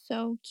 They're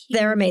so cute.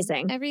 They're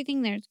amazing.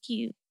 Everything there's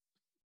cute.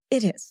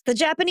 It is. The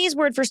Japanese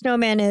word for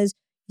snowman is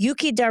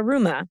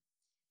yukidaruma.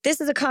 This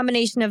is a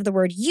combination of the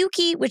word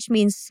yuki, which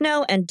means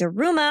snow, and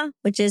daruma,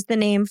 which is the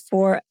name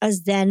for a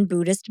Zen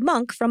Buddhist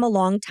monk from a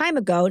long time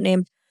ago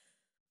named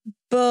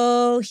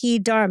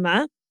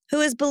Bodhidharma,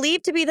 who is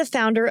believed to be the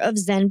founder of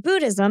Zen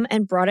Buddhism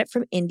and brought it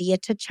from India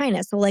to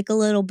China. So like a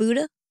little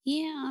Buddha.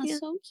 Yeah,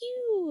 so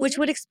cute. Which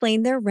would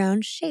explain their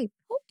round shape.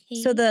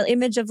 Okay. So the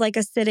image of like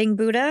a sitting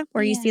Buddha,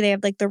 where you see they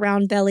have like the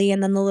round belly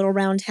and then the little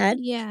round head,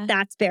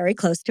 that's very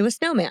close to a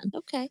snowman.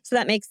 Okay. So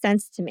that makes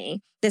sense to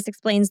me. This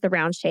explains the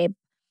round shape.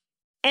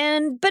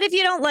 But if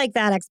you don't like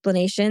that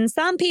explanation,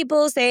 some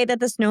people say that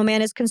the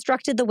snowman is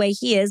constructed the way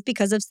he is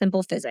because of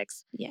simple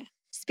physics. Yeah.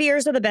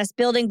 Spears are the best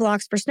building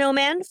blocks for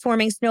snowmen,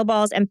 forming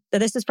snowballs. And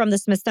this is from the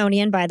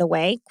Smithsonian, by the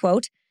way,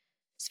 quote,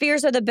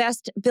 "Spheres are the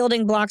best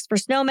building blocks for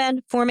snowmen.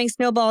 Forming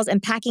snowballs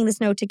and packing the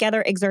snow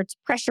together exerts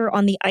pressure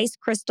on the ice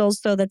crystals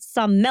so that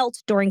some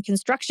melt during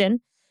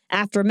construction.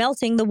 After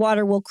melting, the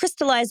water will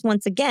crystallize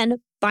once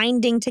again,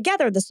 binding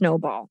together the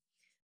snowball.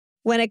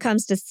 When it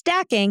comes to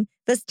stacking,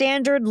 the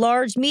standard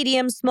large,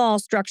 medium, small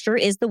structure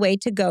is the way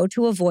to go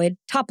to avoid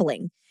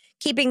toppling.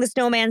 Keeping the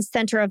snowman's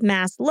center of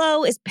mass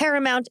low is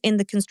paramount in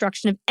the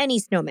construction of any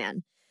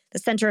snowman. The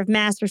center of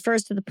mass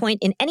refers to the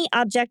point in any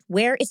object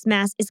where its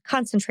mass is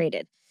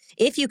concentrated.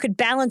 If you could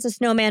balance a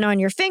snowman on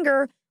your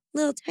finger,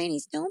 little tiny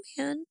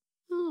snowman,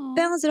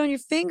 balance it on your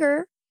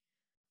finger,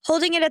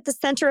 holding it at the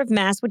center of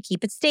mass would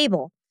keep it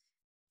stable.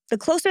 The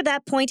closer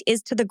that point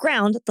is to the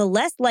ground, the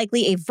less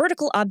likely a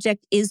vertical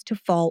object is to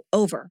fall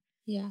over."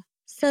 Yeah.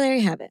 So there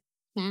you have it.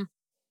 Yeah.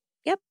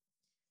 Yep.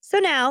 So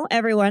now,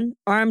 everyone,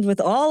 armed with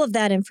all of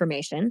that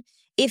information,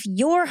 if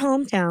your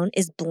hometown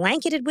is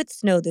blanketed with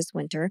snow this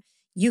winter,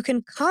 you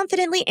can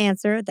confidently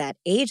answer that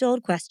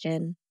age-old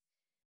question.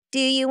 Do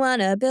you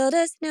want to build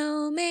a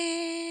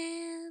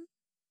snowman?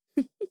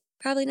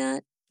 Probably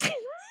not.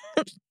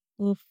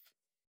 Oof.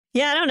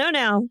 Yeah, I don't know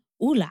now.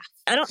 Oola.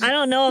 I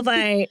don't know if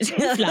I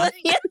I don't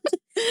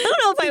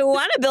know if I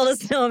want to build a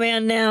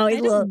snowman now. He's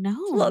a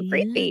little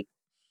creepy.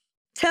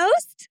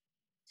 Toast?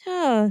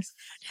 Toast.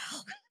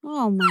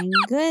 Oh my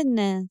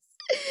goodness.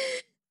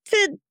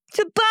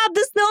 to Bob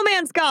the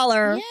Snowman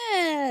Scholar.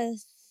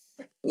 Yes.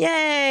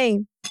 Yay.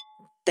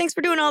 Thanks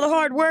for doing all the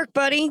hard work,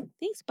 buddy.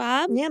 Thanks,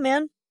 Bob. Yeah,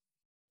 man.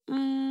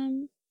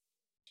 I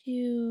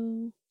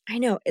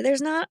know.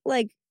 There's not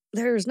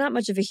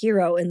much of a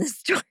hero in this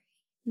story.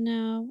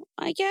 No.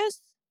 I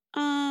guess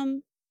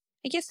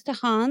to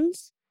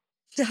Hans.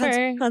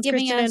 Hans giving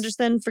Christian us-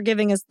 Andersen for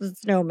giving us the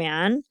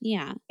snowman.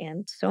 Yeah.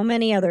 And so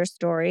many other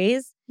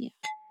stories. Yeah.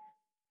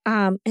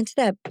 And to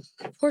that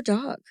poor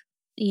dog.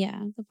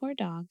 Yeah, the poor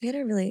dog. He had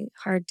a really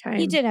hard time.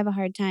 He did have a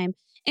hard time.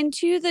 And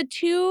to the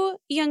two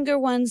younger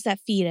ones that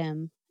feed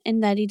him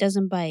and that he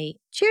doesn't bite.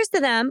 Cheers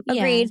to them.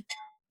 Yeah. Agreed.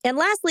 And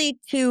lastly,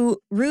 to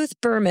Ruth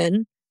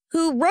Berman,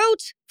 who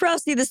wrote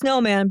Frosty the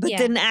Snowman, but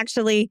didn't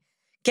actually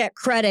get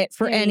credit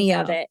for There you any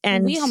go. of it.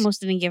 And we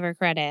almost didn't give her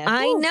credit.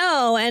 I Whew.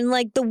 know. And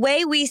like the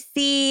way we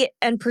see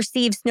and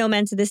perceive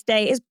snowmen to this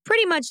day is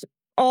pretty much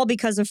all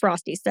because of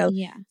Frosty. So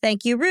Yeah.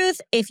 thank you,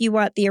 Ruth. If you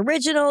want the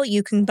original,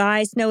 you can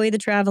buy Snowy the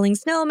Traveling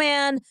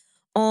Snowman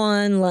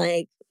on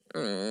like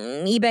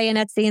eBay and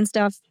Etsy and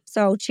stuff.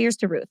 So cheers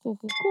to Ruth.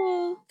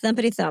 Cool.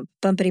 Thumpity thump,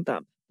 bumpity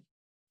bump.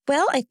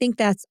 Well, I think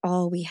that's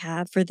all we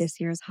have for this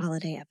year's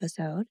holiday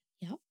episode.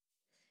 Yep.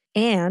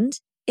 And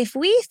if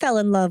we fell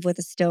in love with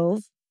a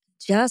stove,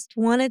 just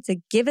wanted to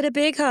give it a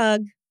big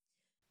hug,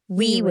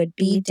 we would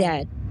be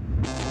dead.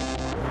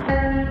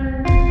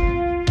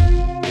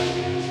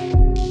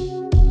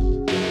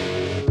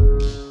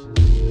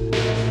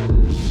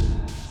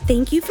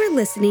 Thank you for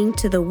listening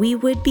to the We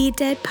Would Be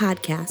Dead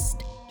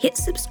podcast. Hit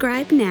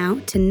subscribe now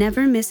to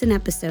never miss an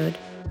episode.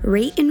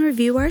 Rate and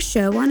review our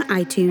show on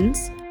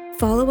iTunes.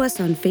 Follow us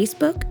on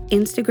Facebook,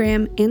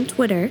 Instagram, and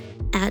Twitter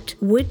at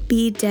Would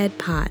Be Dead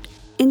Pod.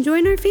 And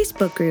join our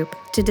Facebook group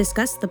to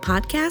discuss the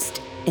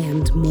podcast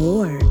and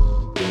more.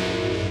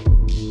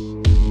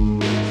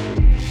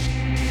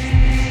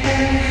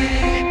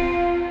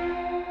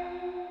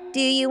 Do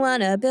you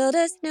want to build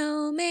a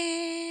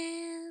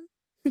snowman?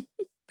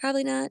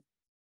 Probably not.